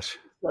my gosh.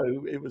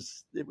 so it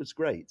was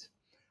great.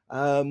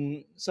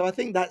 So I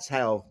think that's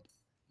how.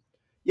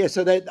 Yeah,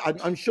 so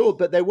I'm sure,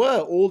 but there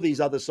were all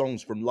these other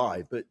songs from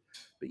live, but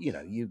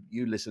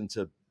you listen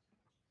to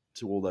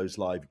all those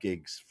live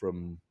gigs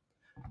from,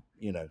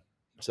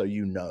 so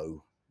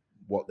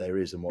what there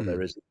is and what there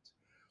Mm. isn't.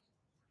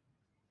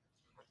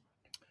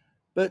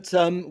 But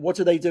what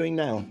are they doing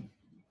now?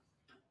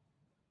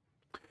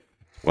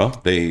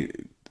 Well, they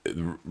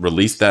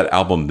released that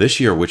album this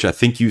year, which I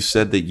think you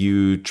said that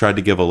you tried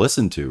to give a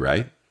listen to,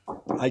 right?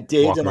 I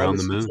did, Walk and I around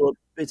the listened moon. to a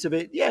bit of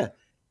it. Yeah,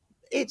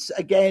 it's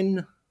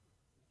again,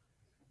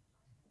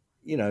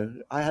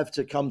 I have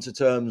to come to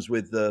terms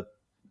with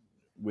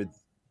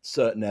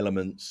certain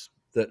elements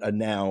that are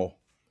now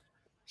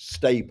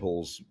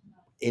staples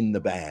in the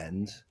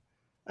band,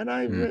 and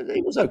Mm.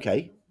 it was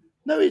okay.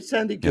 No, it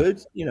sounded Yeah.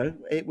 good.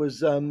 It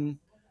was. I'm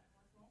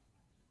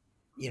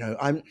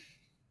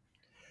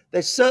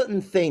there's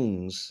certain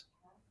things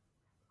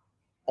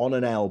on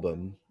an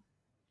album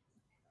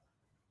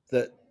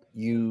that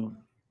you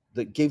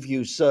that give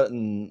you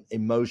certain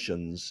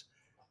emotions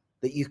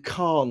that you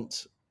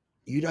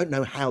don't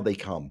know how they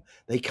come.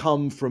 They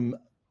come from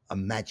a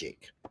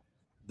magic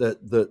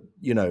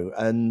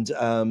and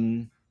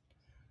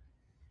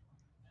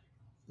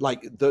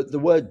like the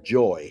word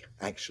joy,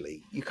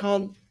 actually, you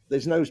can't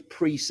there's no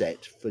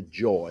preset for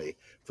joy,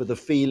 for the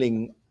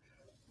feeling,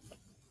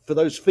 for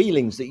those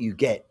feelings that you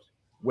get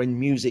when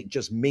music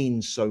just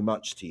means so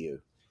much to you.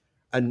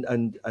 And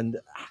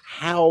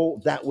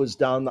how that was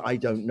done, I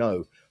don't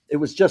know. It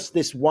was just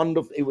this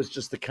wonderful, it was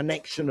just the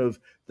connection of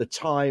the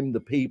time, the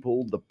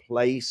people, the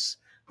place,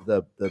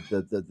 the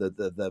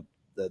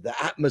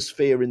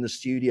atmosphere in the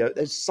studio.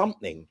 There's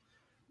something,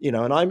 and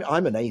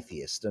I'm an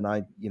atheist,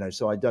 and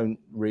so I don't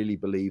really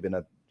believe in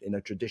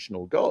a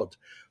traditional God,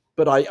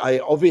 but I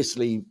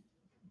obviously,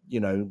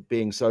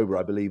 being sober,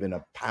 I believe in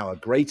a power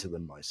greater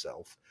than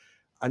myself,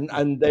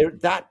 and there,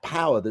 that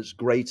power that's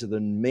greater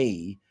than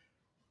me,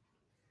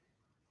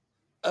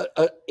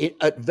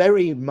 at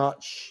very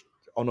much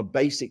on a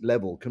basic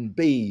level, can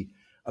be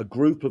a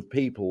group of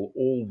people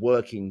all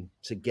working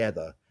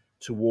together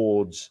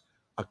towards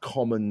a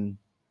common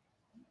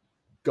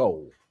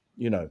goal,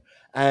 you know,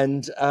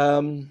 and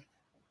um,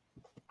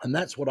 and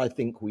that's what I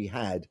think we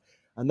had,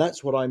 and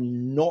that's what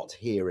I'm not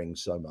hearing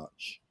so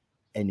much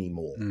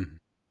anymore, Mm.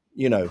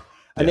 you know,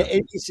 and Yeah.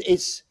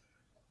 it's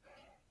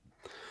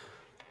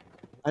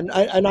and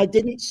I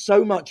didn't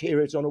so much hear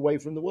it on Away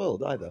from the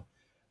World either,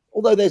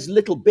 although there's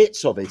little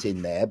bits of it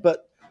in there,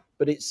 but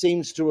it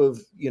seems to have,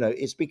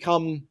 it's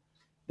become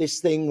this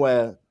thing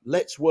where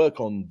let's work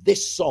on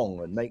this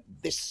song and make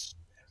this,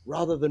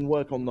 rather than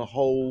work on the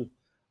whole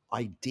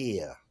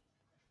idea,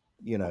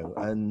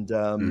 and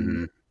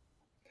Hmm.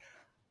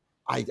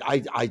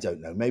 I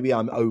don't know, maybe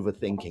I'm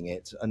overthinking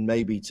it, and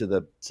maybe to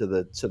the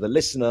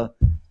listener,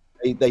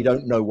 they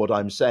don't know what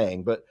I'm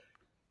saying, but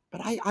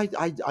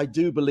I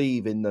do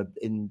believe in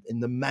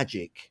the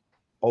magic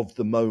of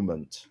the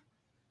moment,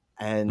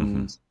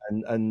 Hmm.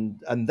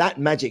 and that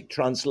magic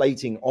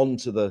translating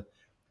onto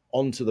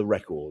the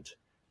record,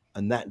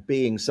 and that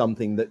being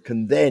something that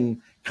can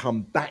then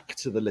come back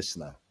to the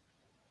listener.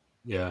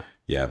 Yeah.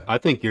 Yeah. I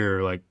think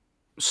you're like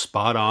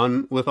spot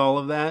on with all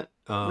of that.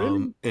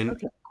 Really? And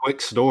Okay. quick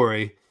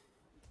story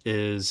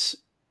is,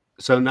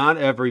 so not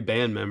every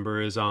band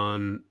member is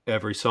on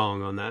every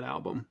song on that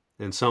album.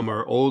 And some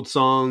are old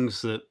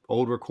songs, that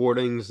old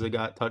recordings that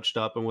got touched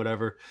up and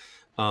whatever.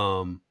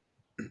 Um,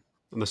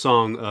 the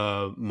song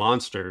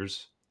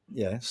Monsters,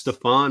 Yes.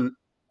 Stefan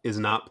is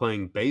not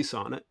playing bass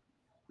on it.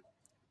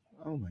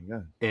 Oh my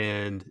god.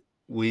 And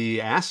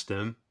we asked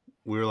him,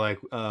 we were like,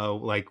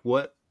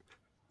 what,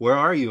 where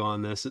are you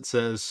on this? It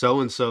says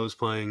so and so is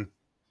playing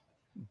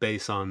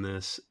bass on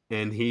this,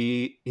 and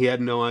he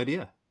had no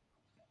idea.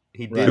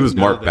 He It Right. didn't was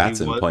know Mark that he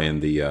Batson was. playing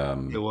the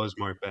It was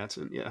Mark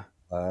Batson, yeah,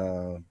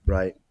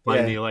 Right.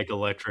 playing Yeah. the like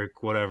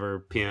electric whatever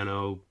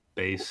piano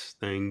bass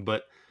thing.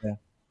 But Yeah.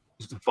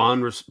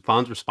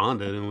 Fonz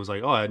responded and was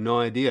like, "Oh, I had no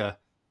idea,"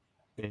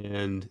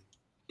 and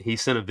he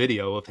sent a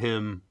video of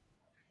him,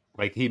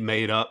 like he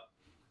made up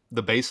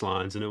the bass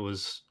lines, and it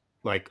was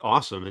like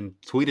awesome, and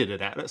tweeted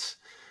it at us.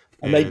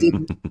 And they And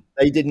didn't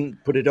they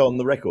didn't put it on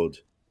the record.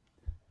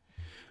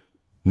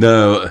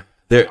 No,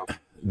 there.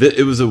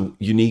 It was a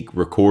unique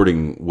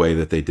recording way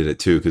that they did it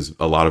too, because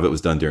a lot of it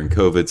was done during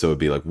COVID. So it'd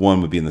be like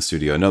one would be in the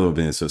studio, another would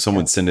be in the, so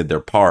someone sent in their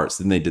parts,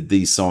 then they did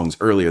these songs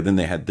earlier, then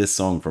they had this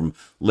song from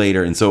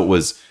later, and so it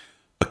was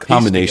a Pieced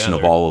combination of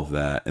together. all of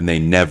that, and they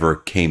never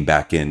came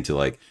back into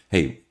like,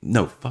 hey,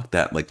 no, fuck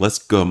that, like let's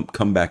go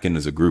come back in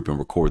as a group and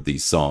record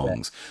these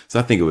songs. So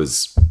I think it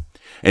was,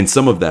 and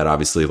some of that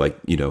obviously, like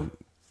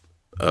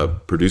a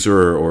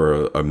producer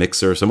or a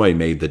mixer, somebody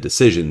made the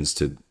decisions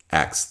to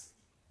act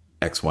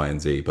X, Y, and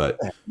Z, but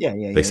they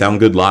Yeah. sound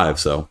good live,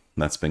 so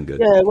that's been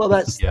good. Yeah, well,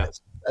 that's Yeah.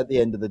 at the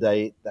end of the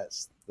day,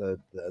 that's the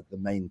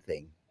main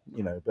thing,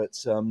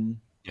 But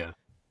Yeah.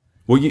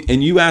 Well,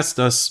 you asked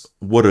us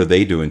what are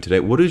they doing today?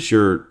 What has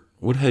your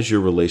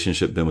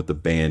relationship been with the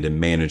band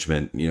and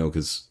management?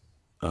 Because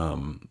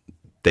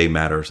they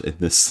matter in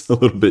this a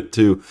little bit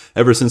too.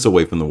 Ever since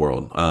Away from the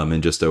World,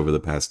 and just over the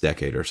past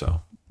decade or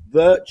so.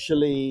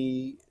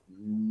 virtually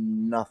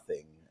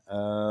nothing.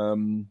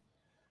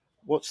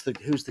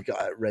 Who's the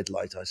guy at Red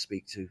Light I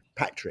speak to?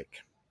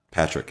 Patrick.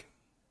 Patrick,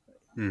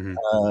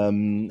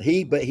 Hmm.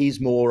 He's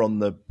more on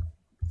the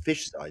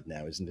Phish side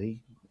now, isn't he?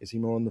 Is he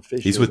more on the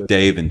Phish he's or with the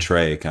Dave and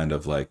Trey, kind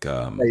of like Dave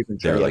and Trey?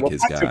 they're Yeah, like well,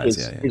 his Patrick guys.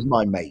 Yeah, yeah. is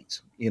my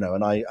mate,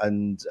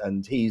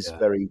 and he's Yeah.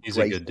 very He's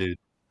a gracious. good dude.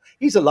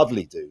 He's a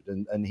lovely dude,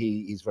 and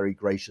he's very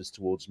gracious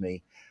towards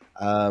me.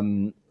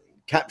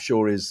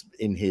 Capshaw is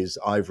in his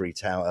ivory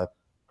tower,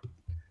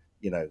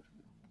 you know,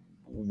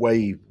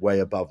 way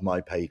above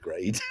my pay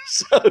grade.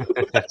 So,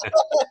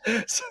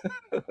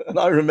 and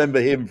I remember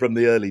him from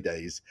the early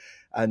days,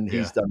 and Yeah.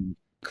 he's done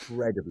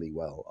incredibly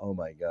well. Oh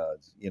my God.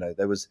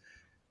 There was,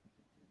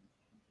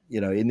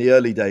 in the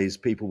early days,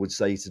 people would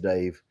say to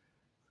Dave,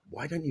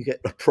 why don't you get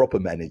a proper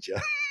manager?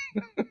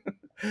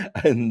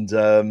 And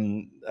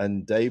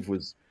Dave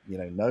was,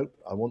 nope,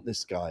 I want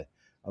this guy.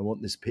 I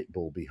want this pit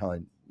bull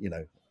behind,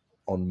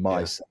 on my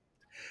Yeah. side.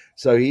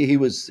 So he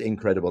was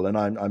incredible, and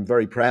I'm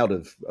very proud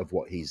of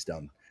what he's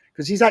done,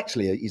 because he's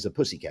a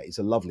pussycat. He's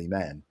a lovely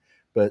man,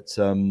 but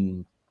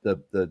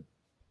the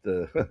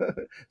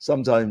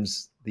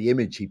sometimes the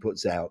image he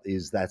puts out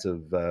is that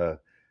of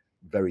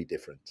very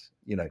different,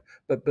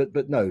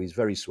 But no, he's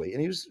very sweet,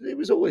 and he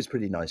was always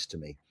pretty nice to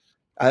me,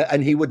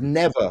 and he would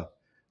never.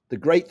 The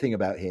great thing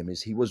about him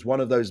is he was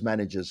one of those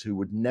managers who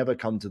would never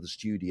come to the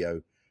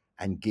studio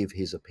and give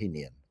his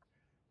opinion.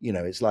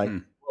 It's like,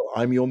 Mm. well,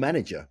 I'm your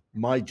manager.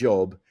 My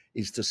job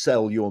is to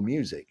sell your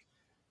music.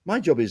 My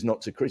job is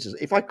not to criticize.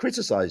 If I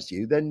criticized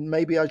you, then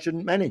maybe I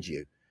shouldn't manage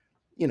you.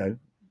 You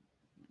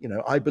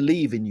know, I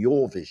believe in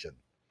your vision.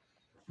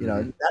 Hmm.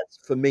 And that's,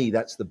 for me,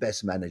 that's the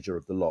best manager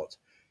of the lot.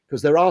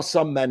 Because there are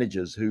some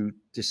managers who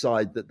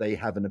decide that they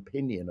have an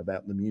opinion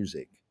about the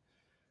music,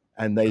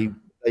 and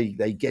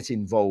they get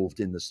involved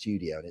in the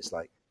studio, and it's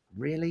like,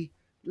 really?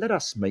 Let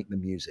us make the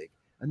music,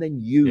 and then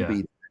you Yeah.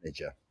 be the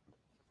manager.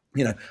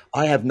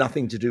 I have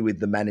nothing to do with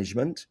the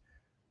management,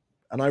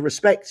 and I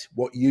respect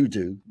what you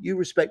do. You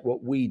respect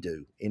what we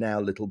do in our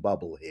little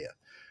bubble here,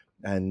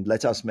 and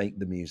let us make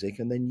the music,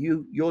 and then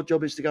your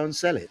job is to go and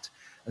sell it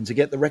and to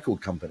get the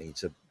record company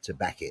to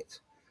back it.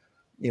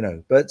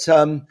 But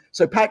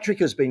so Patrick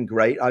has been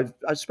great. I've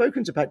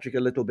spoken to Patrick a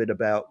little bit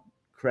about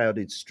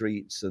crowded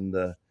streets and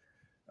the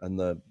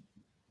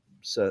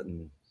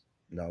certain.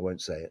 No, I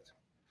won't say it.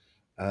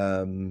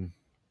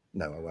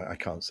 No, I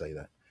can't say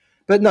that.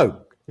 But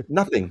no,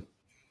 nothing.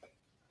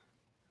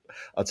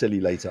 I'll tell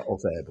you later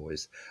off air,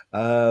 boys.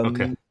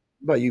 Okay.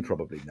 Well, you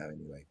probably know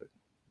anyway.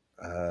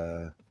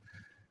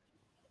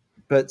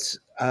 But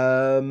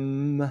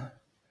um,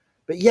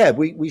 but yeah,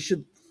 we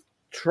should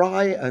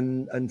try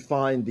and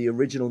find the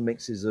original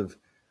mixes of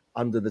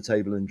Under the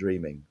Table and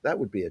Dreaming. That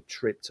would be a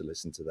trip to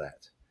listen to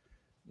that.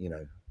 You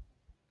know,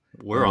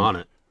 We're and on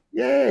it.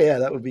 yeah,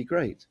 that would be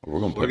great. We're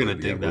gonna We're put gonna it.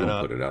 Yeah, dig we're that gonna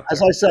up. put it out As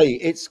there. I say,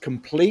 it's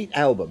complete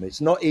album.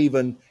 It's not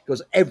even,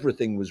 because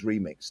everything was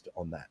remixed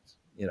on that.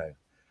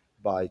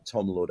 By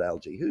Tom Lord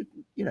Alge, who,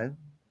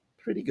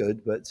 pretty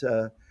good, but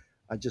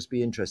I'd just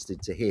be interested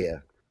to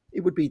hear.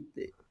 It would be,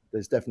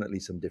 there's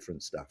definitely some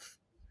different stuff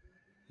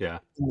Yeah.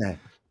 in there.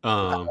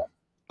 Um,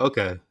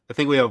 okay. I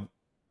think we have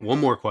one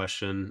more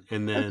question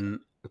and Okay. then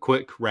a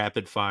quick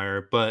rapid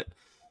fire. But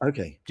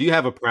Okay. do you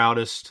have a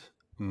proudest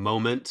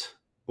moment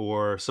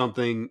or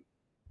something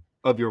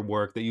of your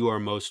work that you are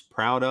most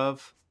proud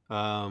of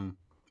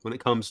when it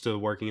comes to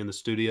working in the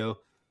studio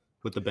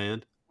with the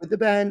band? With the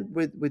band,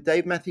 with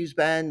Dave Matthews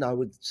Band, I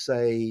would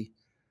say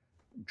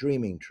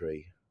Dreaming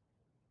Tree.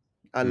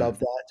 I Hmm. love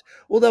that.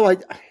 Although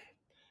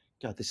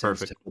God, this sounds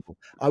Perfect. terrible.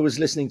 I was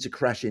listening to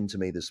Crash Into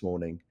Me this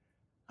morning,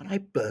 and I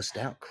burst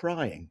out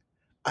crying.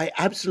 I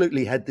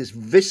absolutely had this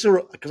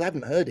visceral, because I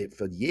haven't heard it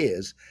for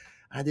years.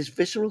 I had this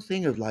visceral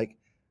thing of like,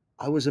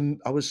 I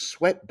was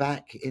swept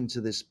back into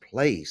this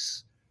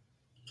place,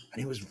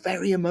 and it was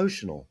very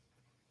emotional.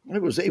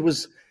 It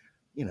was,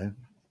 you know.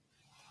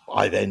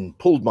 I then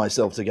pulled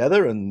myself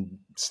together and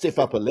stiff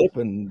upper lip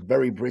and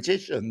very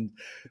British, and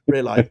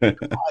realized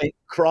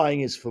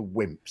crying is for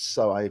wimps.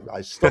 So I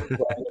stopped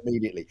crying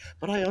immediately.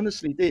 But I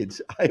honestly did.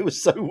 It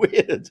was so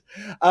weird.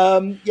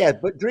 Yeah,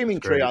 but It's Dreaming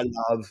Tree, great. I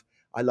love.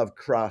 I love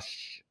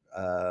Crush.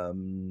 I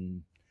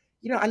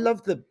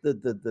love the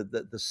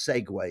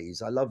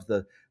segues. I love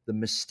the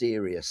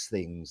mysterious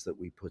things that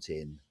we put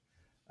in.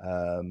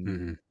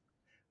 Mhm.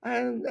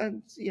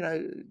 And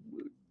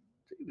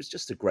it was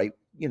just a great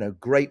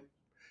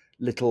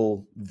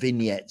little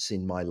vignettes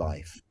in my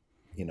life.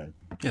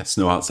 Yeah,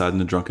 Snow Outside and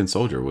the Drunken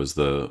Soldier was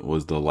the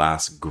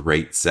last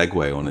great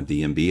segue on a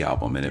D&B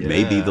album, and it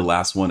may be the Yeah.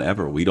 last one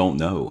ever. We don't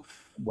know.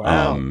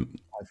 Wow, Um,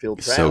 I feel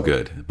it's so proud.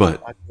 good,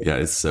 but I feel yeah,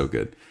 proud. it's so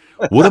good.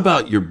 What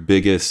about your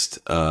biggest?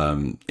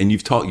 And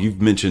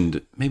you've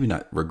mentioned maybe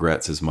not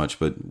regrets as much,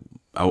 but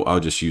I'll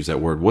just use that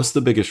word. What's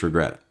the biggest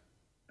regret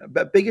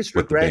But biggest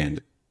with the regret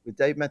band? with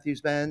Dave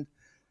Matthews Band.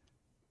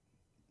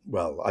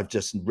 Well, I've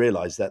just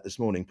realised that this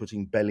morning,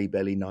 putting "Belly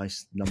Belly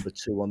Nice"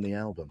 #2 on the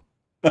album.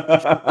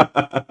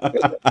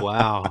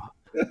 Wow.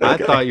 I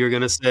Okay. thought you were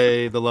gonna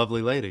say The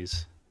Lovely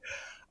Ladies.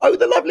 Oh,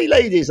 the lovely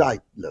ladies! I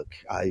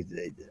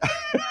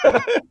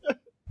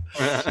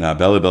Nah,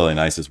 Belly Belly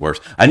Nice is worse.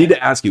 I need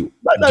to ask you,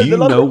 no, do the you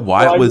lovely. know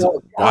why No, it I was?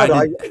 know. God,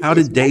 How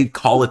it's did Dave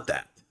call it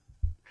that?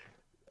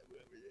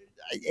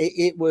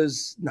 it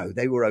was no.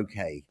 They were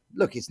okay.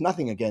 Look, it's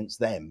nothing against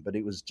them, but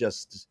it was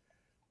just.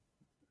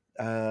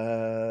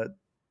 Uh,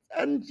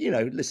 and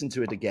listen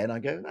to it again. I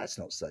go, that's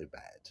not so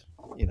bad.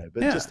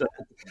 But Yeah. just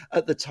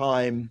at the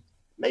time,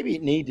 maybe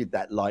it needed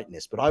that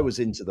lightness. But I was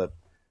into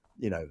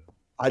you know,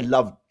 I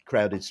loved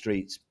Crowded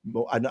Streets,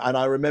 more, and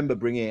I remember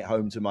bringing it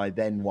home to my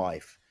then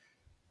wife,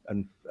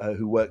 and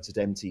who worked at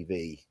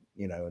MTV,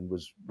 and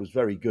was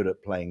very good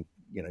at playing.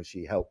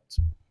 She helped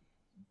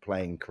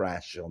playing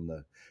Crash on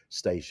the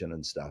station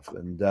and stuff,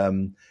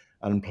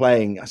 and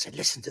playing. I said,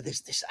 listen to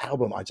this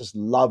album. I just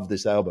love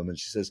this album, and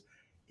she says,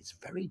 it's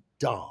very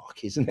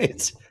dark, isn't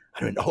it?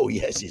 I went, oh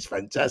yes, it's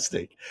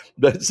fantastic.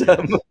 But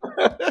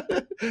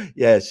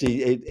Yes.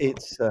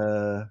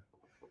 yeah,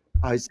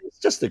 it's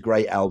just a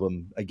great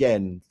album.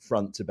 Again,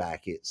 front to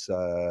back. It's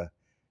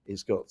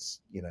got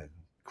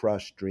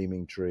Crush,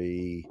 Dreaming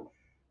Tree,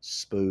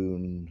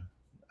 Spoon.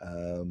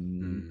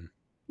 Um,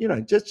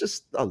 Mm.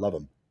 just I love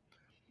them.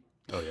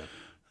 Oh, yeah.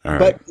 All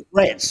But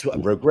right.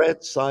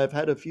 regrets, I've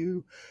had a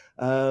few,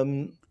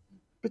 um,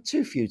 but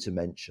too few to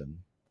mention.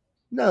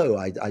 No,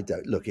 I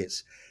don't. Look,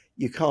 it's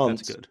you That's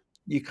can't good.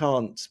 you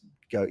can't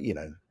go.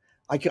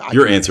 I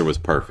Your can. answer was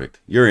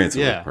perfect. Your answer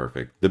was Yeah.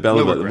 perfect. The Belly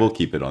No Button, we'll regrets.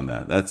 keep it on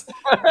that. That's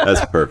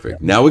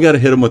perfect. Now we got to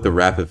hit him with the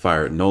rapid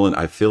fire. Nolan,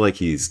 I feel like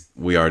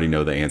we already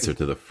know the answer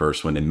to the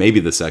first one and maybe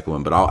the second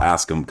one, but I'll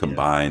ask him Yeah.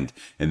 combined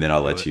and then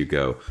I'll Do let it. you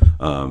go.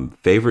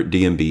 Favorite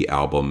DMB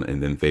album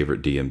and then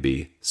favorite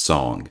DMB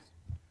song.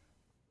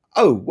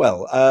 Oh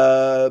well,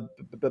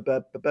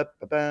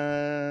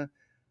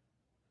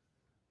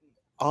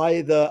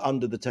 either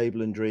Under the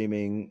Table and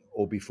Dreaming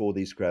or Before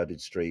These Crowded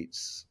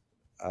Streets.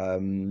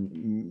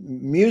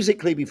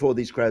 Musically, Before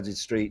These Crowded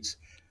Streets,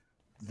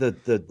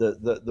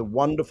 the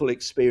wonderful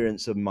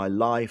experience of my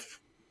life,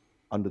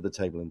 Under the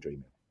Table and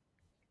Dreaming.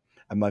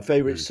 And my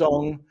favorite Mm.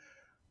 song,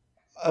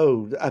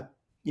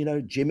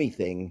 Jimmy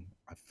thing,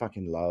 I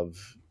fucking love.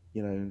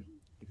 If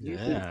you've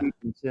been Yeah.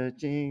 keeping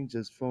searching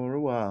just for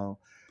a while,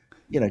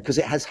 because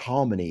it has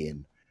harmony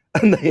in,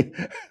 and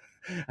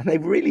they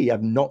really are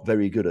not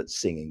very good at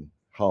singing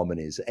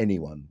harmonies.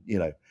 Anyone,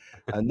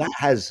 and that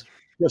has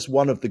just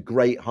one of the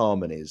great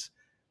harmonies,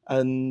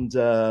 and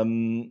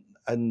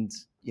and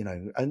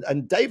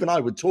Dave and I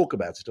would talk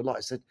about it a lot.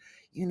 I said,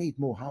 "You need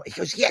more harmony." He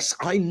goes, "Yes,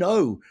 I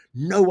know.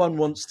 No one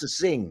wants to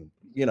sing."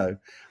 I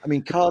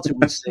mean, Carter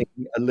would sing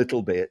a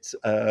little bit.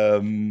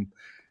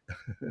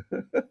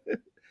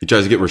 He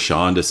tries to get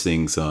Rashawn to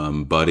sing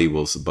some. Buddy,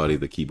 the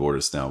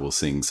keyboardist now, will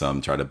sing some.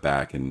 Try to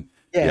back and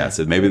yeah. Yeah,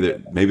 So maybe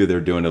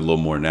they're doing it a little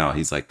more now.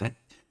 He's like that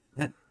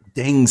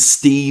dang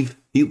Steve.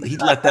 He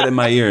let that in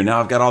my ear. Now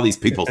I've got all these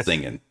people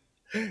singing.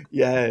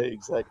 yeah,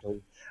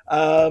 exactly.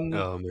 Oh,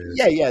 man.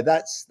 Yeah.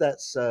 That's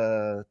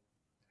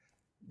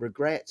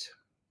regret.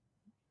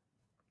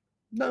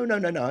 No.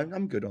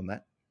 I'm good on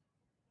that.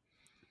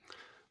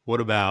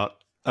 What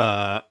about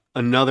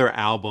another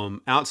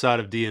album outside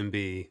of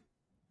DMB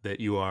that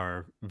you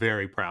are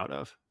very proud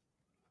of?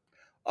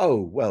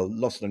 Oh well,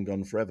 Lost and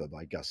Gone Forever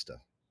by Gusta.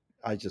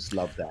 I just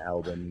love that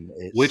album.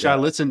 It's Which I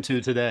listened to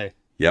today.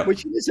 Yep.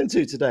 which you listen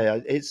to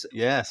today. It's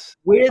Yes.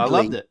 I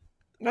loved weirdly. it.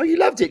 Oh, you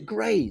loved it.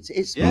 Great.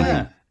 It's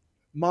Mm-hmm.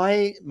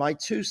 my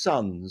two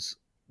sons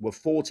were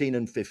 14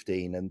 and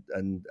 15,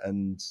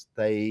 and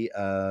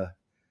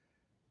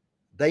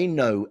they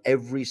know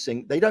every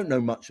single. They don't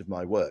know much of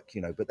my work,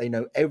 but they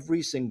know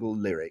every single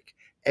lyric,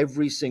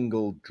 every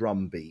single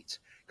drum beat,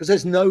 because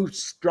there's no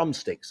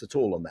drumsticks at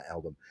all on that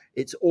album.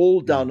 It's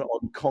all Mm. done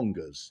on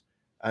congas,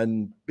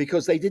 and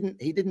because he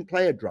didn't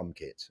play a drum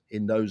kit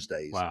in those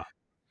days, Wow.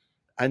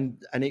 and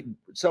it.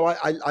 So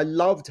I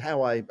loved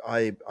how I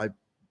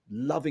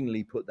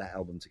lovingly put that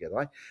album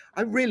together.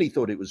 I really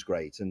thought it was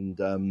great,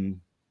 and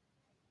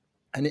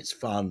it's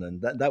fun,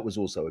 and that was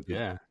also a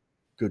Yeah.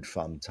 good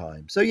fun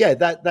time. So yeah,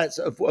 that's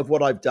of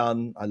what I've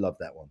done. I love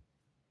that one.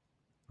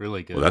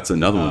 Really good. Well, that's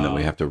another one that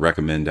we have to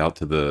recommend out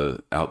to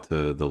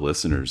the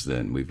listeners.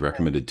 Then we've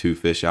recommended two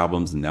Phish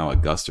albums and now a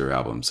Guster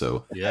album.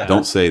 So Yeah.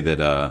 don't say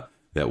that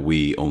that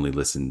we only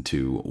listen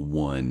to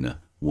one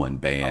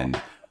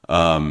band.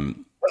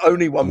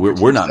 Only one We're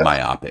not producer.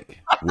 myopic.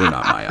 We're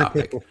not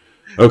myopic.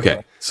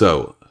 Okay,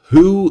 so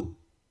who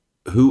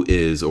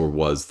is or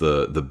was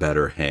the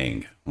better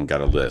hang? I've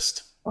got a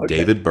list: Okay.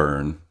 David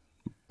Byrne,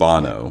 Yeah.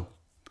 Bono,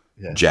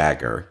 Yeah.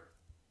 Jagger,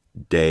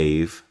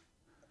 Dave,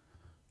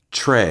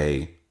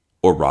 Trey,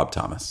 or Rob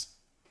Thomas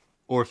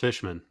Or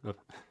Fishman. Or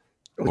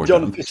or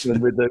John John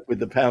Fishman Fishman. with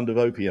the pound of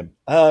opium.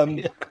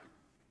 Yeah.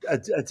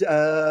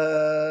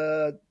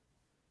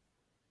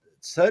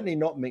 Certainly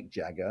not Mick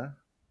Jagger.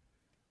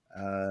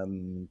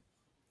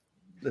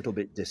 Little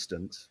bit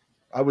distant.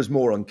 I was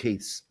more on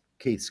Keith's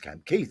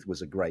camp. Keith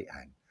was a great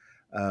hang.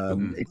 I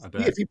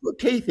bet. If you put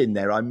Keith in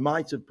there, I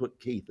might have put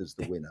Keith as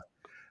the winner.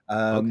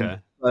 Okay.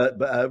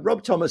 But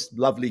Rob Thomas,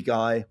 lovely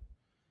guy.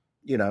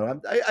 You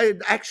know, I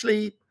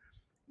actually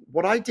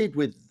what I did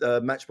with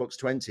Matchbox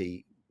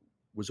 20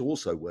 was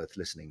also worth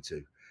listening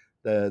to.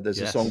 There's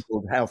a song Yes.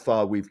 called "How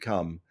Far We've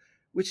Come,"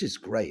 which is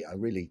great. I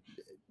really,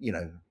 you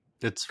know,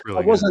 It's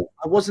really good.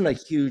 I wasn't a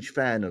huge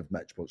fan of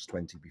Matchbox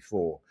 20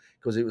 before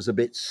because it was a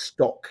bit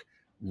stock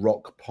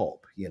rock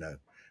pop, you know.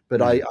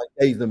 But I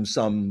gave them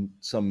some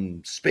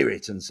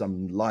spirit and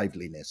some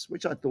liveliness,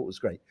 which I thought was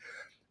great.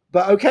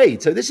 But okay,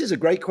 so this is a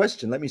great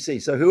question. Let me see.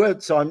 So who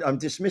else? So I'm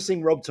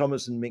dismissing Rob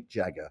Thomas and Mick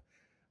Jagger.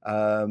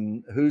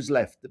 Who's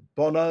left?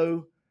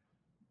 Bono,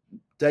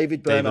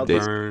 David Byrne. David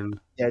Byrne.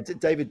 Yeah,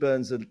 David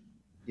Byrne's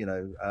you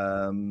know,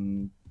 A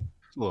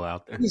little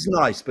out there. he's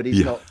nice, but he's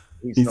Yeah, not.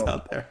 He's he's not.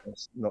 out there.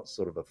 Not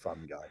sort of a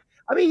fun guy.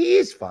 I mean, he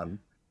is fun,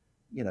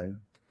 you know.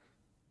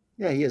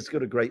 Yeah, he has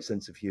got a great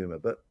sense of humor,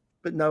 but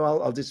no,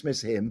 I'll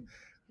dismiss him,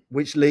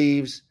 which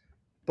leaves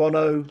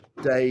Bono,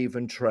 Dave,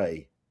 and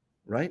Trey,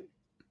 right?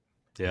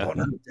 Yeah.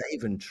 Bono,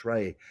 Dave, and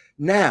Trey.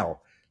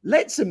 Now,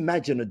 let's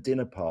imagine a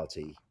dinner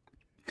party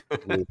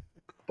with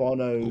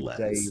Bono, Dave,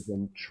 Let's.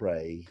 and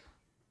Trey.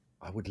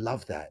 I would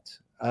love that.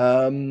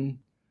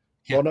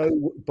 Yeah.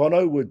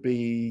 Bono would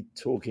be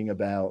talking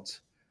about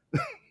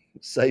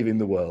saving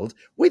the world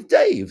with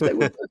Dave. They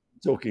were both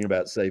talking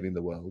about saving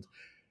the world.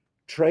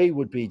 Trey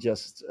would be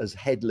just as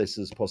headless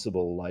as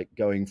possible, like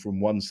going from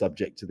one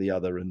subject to the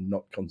other and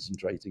not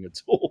concentrating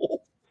at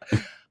all.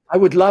 I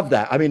would love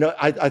that. I mean,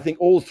 I think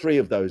all three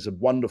of those are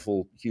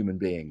wonderful human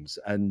beings,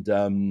 and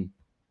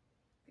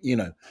you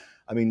know,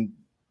 I mean,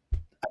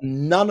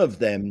 none of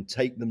them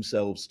take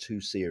themselves too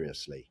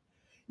seriously.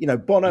 You know,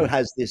 Bono Mm.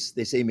 has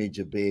this image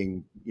of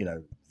being, you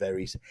know,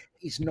 very.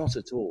 He's not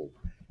at all.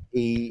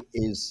 He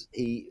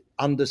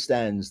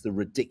understands the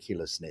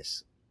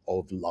ridiculousness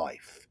of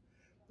life,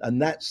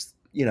 and that's,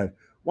 you know,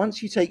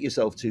 once you take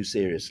yourself too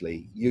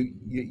seriously, you're,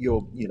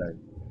 you know,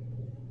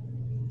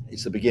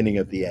 it's the beginning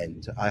of the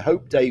end. I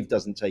hope Dave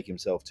doesn't take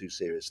himself too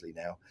seriously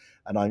now,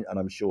 and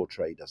I'm sure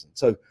Trey doesn't.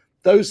 So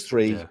those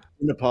three Yeah.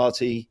 in the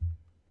party,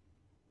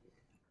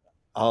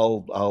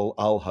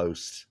 I'll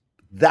host.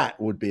 That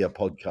would be a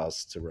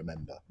podcast to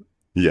remember.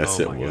 Yes,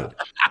 Oh it my would. God.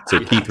 So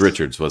Keith Yes.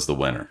 Richards was the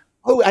winner.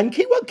 Oh, and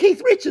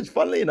Keith Richards,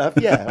 funnily enough,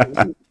 yeah, in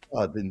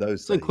those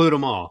Let's days, include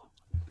them all.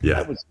 Yeah.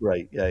 that was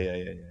great.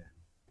 Yeah.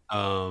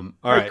 All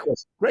right.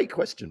 Great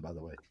question, by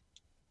the way.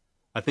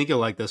 I think you'll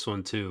like this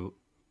one too.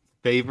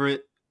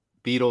 Favorite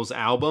Beatles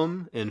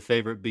album and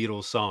favorite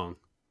Beatles song.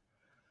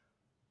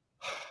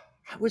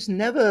 I was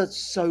never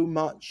so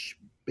much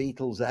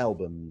Beatles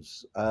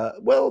albums.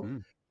 Well,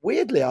 Mm.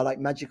 weirdly, I like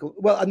Magical.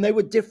 Well, and they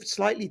were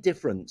slightly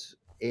different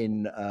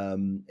in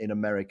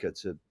America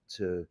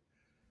to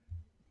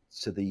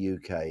the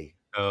UK.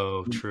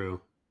 Oh,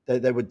 true.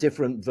 There were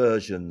different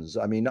versions.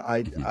 I mean,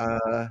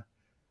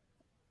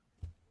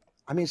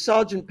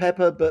 Sergeant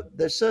Pepper, but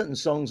there's certain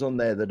songs on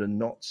there that are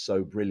not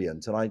so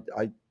brilliant, and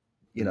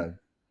you Mm. know,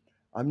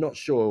 I'm not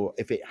sure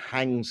if it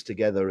hangs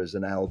together as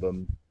an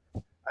album.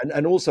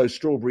 And also,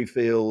 Strawberry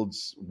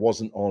Fields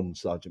wasn't on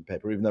Sergeant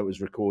Pepper, even though it was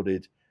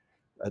recorded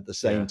at the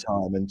same Yeah.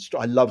 time. And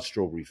I love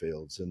Strawberry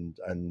Fields,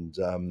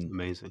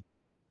 Amazing.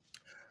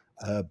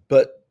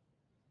 but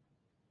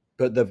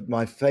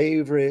my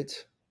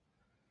favorite,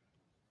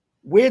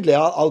 weirdly,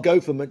 I'll go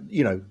for,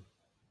 you know,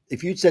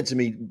 if you'd said to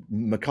me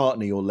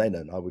McCartney or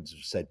Lennon, I would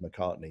have said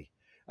McCartney.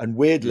 And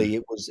weirdly,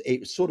 Mm.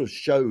 it sort of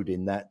showed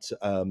in that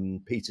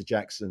Peter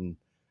Jackson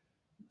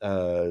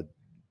uh,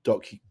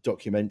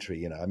 documentary.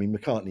 You know, I mean,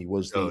 McCartney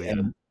was Oh, yeah.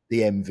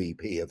 the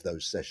MVP of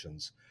those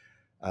sessions.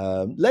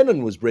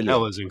 Lennon was That brilliant.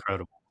 was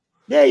incredible.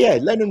 Yeah.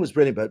 Lennon was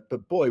brilliant,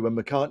 but boy, when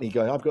McCartney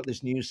going, I've got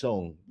this new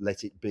song,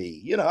 Let It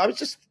Be. You know, I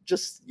was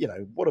just you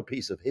know, what a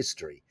piece of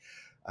history.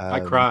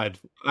 I Um, cried.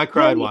 I yeah,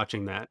 cried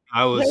watching that.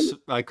 yeah,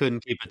 I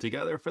couldn't keep it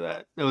together for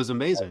that. It was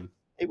amazing.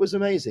 it was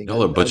amazing,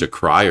 Y'all are a bunch of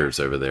criers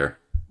over there.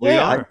 We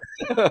yeah,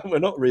 are. we're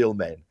not real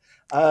men.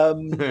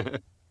 Um,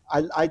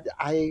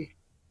 I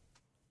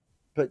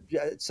but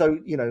so,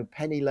 you know,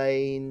 Penny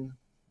Lane,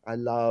 I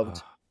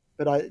loved,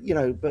 but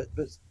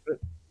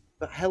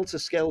but Helter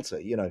Skelter,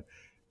 you know,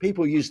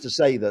 people used to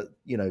say that,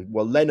 you know,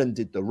 well, Lennon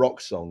did the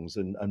rock songs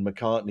and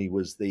McCartney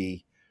was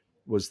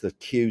the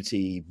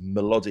cutie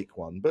melodic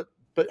one, but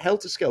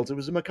Helter Skelter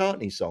was a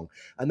McCartney song,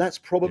 and that's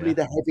probably Yeah.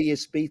 the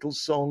heaviest Beatles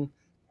song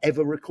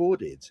ever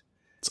recorded.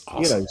 It's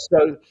You know,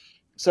 awesome.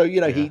 so you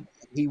know Yeah.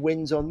 he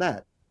wins on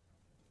that.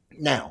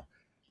 Now,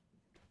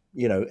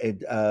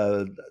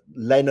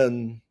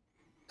 Lennon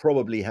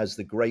probably has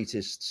the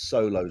greatest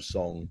solo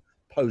song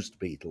post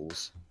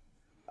Beatles,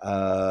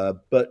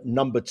 but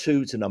number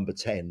two to number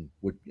 10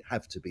 would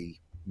have to be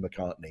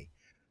McCartney.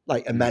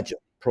 Like Mm. Imagine,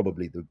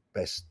 probably the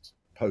best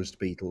post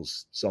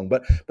Beatles song.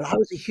 But I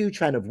was a huge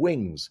fan of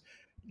Wings,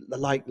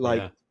 like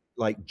like Yeah.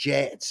 like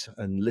Jet,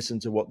 and Listen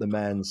to What the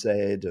Man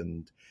Said,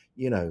 and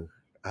you know,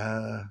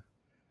 uh,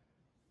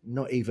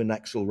 not even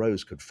Axl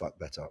Rose could fuck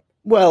that up.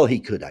 Well, he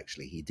could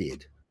actually, he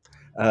did.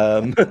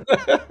 Um,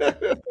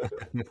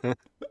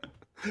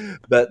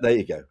 but there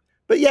you go.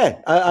 But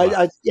yeah,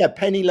 Wow. yeah,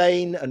 Penny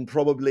Lane, and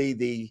probably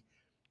the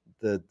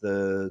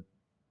the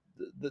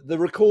the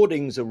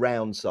recordings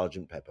around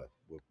Sergeant Pepper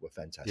were Yeah.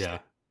 fantastic. I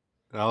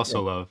Yeah.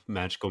 also love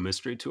Magical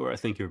Mystery Tour. I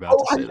think you were about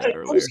Oh, to I, say I that I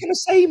was earlier. going to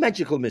say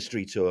Magical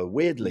Mystery Tour.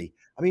 Weirdly,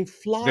 I mean, Very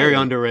Flying.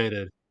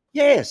 underrated.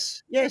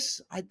 Yes,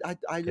 yes, I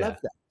Yeah. love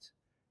that.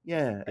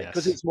 Yeah,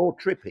 because Yes. it's more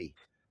trippy.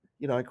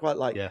 I quite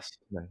like. Yes.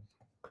 You know,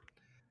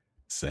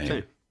 Same.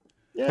 Same.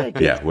 yeah,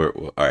 good. Yeah, we're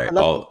all I right. love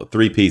them. All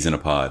three peas in a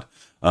pod.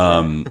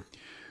 Yeah.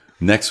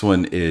 Next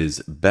one is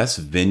best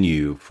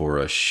venue for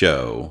a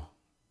show,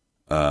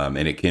 and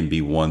it can be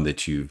one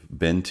that you've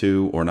been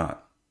to or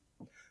not.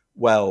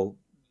 Well,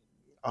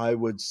 I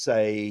would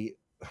say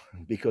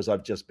because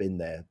I've just been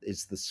there,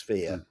 is the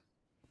Sphere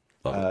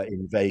Mm, love it.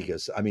 in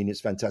Vegas. I mean,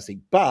 it's fantastic.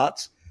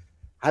 But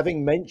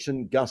having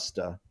mentioned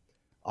Gusta,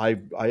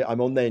 I'm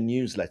on their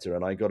newsletter,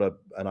 and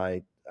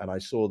I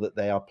saw that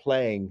they are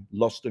playing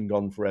Lost and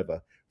Gone Forever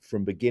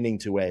from beginning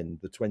to end,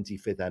 the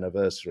 25th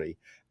anniversary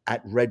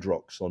at Red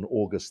Rocks on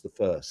August the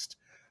 1st.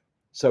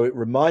 So it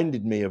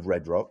reminded me of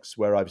Red Rocks,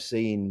 where I've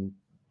seen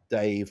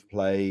Dave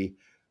play,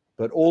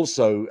 but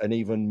also an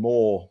even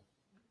more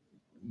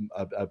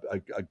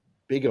a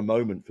bigger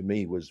moment for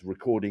me was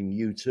recording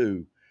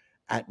U2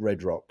 at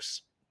Red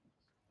Rocks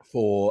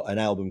for an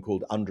album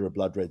called Under a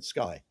Blood Red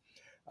Sky,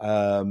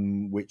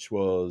 which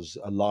was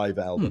a live Hmm.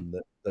 album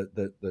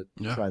that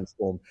Yeah.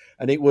 transformed,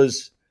 and it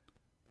was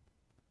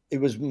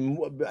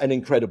an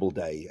incredible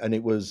day, and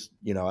it was,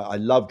 I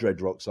loved Red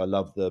Rocks, I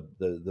love the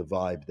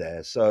vibe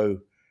there. So,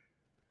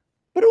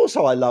 but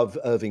also I love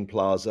Irving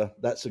Plaza.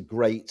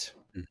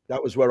 Mm.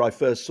 That was where I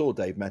first saw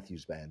Dave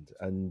Matthews Band,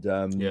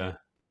 Yeah.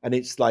 and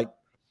it's like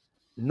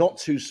not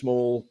too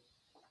small,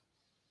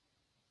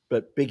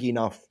 but big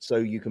enough so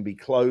you can be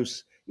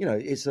close.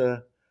 It's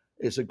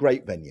a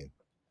great venue.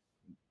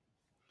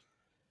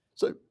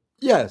 So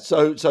yeah,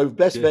 so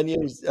best Good.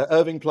 venues,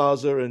 Irving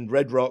Plaza and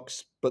Red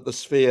Rocks, but the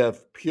Sphere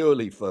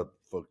purely for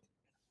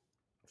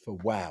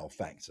wow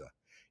factor,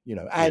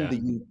 and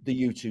Yeah. the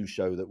U2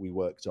 show that we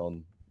worked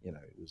on, it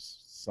was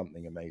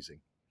something amazing.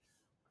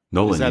 Is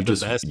Nolan, that the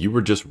best? you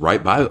were just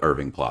right by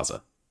Irving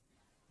Plaza.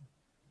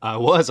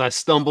 I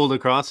stumbled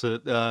across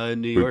it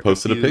in New We York a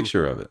posted a few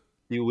picture of it.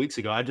 few weeks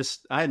ago.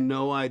 I had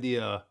no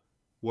idea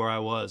where I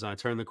was. And I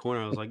turned the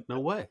corner. I was like, no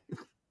way.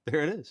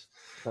 There it is.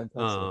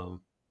 Fantastic.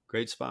 Um,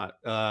 Great spot.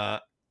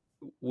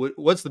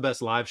 What's the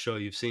best live show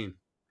you've seen?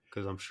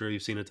 Because I'm sure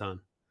you've seen a ton.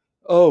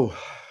 Oh,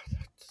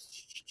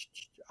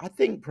 I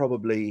think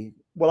probably.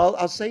 Well,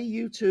 I'll say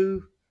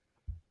U2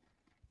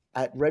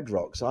 at Red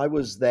Rocks. I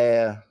was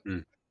there.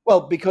 Mm.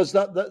 Well, because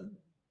the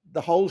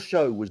whole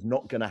show was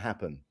not going to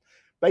happen.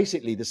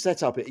 Basically, the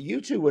setup.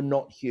 U2 were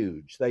not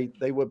huge. They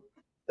were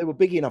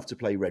big enough to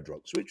play Red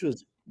Rocks, which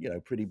was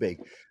pretty big,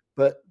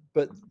 but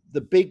the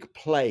big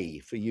play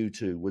for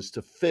U2 was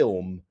to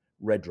film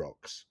Red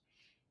Rocks,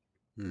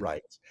 Mm.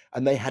 right?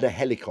 And they had a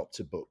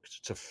helicopter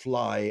booked to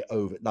fly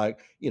over.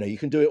 Like, you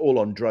can do it all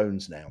on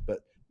drones now,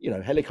 but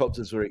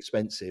helicopters were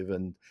expensive,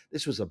 and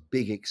this was a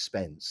big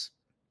expense.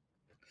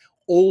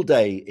 All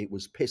day it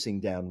was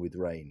pissing down with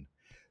rain.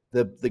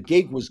 The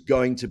gig was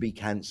going to be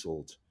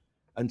cancelled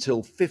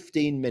until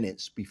 15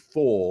 minutes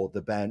before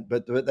the band,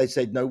 but they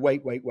said, no,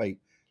 wait,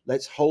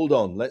 let's hold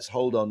on, let's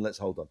hold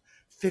on.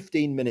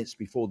 15 minutes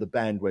before the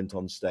band went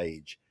on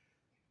stage,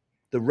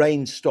 the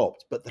rain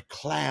stopped, but the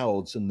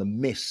clouds and the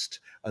mist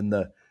and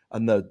the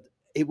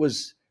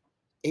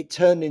it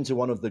turned into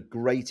one of the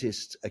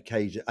greatest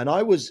occasions. And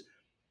I was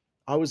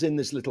in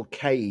this little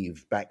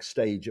cave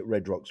backstage at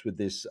Red Rocks with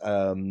this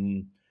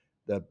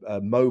the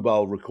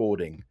mobile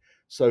recording.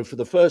 So for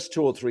the first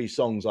two or three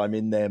songs, I'm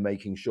in there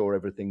making sure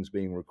everything's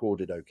being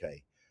recorded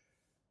okay.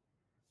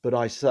 But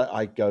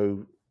I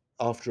go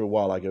after a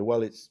while. I go,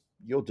 well,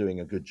 you're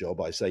doing a good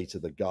job. I say to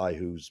the guy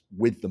who's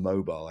with the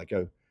mobile, I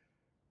go,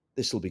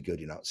 this will be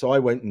good enough. So I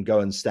went and go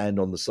and stand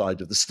on the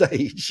side of the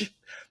stage,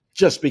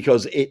 just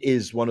because it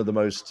is one of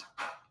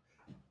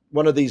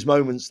these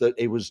moments that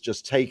it was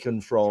just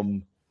taken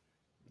from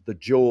the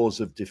jaws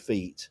of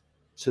defeat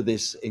to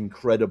this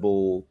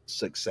incredible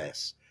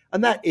success.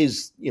 And that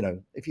is,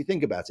 if you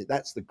think about it,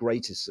 that's the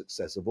greatest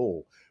success of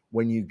all,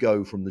 when you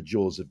go from the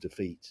jaws of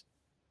defeat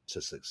to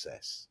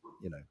success.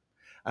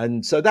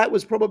 And so that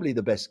was probably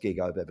the best gig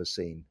I've ever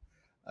seen.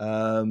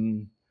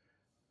 Um,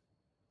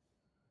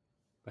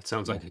 That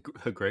sounds yeah, like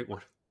a great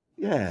one.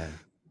 yeah,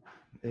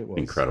 it was.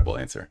 Incredible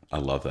answer. I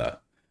love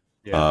that.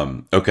 Yeah.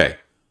 Okay.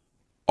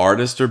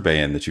 Artist or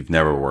band that you've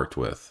never worked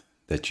with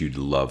that you'd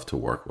love to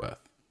work with?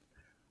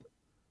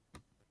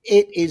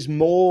 It is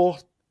more,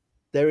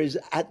 there is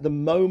at the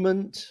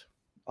moment,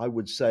 I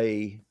would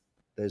say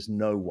there's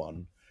no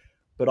one,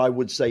 but I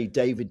would say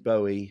David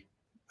Bowie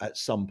at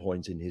some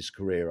point in his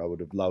career, I would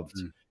have loved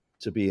Mm.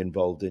 to be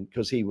involved in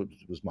because he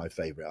was my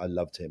favorite. I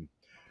loved him.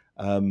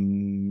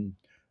 Um,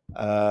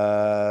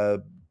 uh,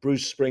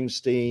 Bruce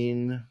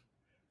Springsteen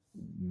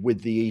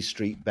with the E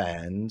Street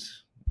Band.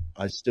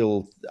 I've,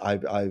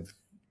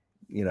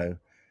 you know,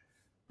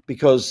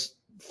 because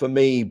for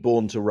me,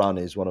 Born to Run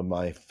is one of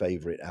my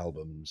favorite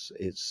albums.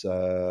 It's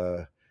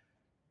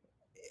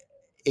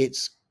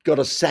got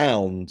a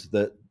sound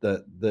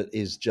that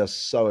is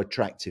just so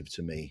attractive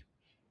to me.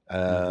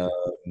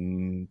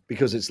 Hmm.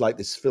 Because it's like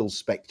this Phil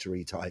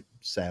Spector type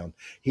sound.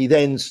 He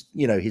then,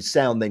 his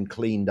sound then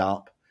cleaned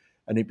up,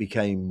 and it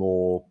became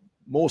more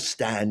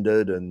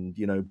standard. And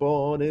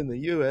Born in the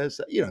US,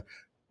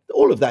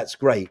 all of that's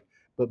great.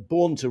 But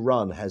Born to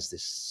Run has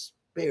this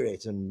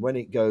spirit, and when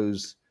it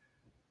goes,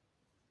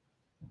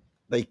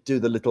 they do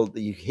the little.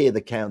 You hear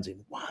the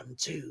counting: 1,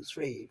 2,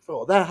 3,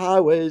 4. The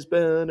highway's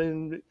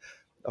burning.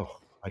 Oh,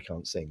 I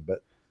can't sing,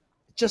 but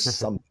just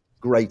something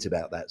great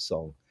about that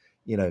song.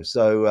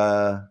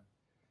 So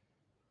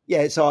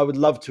yeah, so I would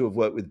love to have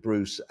worked with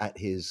Bruce at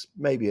his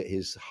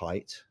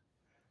height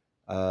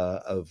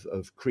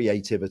of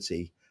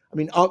creativity. I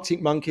mean,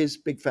 Arctic Monkeys,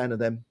 big fan of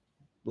them,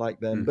 like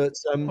them. Mm. But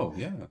Oh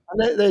yeah.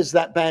 there's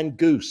that band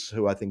Goose,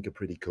 who I think are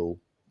pretty cool.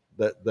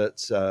 That that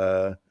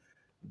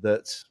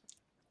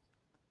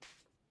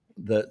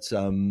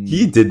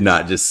He did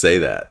not just say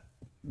that.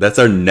 That's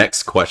our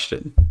next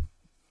question.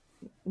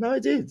 no, I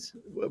did.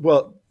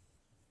 Well,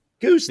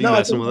 Goose. Are you No, I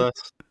messing think with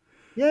us?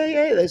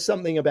 yeah. There's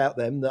something about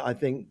them that I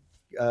think.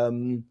 I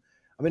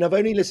mean, I've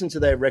only listened to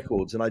their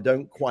records, and I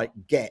don't quite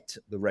get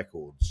the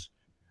records.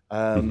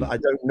 Mhm. I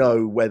don't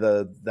know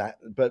whether that,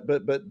 but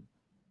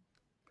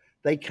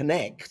they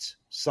connect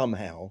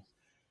somehow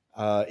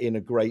in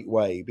a great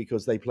way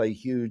because they play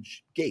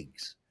huge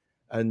gigs,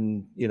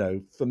 and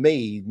for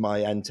me,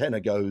 my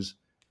antenna goes.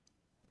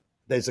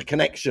 There's a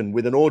connection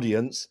with an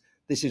audience.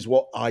 This is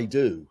what I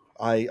do.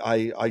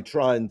 I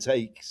try and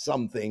take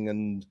something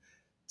and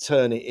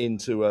turn it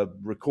into a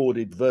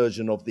recorded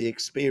version of the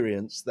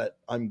experience that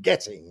I'm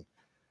getting.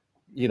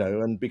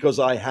 And because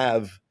I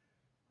have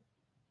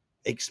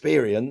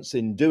experience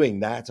in doing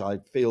that, I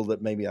feel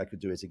that maybe I could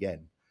do it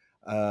again.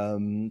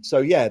 So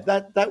yeah,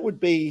 that would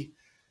be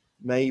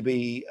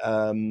maybe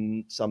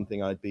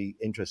something I'd be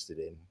interested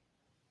in.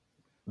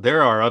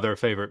 They're our other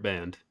favorite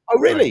band. Oh,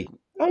 Like really?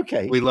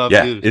 Okay. we love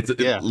Yeah, Goose. it's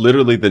Yeah.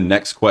 literally the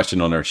next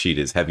question on our sheet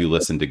is, have you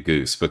listened to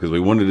Goose? Because we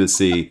wanted to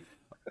see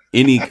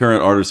any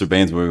current artists or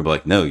bands where we'd be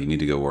like, no, you need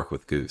to go work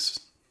with Goose.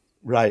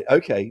 Right.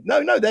 Okay.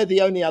 No, they're the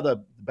only other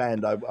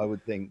band I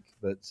would think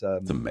that. It's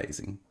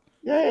amazing.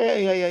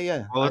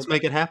 Yeah. Well, let's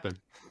make it happen.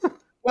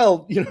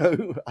 Well,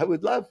 I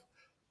would love,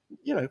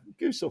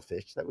 Goose or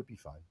Fish. That would be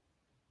fine.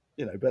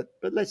 But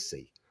let's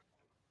see.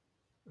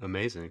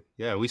 Amazing.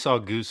 Yeah, we saw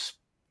Goose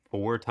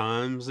 4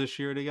 times this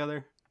year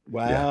together. Yeah.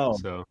 Wow.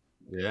 So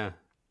yeah.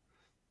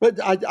 But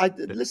I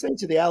Th- listening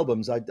to the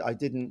albums, I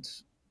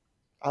didn't.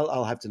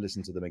 I'll have to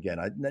listen to them again.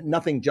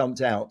 Nothing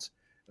jumped out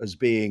as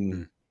being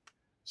mm.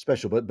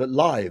 special, but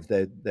live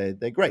they're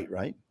great,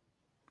 right?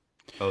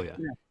 Oh yeah.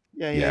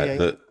 Yeah.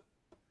 Yeah.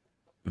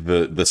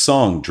 The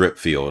song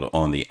Dripfield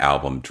on the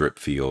album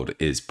Dripfield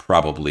is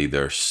probably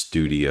their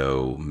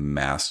studio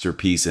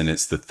masterpiece, and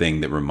it's the thing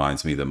that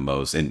reminds me the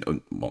most,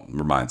 and well,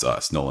 reminds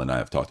us, Nolan and I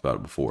have talked about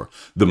it before,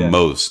 the Yeah.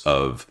 most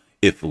of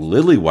if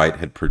Lillywhite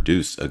had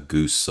produced a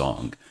Goose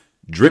song.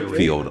 It would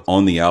be Dripfield this.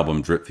 on the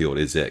album Dripfield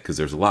is it, because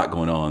there's a lot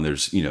going on.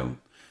 There's Hang on,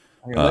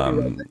 let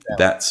me write that down.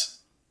 that's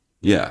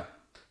yeah,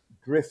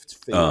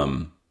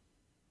 Driftfield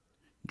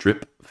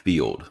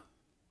Dripfield. Yep.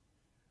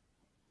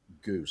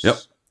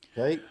 Goose.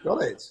 Okay,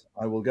 got it.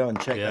 I will go and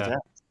check that Yeah.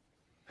 out.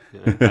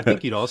 Yeah. I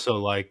think you'd also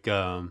like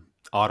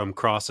Autumn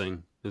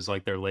Crossing is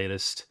like their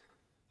latest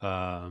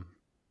um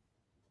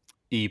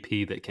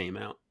EP that came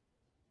out.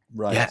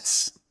 Right.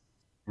 Yes.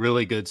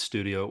 Really good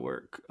studio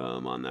work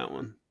on that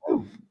one.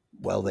 Oh,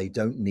 well, they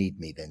don't need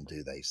me then,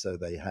 do they? So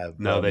they have.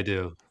 No, they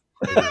do.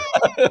 They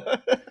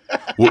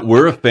do.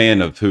 We're a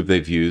fan of who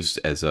they've used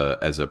as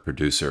a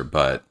producer,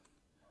 but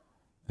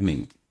I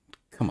mean,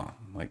 come on,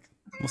 like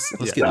let's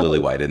get Yeah.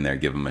 Lillywhite in there,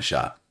 give him a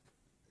shot.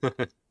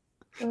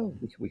 Oh,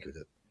 we could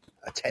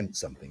attempt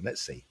something.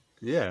 Let's see.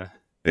 Yeah.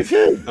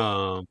 Good.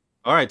 All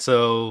right.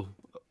 So,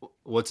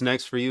 what's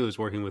next for you is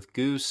working with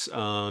Goose.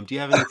 Do you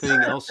have anything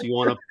else you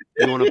want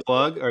to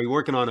plug? Are you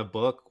working on a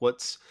book?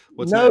 What's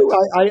No,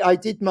 next? I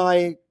did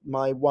my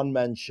one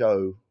man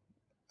show.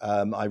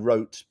 I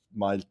wrote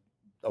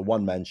a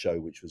one man show,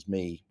 which was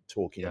me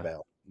talking Yeah.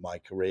 about my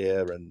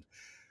career and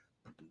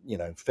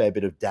fair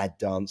bit of dad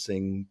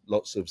dancing,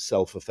 lots of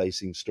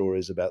self-effacing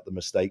stories about the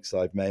mistakes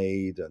I've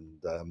made,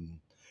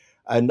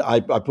 and I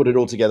put it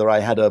all together. I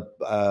had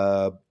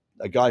a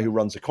guy who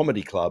runs a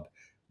comedy club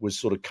was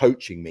sort of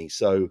coaching me,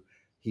 so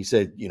he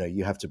said,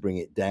 you have to bring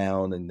it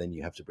down and then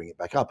you have to bring it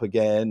back up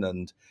again.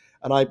 And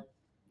I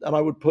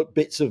would put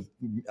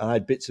I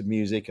had bits of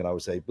music and I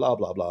would say blah,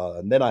 blah, blah.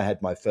 And then I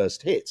had my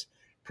first hit,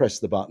 press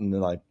the button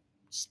and I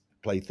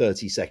play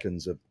 30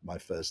 seconds of my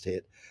first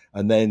hit.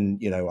 And then,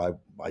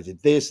 I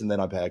did this and then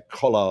I had a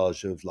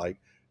collage of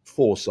like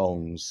 4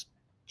 songs,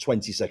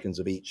 20 seconds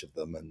of each of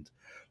them. And,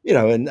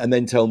 and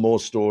then tell more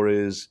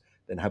stories,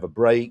 then have a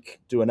break,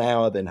 do an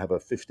hour, then have a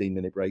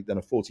 15-minute break, then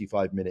a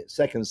 45-minute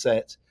second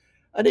set.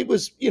 And it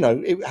was,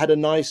 it had a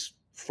nice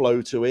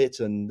flow to it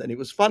and it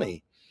was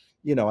funny.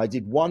 I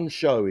did one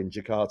show in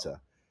Jakarta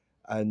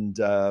and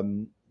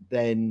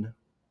then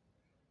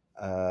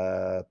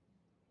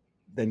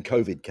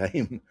COVID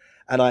came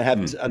and I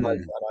had to, and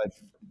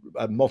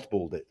I've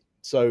mothballed it.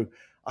 So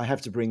I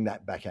have to bring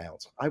that back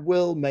out. I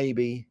will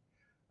maybe,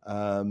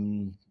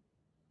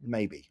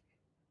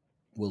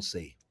 we'll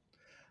see.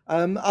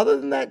 Other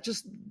than that,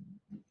 just,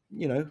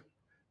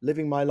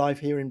 living my life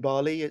here in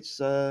Bali. It's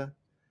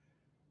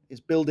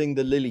building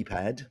the lily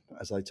pad,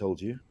 as I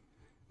told you.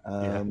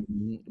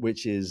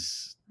 Which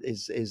is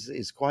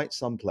quite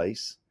some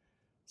place.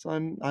 So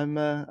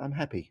I'm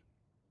happy.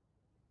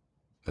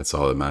 That's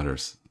all that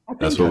matters.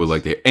 That's what we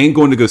like to hear. And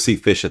going to go see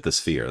Phish at the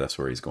Sphere. That's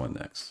where he's going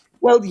next.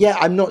 Well, yeah,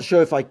 I'm not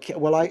sure if I can.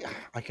 Well, I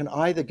can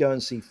either go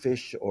and see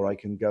Phish or I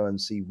can go and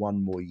see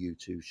one more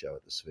U2 show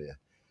at the Sphere.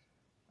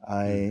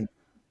 I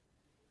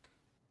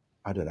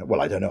don't know.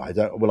 Well, I don't know.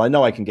 Well, I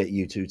know I can get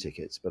U2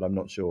 tickets, but I'm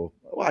not sure.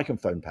 Well, I can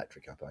phone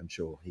Patrick up. I'm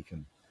sure he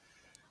can.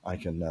 I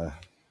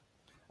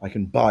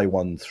can buy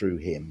one through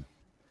him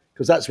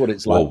because that's what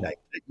it's like now.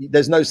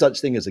 There's no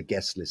such thing as a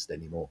guest list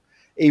anymore.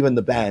 Even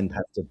the band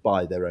have to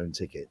buy their own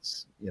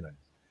tickets,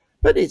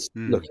 But it's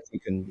look,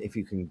 if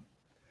you can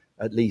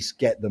at least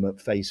get them at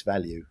face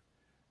value,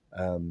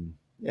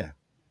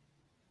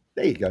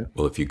 there you go.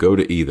 Well, if you go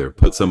to either,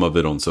 put some of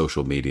it on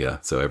social media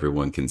so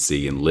everyone can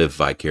see and live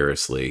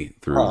vicariously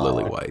through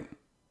Lillywhite.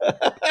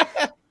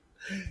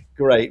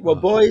 Great. Well,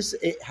 boys,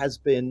 it has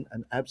been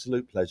an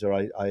absolute pleasure.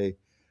 I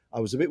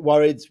was a bit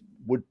worried.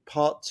 Would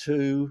part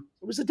 2?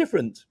 It was a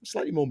different,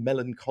 slightly more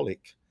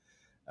melancholic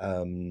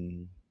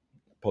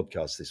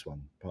podcast. This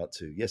one, part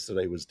 2.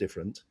 Yesterday was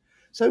different,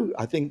 so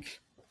I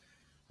think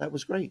that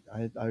was great.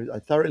 I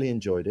thoroughly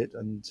enjoyed it,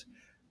 and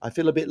I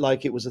feel a bit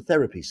like it was a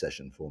therapy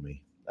session for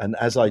me. And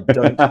as I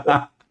don't,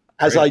 I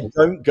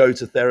don't go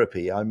to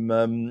therapy, I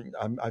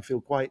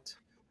feel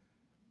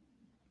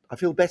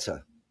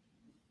better.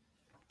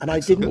 And I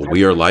didn't. Well,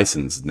 we are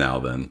licensed now,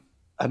 then.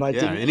 And I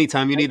didn't.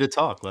 Anytime you need to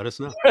talk, let us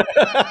know.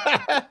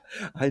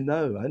 I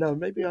know.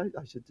 Maybe I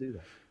should do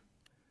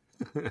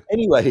that.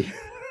 Anyway.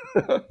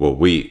 Well,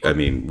 we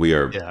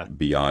are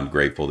beyond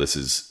grateful. This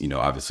is,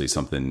 obviously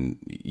something,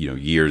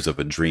 years of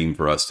a dream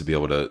for us to be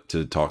able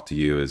to talk to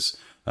you as,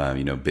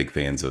 big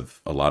fans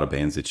of a lot of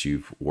bands that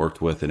you've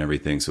worked with and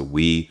everything. So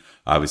we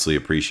obviously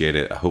appreciate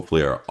it.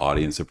 Hopefully our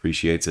audience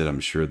appreciates it. I'm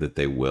sure that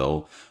they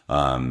will.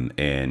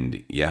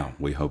 And yeah,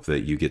 we hope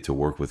that you get to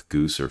work with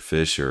Goose or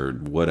Phish or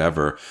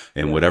whatever,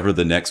 and whatever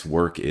the next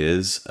work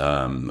is,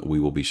 we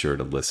will be sure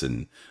to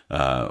listen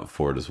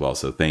for it as well.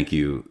 So thank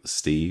you,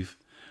 Steve.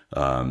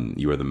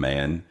 You are the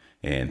man.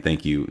 And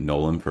thank you,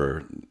 Nolan,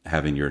 for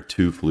having your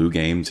 2 flu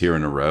games here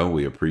in a row.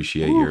 We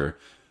appreciate your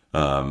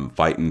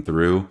fighting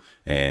through.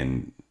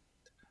 And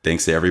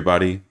thanks to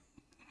everybody.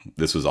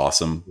 This was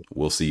awesome.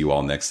 We'll see you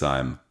all next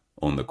time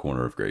on the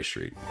corner of Gray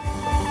Street.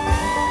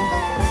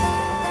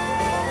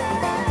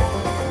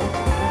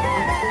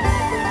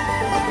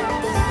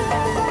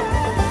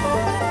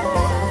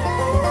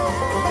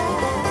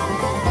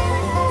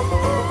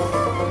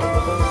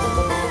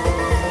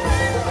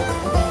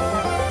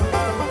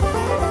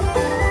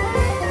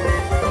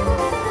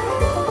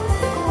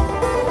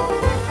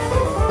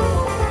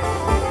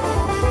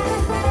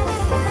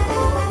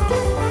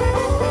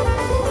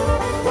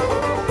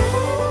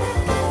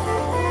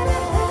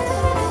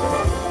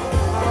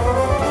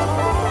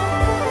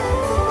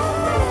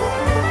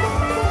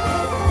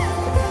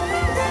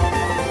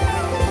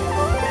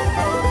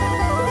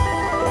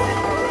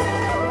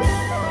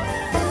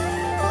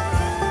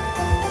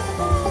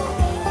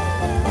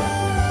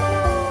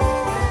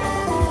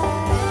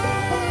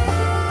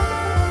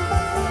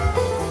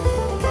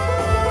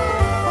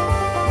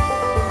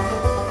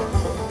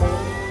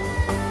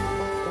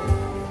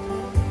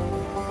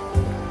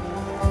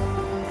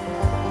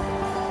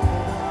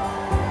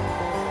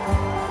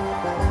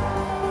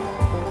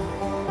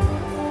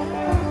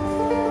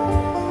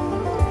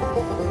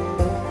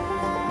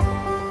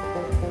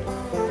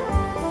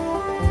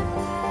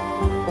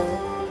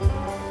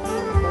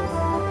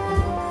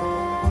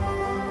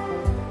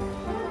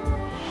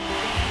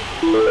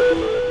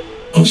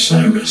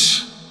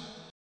 Osiris.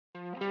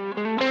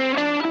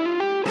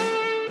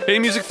 Hey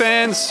music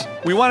fans,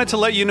 we wanted to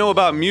let you know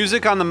about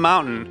Music on the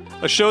Mountain,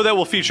 a show that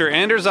will feature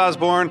Anders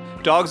Osborne,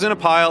 Dogs in a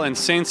Pile, and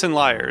Saints and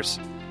Liars.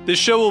 This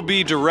show will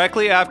be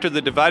directly after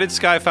the Divided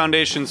Sky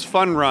Foundation's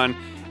Fun Run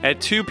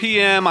at 2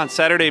 p.m. on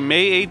Saturday,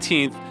 May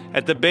 18th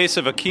at the base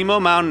of Akimo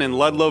Mountain in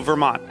Ludlow,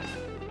 Vermont.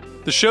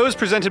 The show is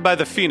presented by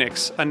The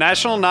Phoenix, a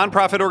national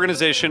nonprofit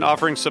organization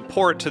offering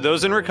support to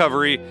those in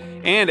recovery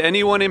and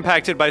anyone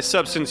impacted by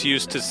substance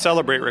use to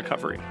celebrate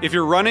recovery. If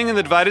you're running in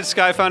the Divided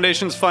Sky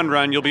Foundation's fund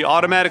run, you'll be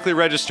automatically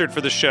registered for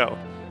the show.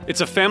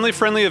 It's a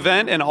family-friendly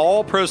event, and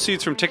all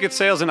proceeds from ticket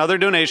sales and other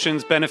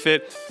donations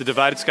benefit the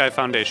Divided Sky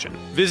Foundation.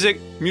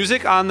 Visit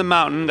Music on the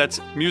Mountain, that's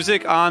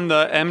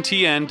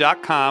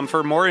musiconthemtn.com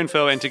for more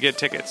info and to get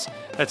tickets.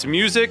 That's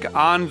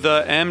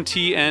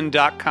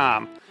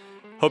musiconthemtn.com.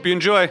 Hope you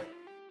enjoy.